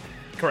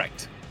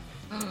correct.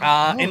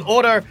 In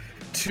order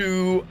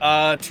to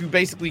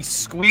basically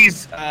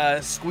squeeze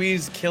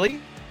Killy.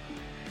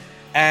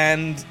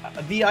 And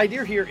the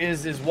idea here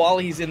is while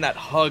he's in that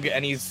hug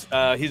and he's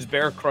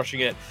bear crushing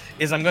it,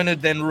 is I'm going to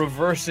then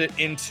reverse it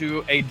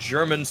into a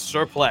German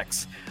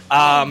suplex,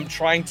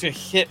 trying to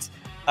hit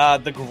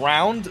the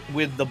ground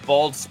with the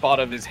bald spot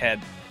of his head.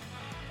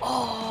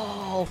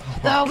 Oh,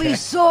 that would be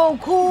so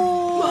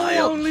cool. My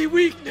only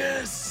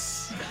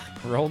weakness.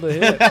 Roll the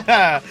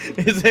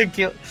hit. Is it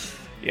kill?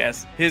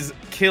 Yes, his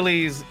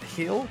Achilles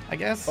heel, I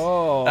guess.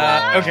 Oh,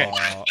 okay.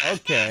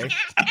 Okay.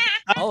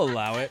 I'll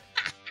allow it.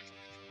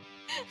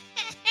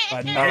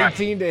 A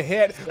 19 to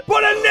hit,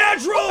 but a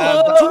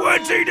natural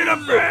 20 to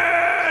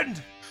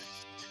defend!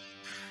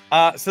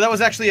 So that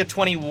was actually a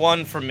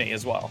 21 from me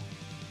as well.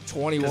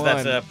 21.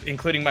 That's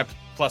including my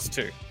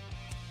 +2.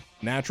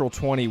 Natural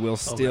 20 will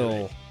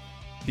still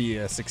be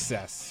a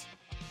success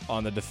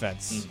on the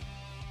defense.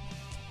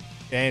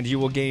 And you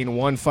will gain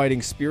 1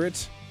 fighting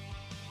spirit.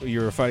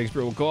 Your fighting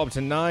spirit will go up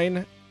to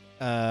 9,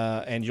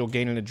 and you'll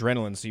gain an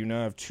adrenaline. So you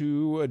now have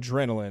 2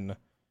 adrenaline.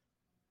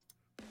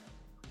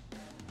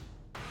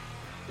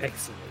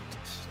 Excellent.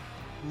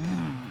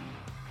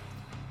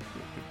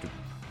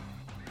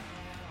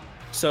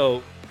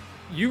 So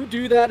you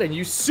do that and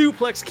you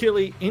suplex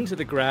Killy into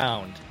the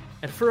ground.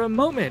 And for a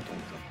moment,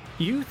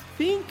 you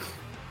think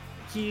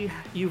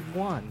you've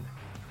won.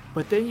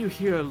 But then you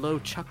hear a low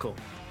chuckle.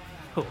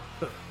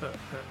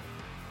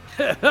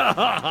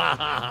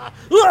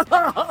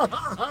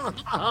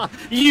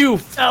 You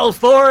fell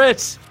for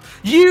it!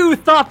 You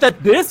thought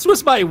that this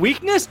was my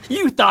weakness?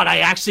 You thought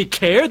I actually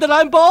cared that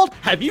I'm bald?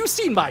 Have you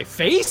seen my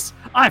face?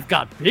 I've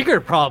got bigger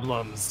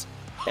problems.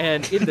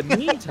 And in the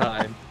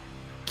meantime,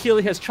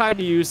 Keely has tried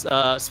to use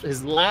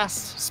his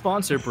last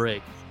sponsor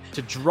break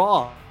to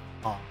draw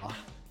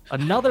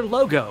another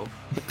logo,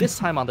 but this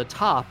time on the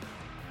top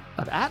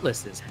of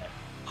Atlas's head.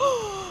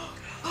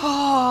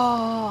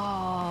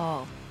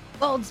 Oh,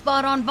 bald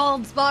spot on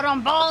bald spot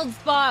on bald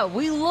spot.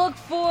 We look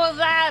for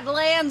that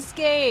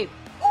landscape.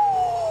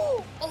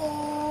 Ooh,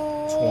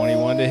 oh,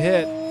 21 to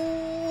hit.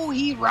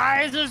 He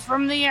rises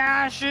from the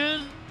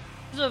ashes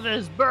of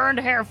his burned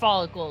hair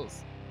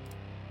follicles.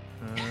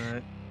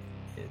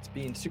 It's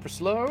being super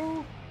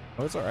slow.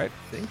 Oh, it's all right.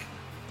 I think.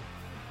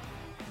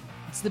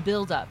 It's the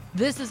build-up.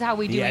 This is how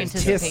we do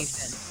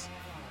anticipation.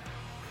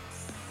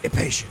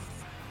 Impatient.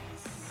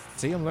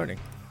 See, I'm learning.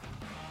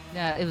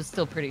 Yeah, it was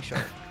still pretty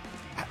short.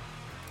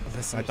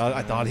 Listen,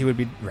 I thought he would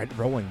be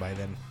rolling by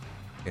then.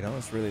 You know,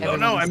 it's really. Oh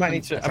no, I might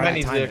need to time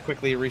it.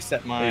 quickly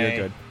reset my You're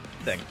good.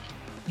 thing.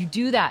 You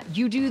do that.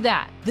 You do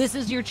that. This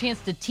is your chance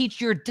to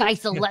teach your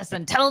dice a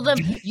lesson. Tell them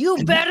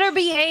you better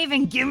behave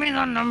and give me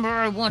the number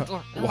I want.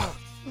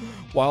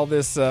 While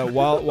this,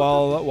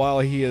 while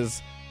he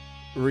is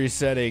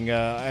resetting,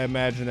 I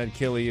imagine that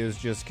Killy is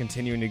just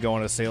continuing to go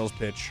on a sales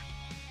pitch.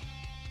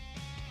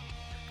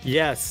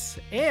 Yes,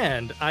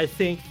 and I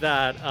think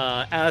that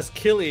as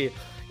Killy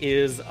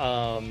is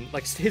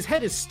like his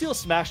head is still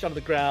smashed onto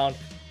the ground,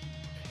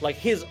 like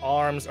his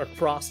arms are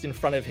crossed in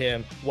front of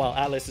him while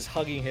Atlas is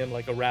hugging him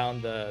like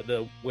around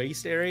the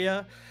waist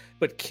area,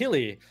 but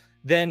Killy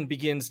then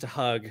begins to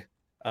hug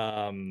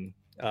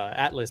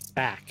Atlas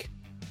back,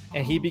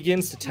 and he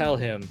begins to tell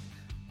him,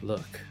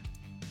 "Look,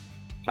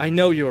 I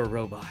know you're a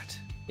robot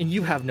and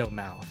you have no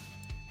mouth,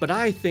 but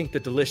I think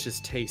the delicious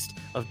taste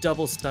of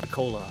double stunt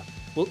cola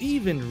will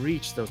even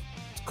reach those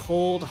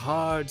cold,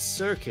 hard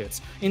circuits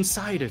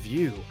inside of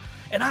you.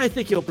 And I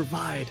think you'll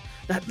provide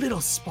that little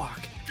spark,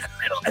 that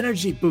little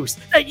energy boost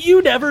that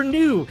you never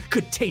knew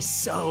could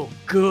taste so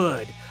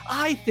good.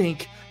 I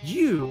think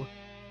you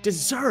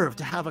deserve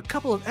to have a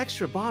couple of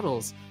extra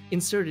bottles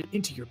inserted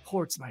into your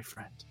ports, my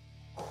friend.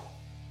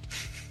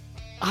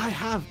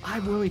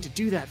 I'm willing to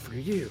do that for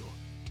you.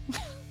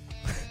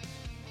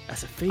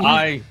 As a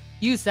favor.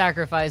 You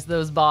sacrifice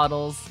those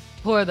bottles.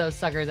 Pour those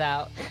suckers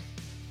out.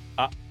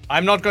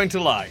 I'm not going to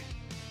lie.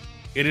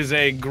 It is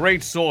a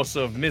great source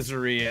of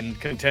misery and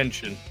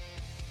contention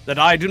that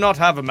I do not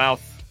have a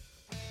mouth,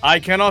 I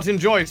cannot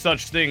enjoy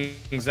such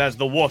things as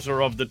the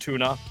water of the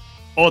tuna,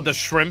 or the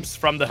shrimps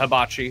from the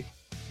hibachi,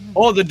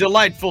 or the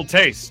delightful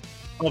taste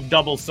of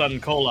double sun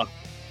cola.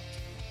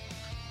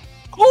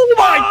 Oh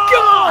my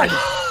god!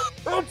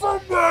 It's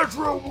a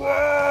natural one!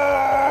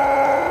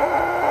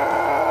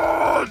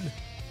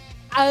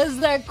 As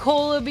that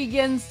cola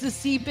begins to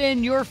seep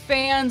in, your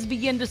fans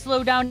begin to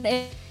slow down,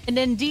 and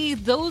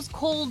indeed, those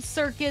cold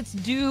circuits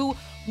do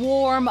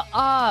warm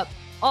up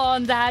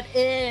on that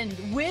end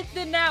with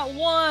the nat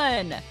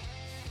 1.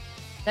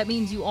 That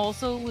means you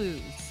also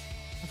lose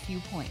a few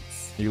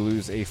points. You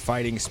lose a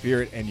fighting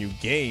spirit and you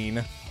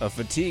gain a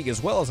fatigue,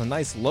 as well as a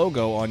nice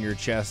logo on your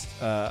chest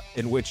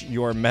in which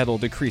your metal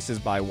decreases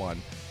by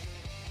 1.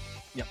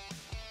 Yep.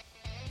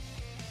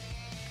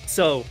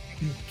 So,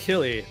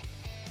 Killy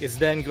is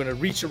then going to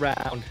reach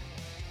around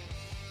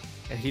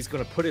and he's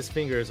going to put his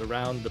fingers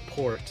around the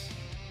port,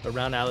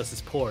 around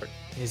Alice's port,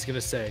 and he's going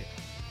to say,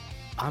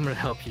 I'm going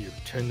to help you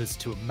turn this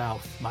to a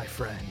mouth, my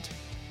friend.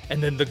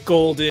 And then the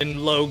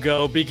golden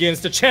logo begins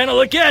to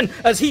channel again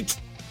as he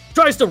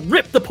tries to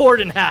rip the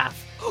port in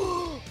half.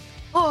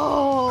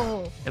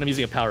 Oh! And I'm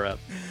using a power up.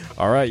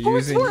 All right,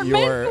 Ports using weren't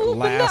meant your to open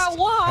last that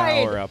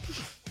wide. power up.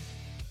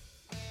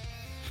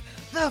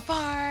 The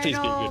final Please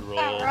be a good roll.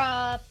 power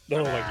up.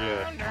 Oh my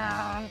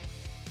god.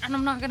 And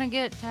I'm not going to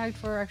get tagged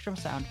for extra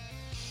sound.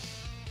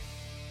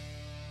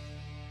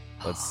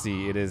 Let's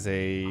see, it is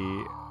a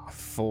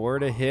 4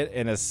 to hit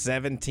and a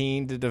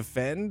 17 to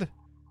defend.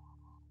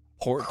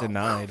 Port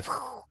denied.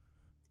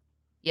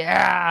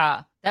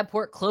 Yeah, that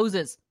port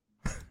closes.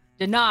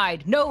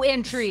 Denied. No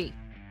entry.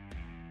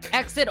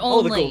 Exit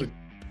only.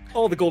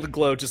 All the golden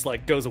glow just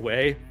like goes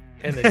away,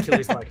 and then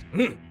Killy's like,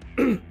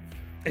 and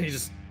he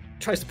just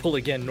tries to pull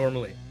again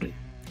normally.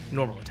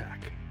 Normal attack.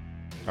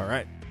 All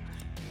right.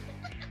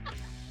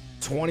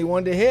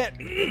 21 to hit.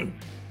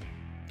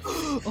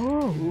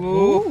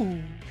 Oh.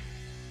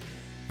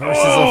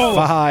 Versus a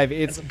 5.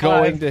 It's That's a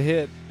going 5. to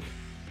hit.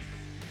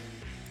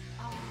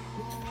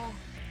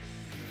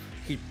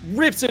 He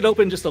rips it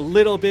open just a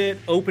little bit,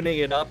 opening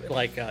it up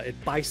like it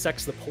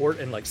bisects the port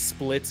and like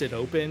splits it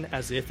open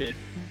as if it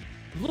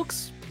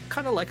looks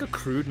kind of like a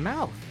crude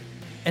mouth.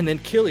 And then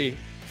Killy,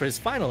 for his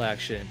final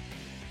action,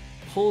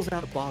 pulls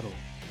out a bottle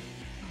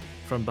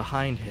from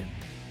behind him,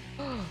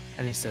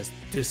 and he says,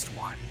 this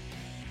one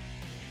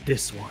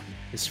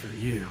is for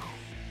you.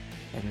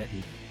 And then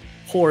he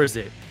pours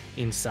it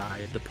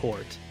inside the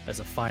port as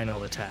a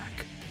final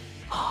attack.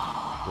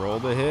 Roll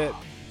the hit.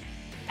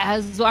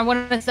 As I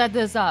want to set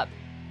this up,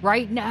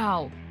 right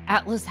now,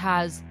 Atlas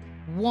has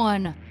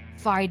 1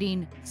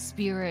 fighting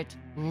spirit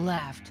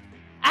left.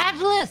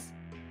 Atlas!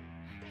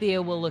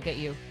 Thea will look at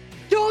you.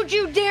 Don't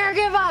you dare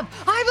give up!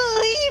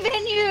 I believe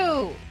in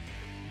you!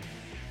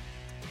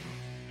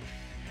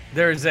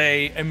 There's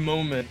a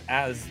moment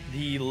as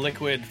the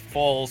liquid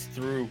falls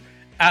through.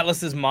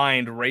 Atlas's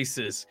mind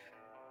races.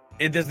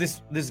 There's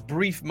this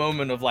brief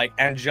moment of like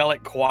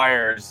angelic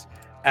choirs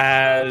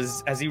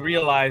as he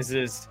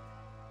realizes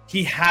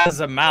he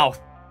has a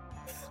mouth.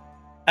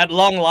 At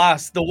long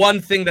last, the one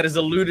thing that has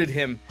eluded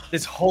him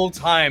this whole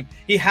time,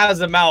 he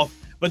has a mouth.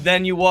 But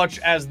then you watch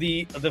as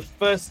the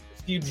first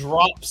few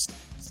drops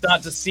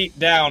start to seep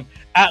down.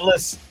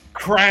 Atlas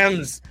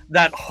crams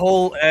that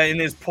hole in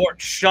his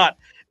port shut,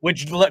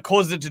 which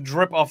causes it to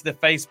drip off the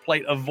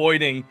faceplate,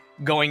 avoiding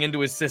going into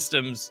his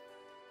systems.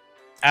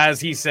 As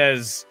he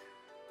says,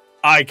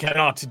 I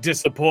cannot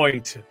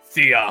disappoint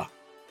Thea.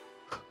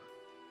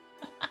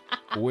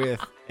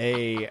 With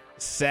a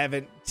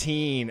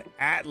 17,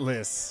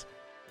 Atlas,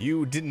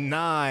 you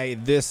deny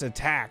this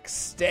attack,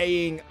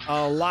 staying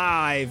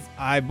alive.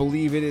 I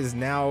believe it is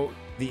now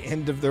the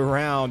end of the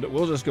round.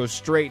 We'll just go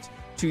straight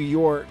to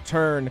your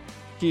turn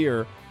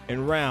here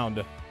in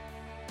round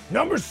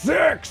number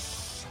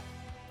 6.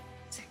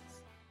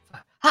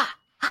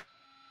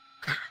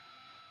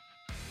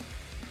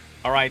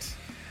 All right.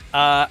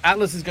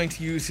 Atlas is going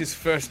to use his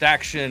first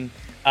action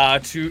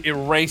to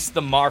erase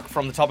the mark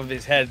from the top of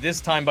his head,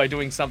 this time by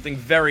doing something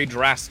very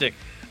drastic.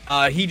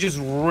 He just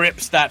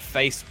rips that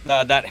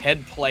that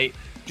head plate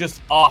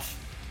just off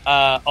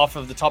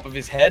of the top of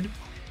his head,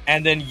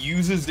 and then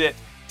uses it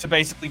to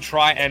basically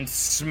try and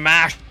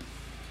smash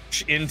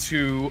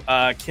into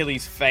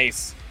Killy's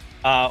face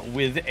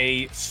with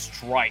a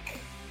strike.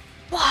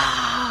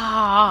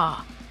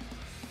 Wow!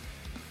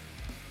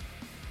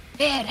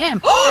 Hit him!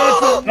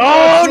 Oh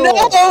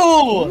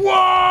no!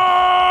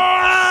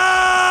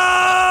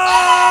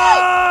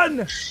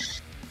 One!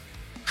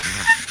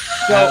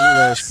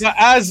 So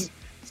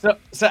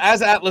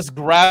as Atlas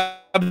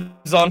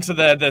grabs onto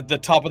the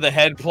top of the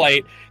head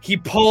plate, he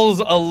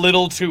pulls a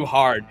little too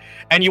hard,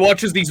 and you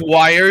watch as these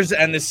wires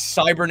and this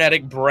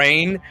cybernetic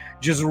brain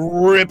just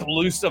rip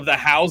loose of the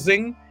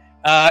housing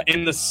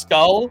in the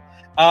skull.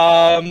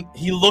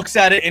 He looks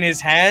at it in his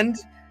hand,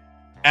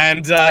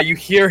 and you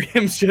hear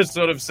him just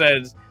sort of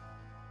says,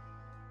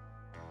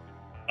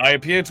 I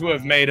appear to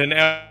have made an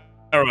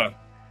error.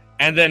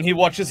 And then he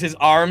watches his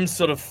arms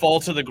sort of fall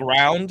to the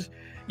ground.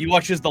 You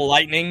watch as the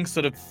lightning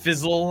sort of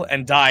fizzle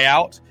and die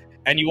out.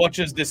 and you watch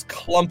as this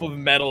clump of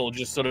metal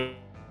just sort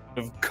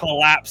of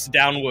collapse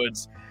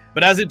downwards.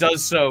 But as it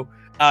does so,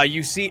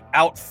 you see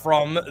out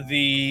from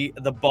the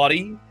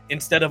body,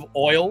 instead of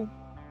oil,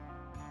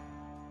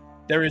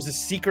 there is a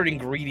secret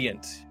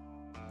ingredient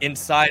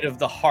inside of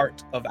the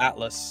heart of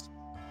Atlas.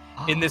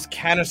 In this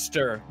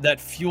canister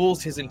that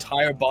fuels his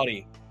entire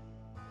body,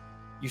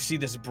 you see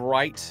this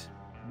bright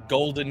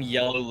golden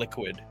yellow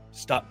liquid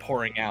start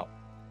pouring out.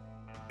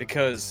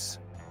 Because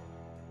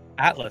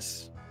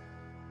Atlas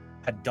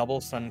had double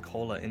sun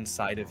cola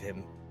inside of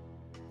him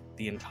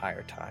the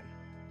entire time.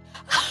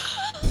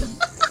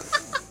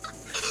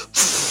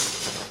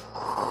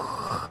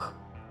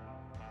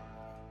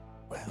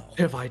 What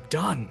have I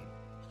done?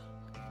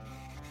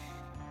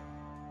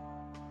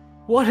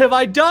 What have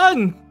I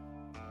done?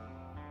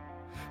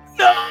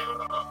 No!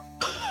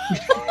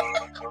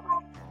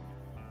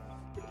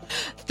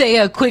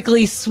 Thea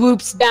quickly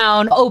swoops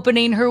down,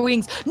 opening her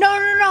wings. No.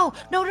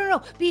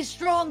 Be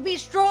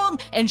strong.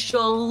 And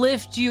she'll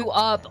lift you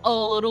up a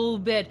little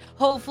bit.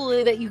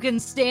 Hopefully that you can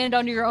stand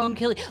on your own,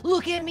 Killy.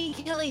 Look at me,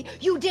 Killy.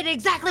 You did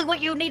exactly what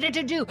you needed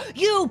to do.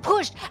 You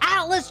pushed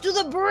Atlas to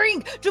the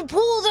brink to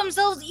pull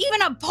themselves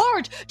even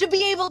apart to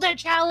be able to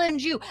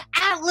challenge you.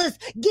 Atlas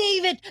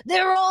gave it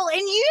their all,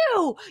 and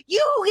you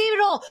gave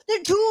it all.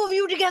 The two of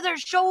you together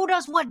showed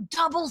us what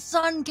double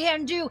sun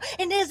can do.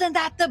 And isn't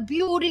that the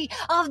beauty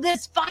of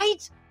this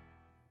fight?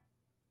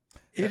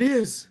 It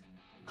is.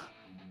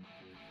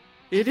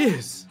 It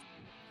is.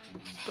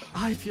 But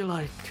I feel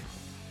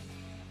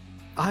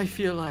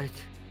like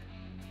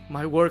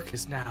my work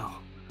is now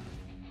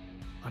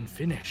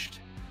unfinished.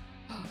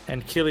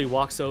 And Killy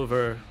walks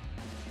over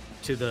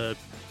to the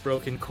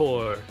broken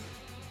core,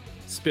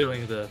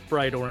 spilling the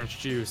bright orange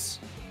juice.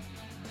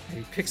 And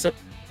he picks up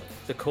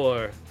the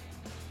core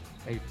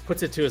and he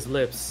puts it to his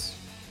lips.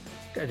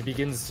 And he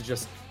begins to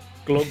just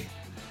glug,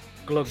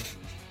 glug,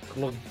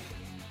 glug,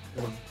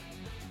 glug.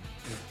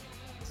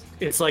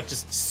 It's like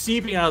just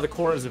seeping out of the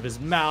corners of his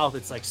mouth.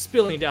 It's like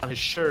spilling down his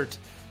shirt.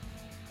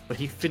 But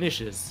he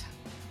finishes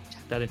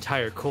that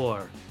entire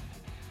core.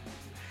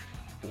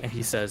 And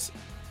he says,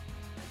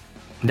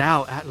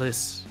 now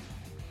Atlas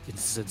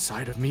is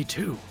inside of me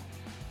too.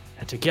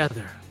 And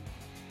together,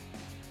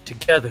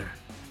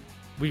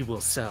 we will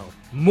sell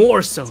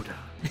more soda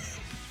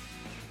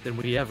than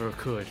we ever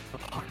could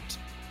apart.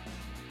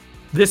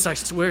 This I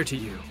swear to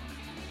you.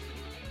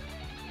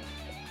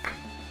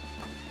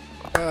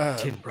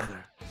 Tin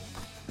brother.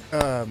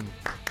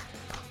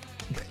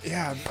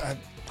 Yeah.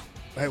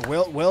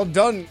 Well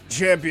done,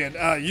 champion.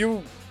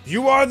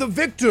 You are the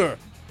victor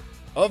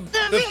of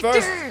the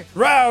first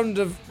round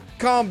of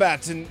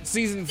combat in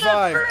season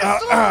 5.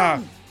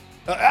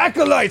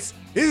 Acolytes,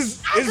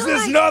 is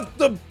this not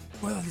the?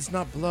 Well, it's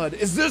not blood.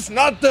 Is this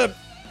not the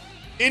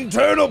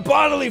internal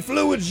bodily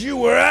fluids you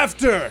were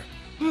after?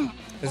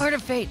 Lord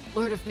of Fate.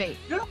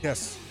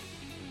 Yes.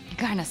 You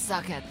kind of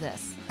suck at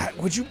this.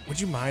 Would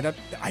you mind?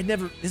 I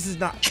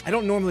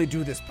don't normally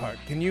do this part.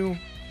 Can you?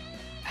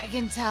 I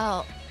can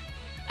tell.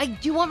 Do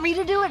you want me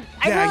to do it?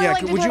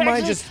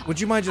 Would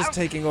you mind just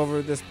taking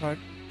over this part?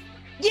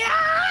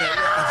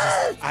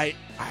 Yeah.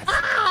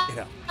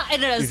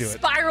 And a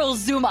spiral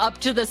zoom up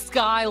to the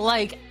sky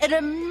like an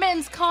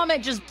immense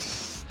comet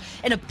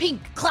and a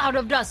pink cloud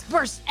of dust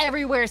bursts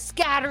everywhere,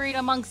 scattering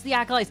amongst the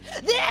acolytes.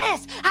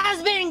 This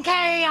has been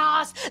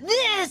chaos.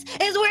 This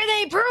is where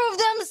they prove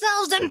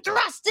themselves and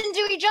thrust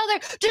into each other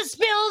to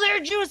spill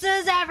their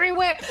juices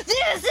everywhere.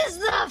 This is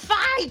the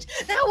fight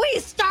that we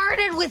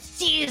started with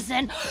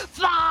season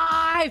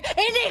 5, and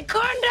it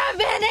couldn't have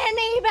been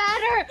any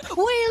better.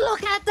 We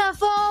look at the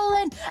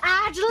fallen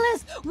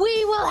Atlas.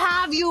 We will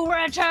have you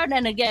return.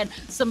 And again,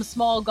 some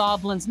small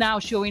goblins now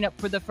showing up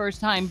for the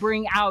first time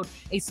bring out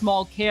a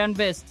small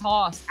canvas,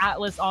 toss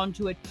Atlas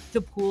onto it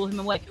to pull him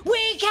away.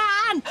 We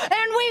can,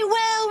 and we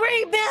will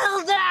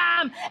rebuild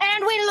them.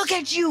 And we look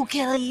at you,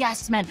 Killy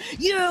Yesman.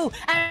 You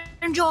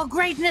and your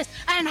greatness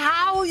and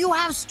how you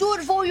have stood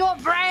for your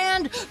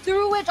brand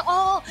through it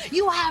all.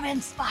 You have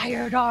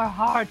inspired our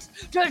hearts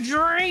to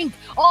drink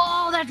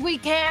all that we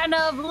can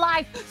of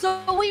life,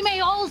 so we may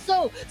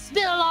also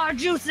spill our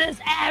juices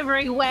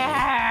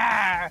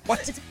everywhere.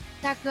 What? Is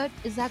that good?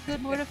 Is that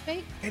good, Lord of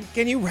Fate?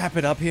 Can you wrap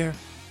it up here?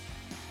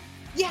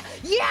 Yeah,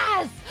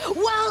 yes!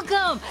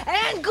 Welcome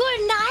and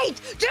good night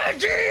to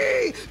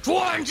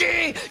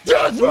D20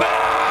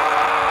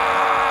 Deathmatch!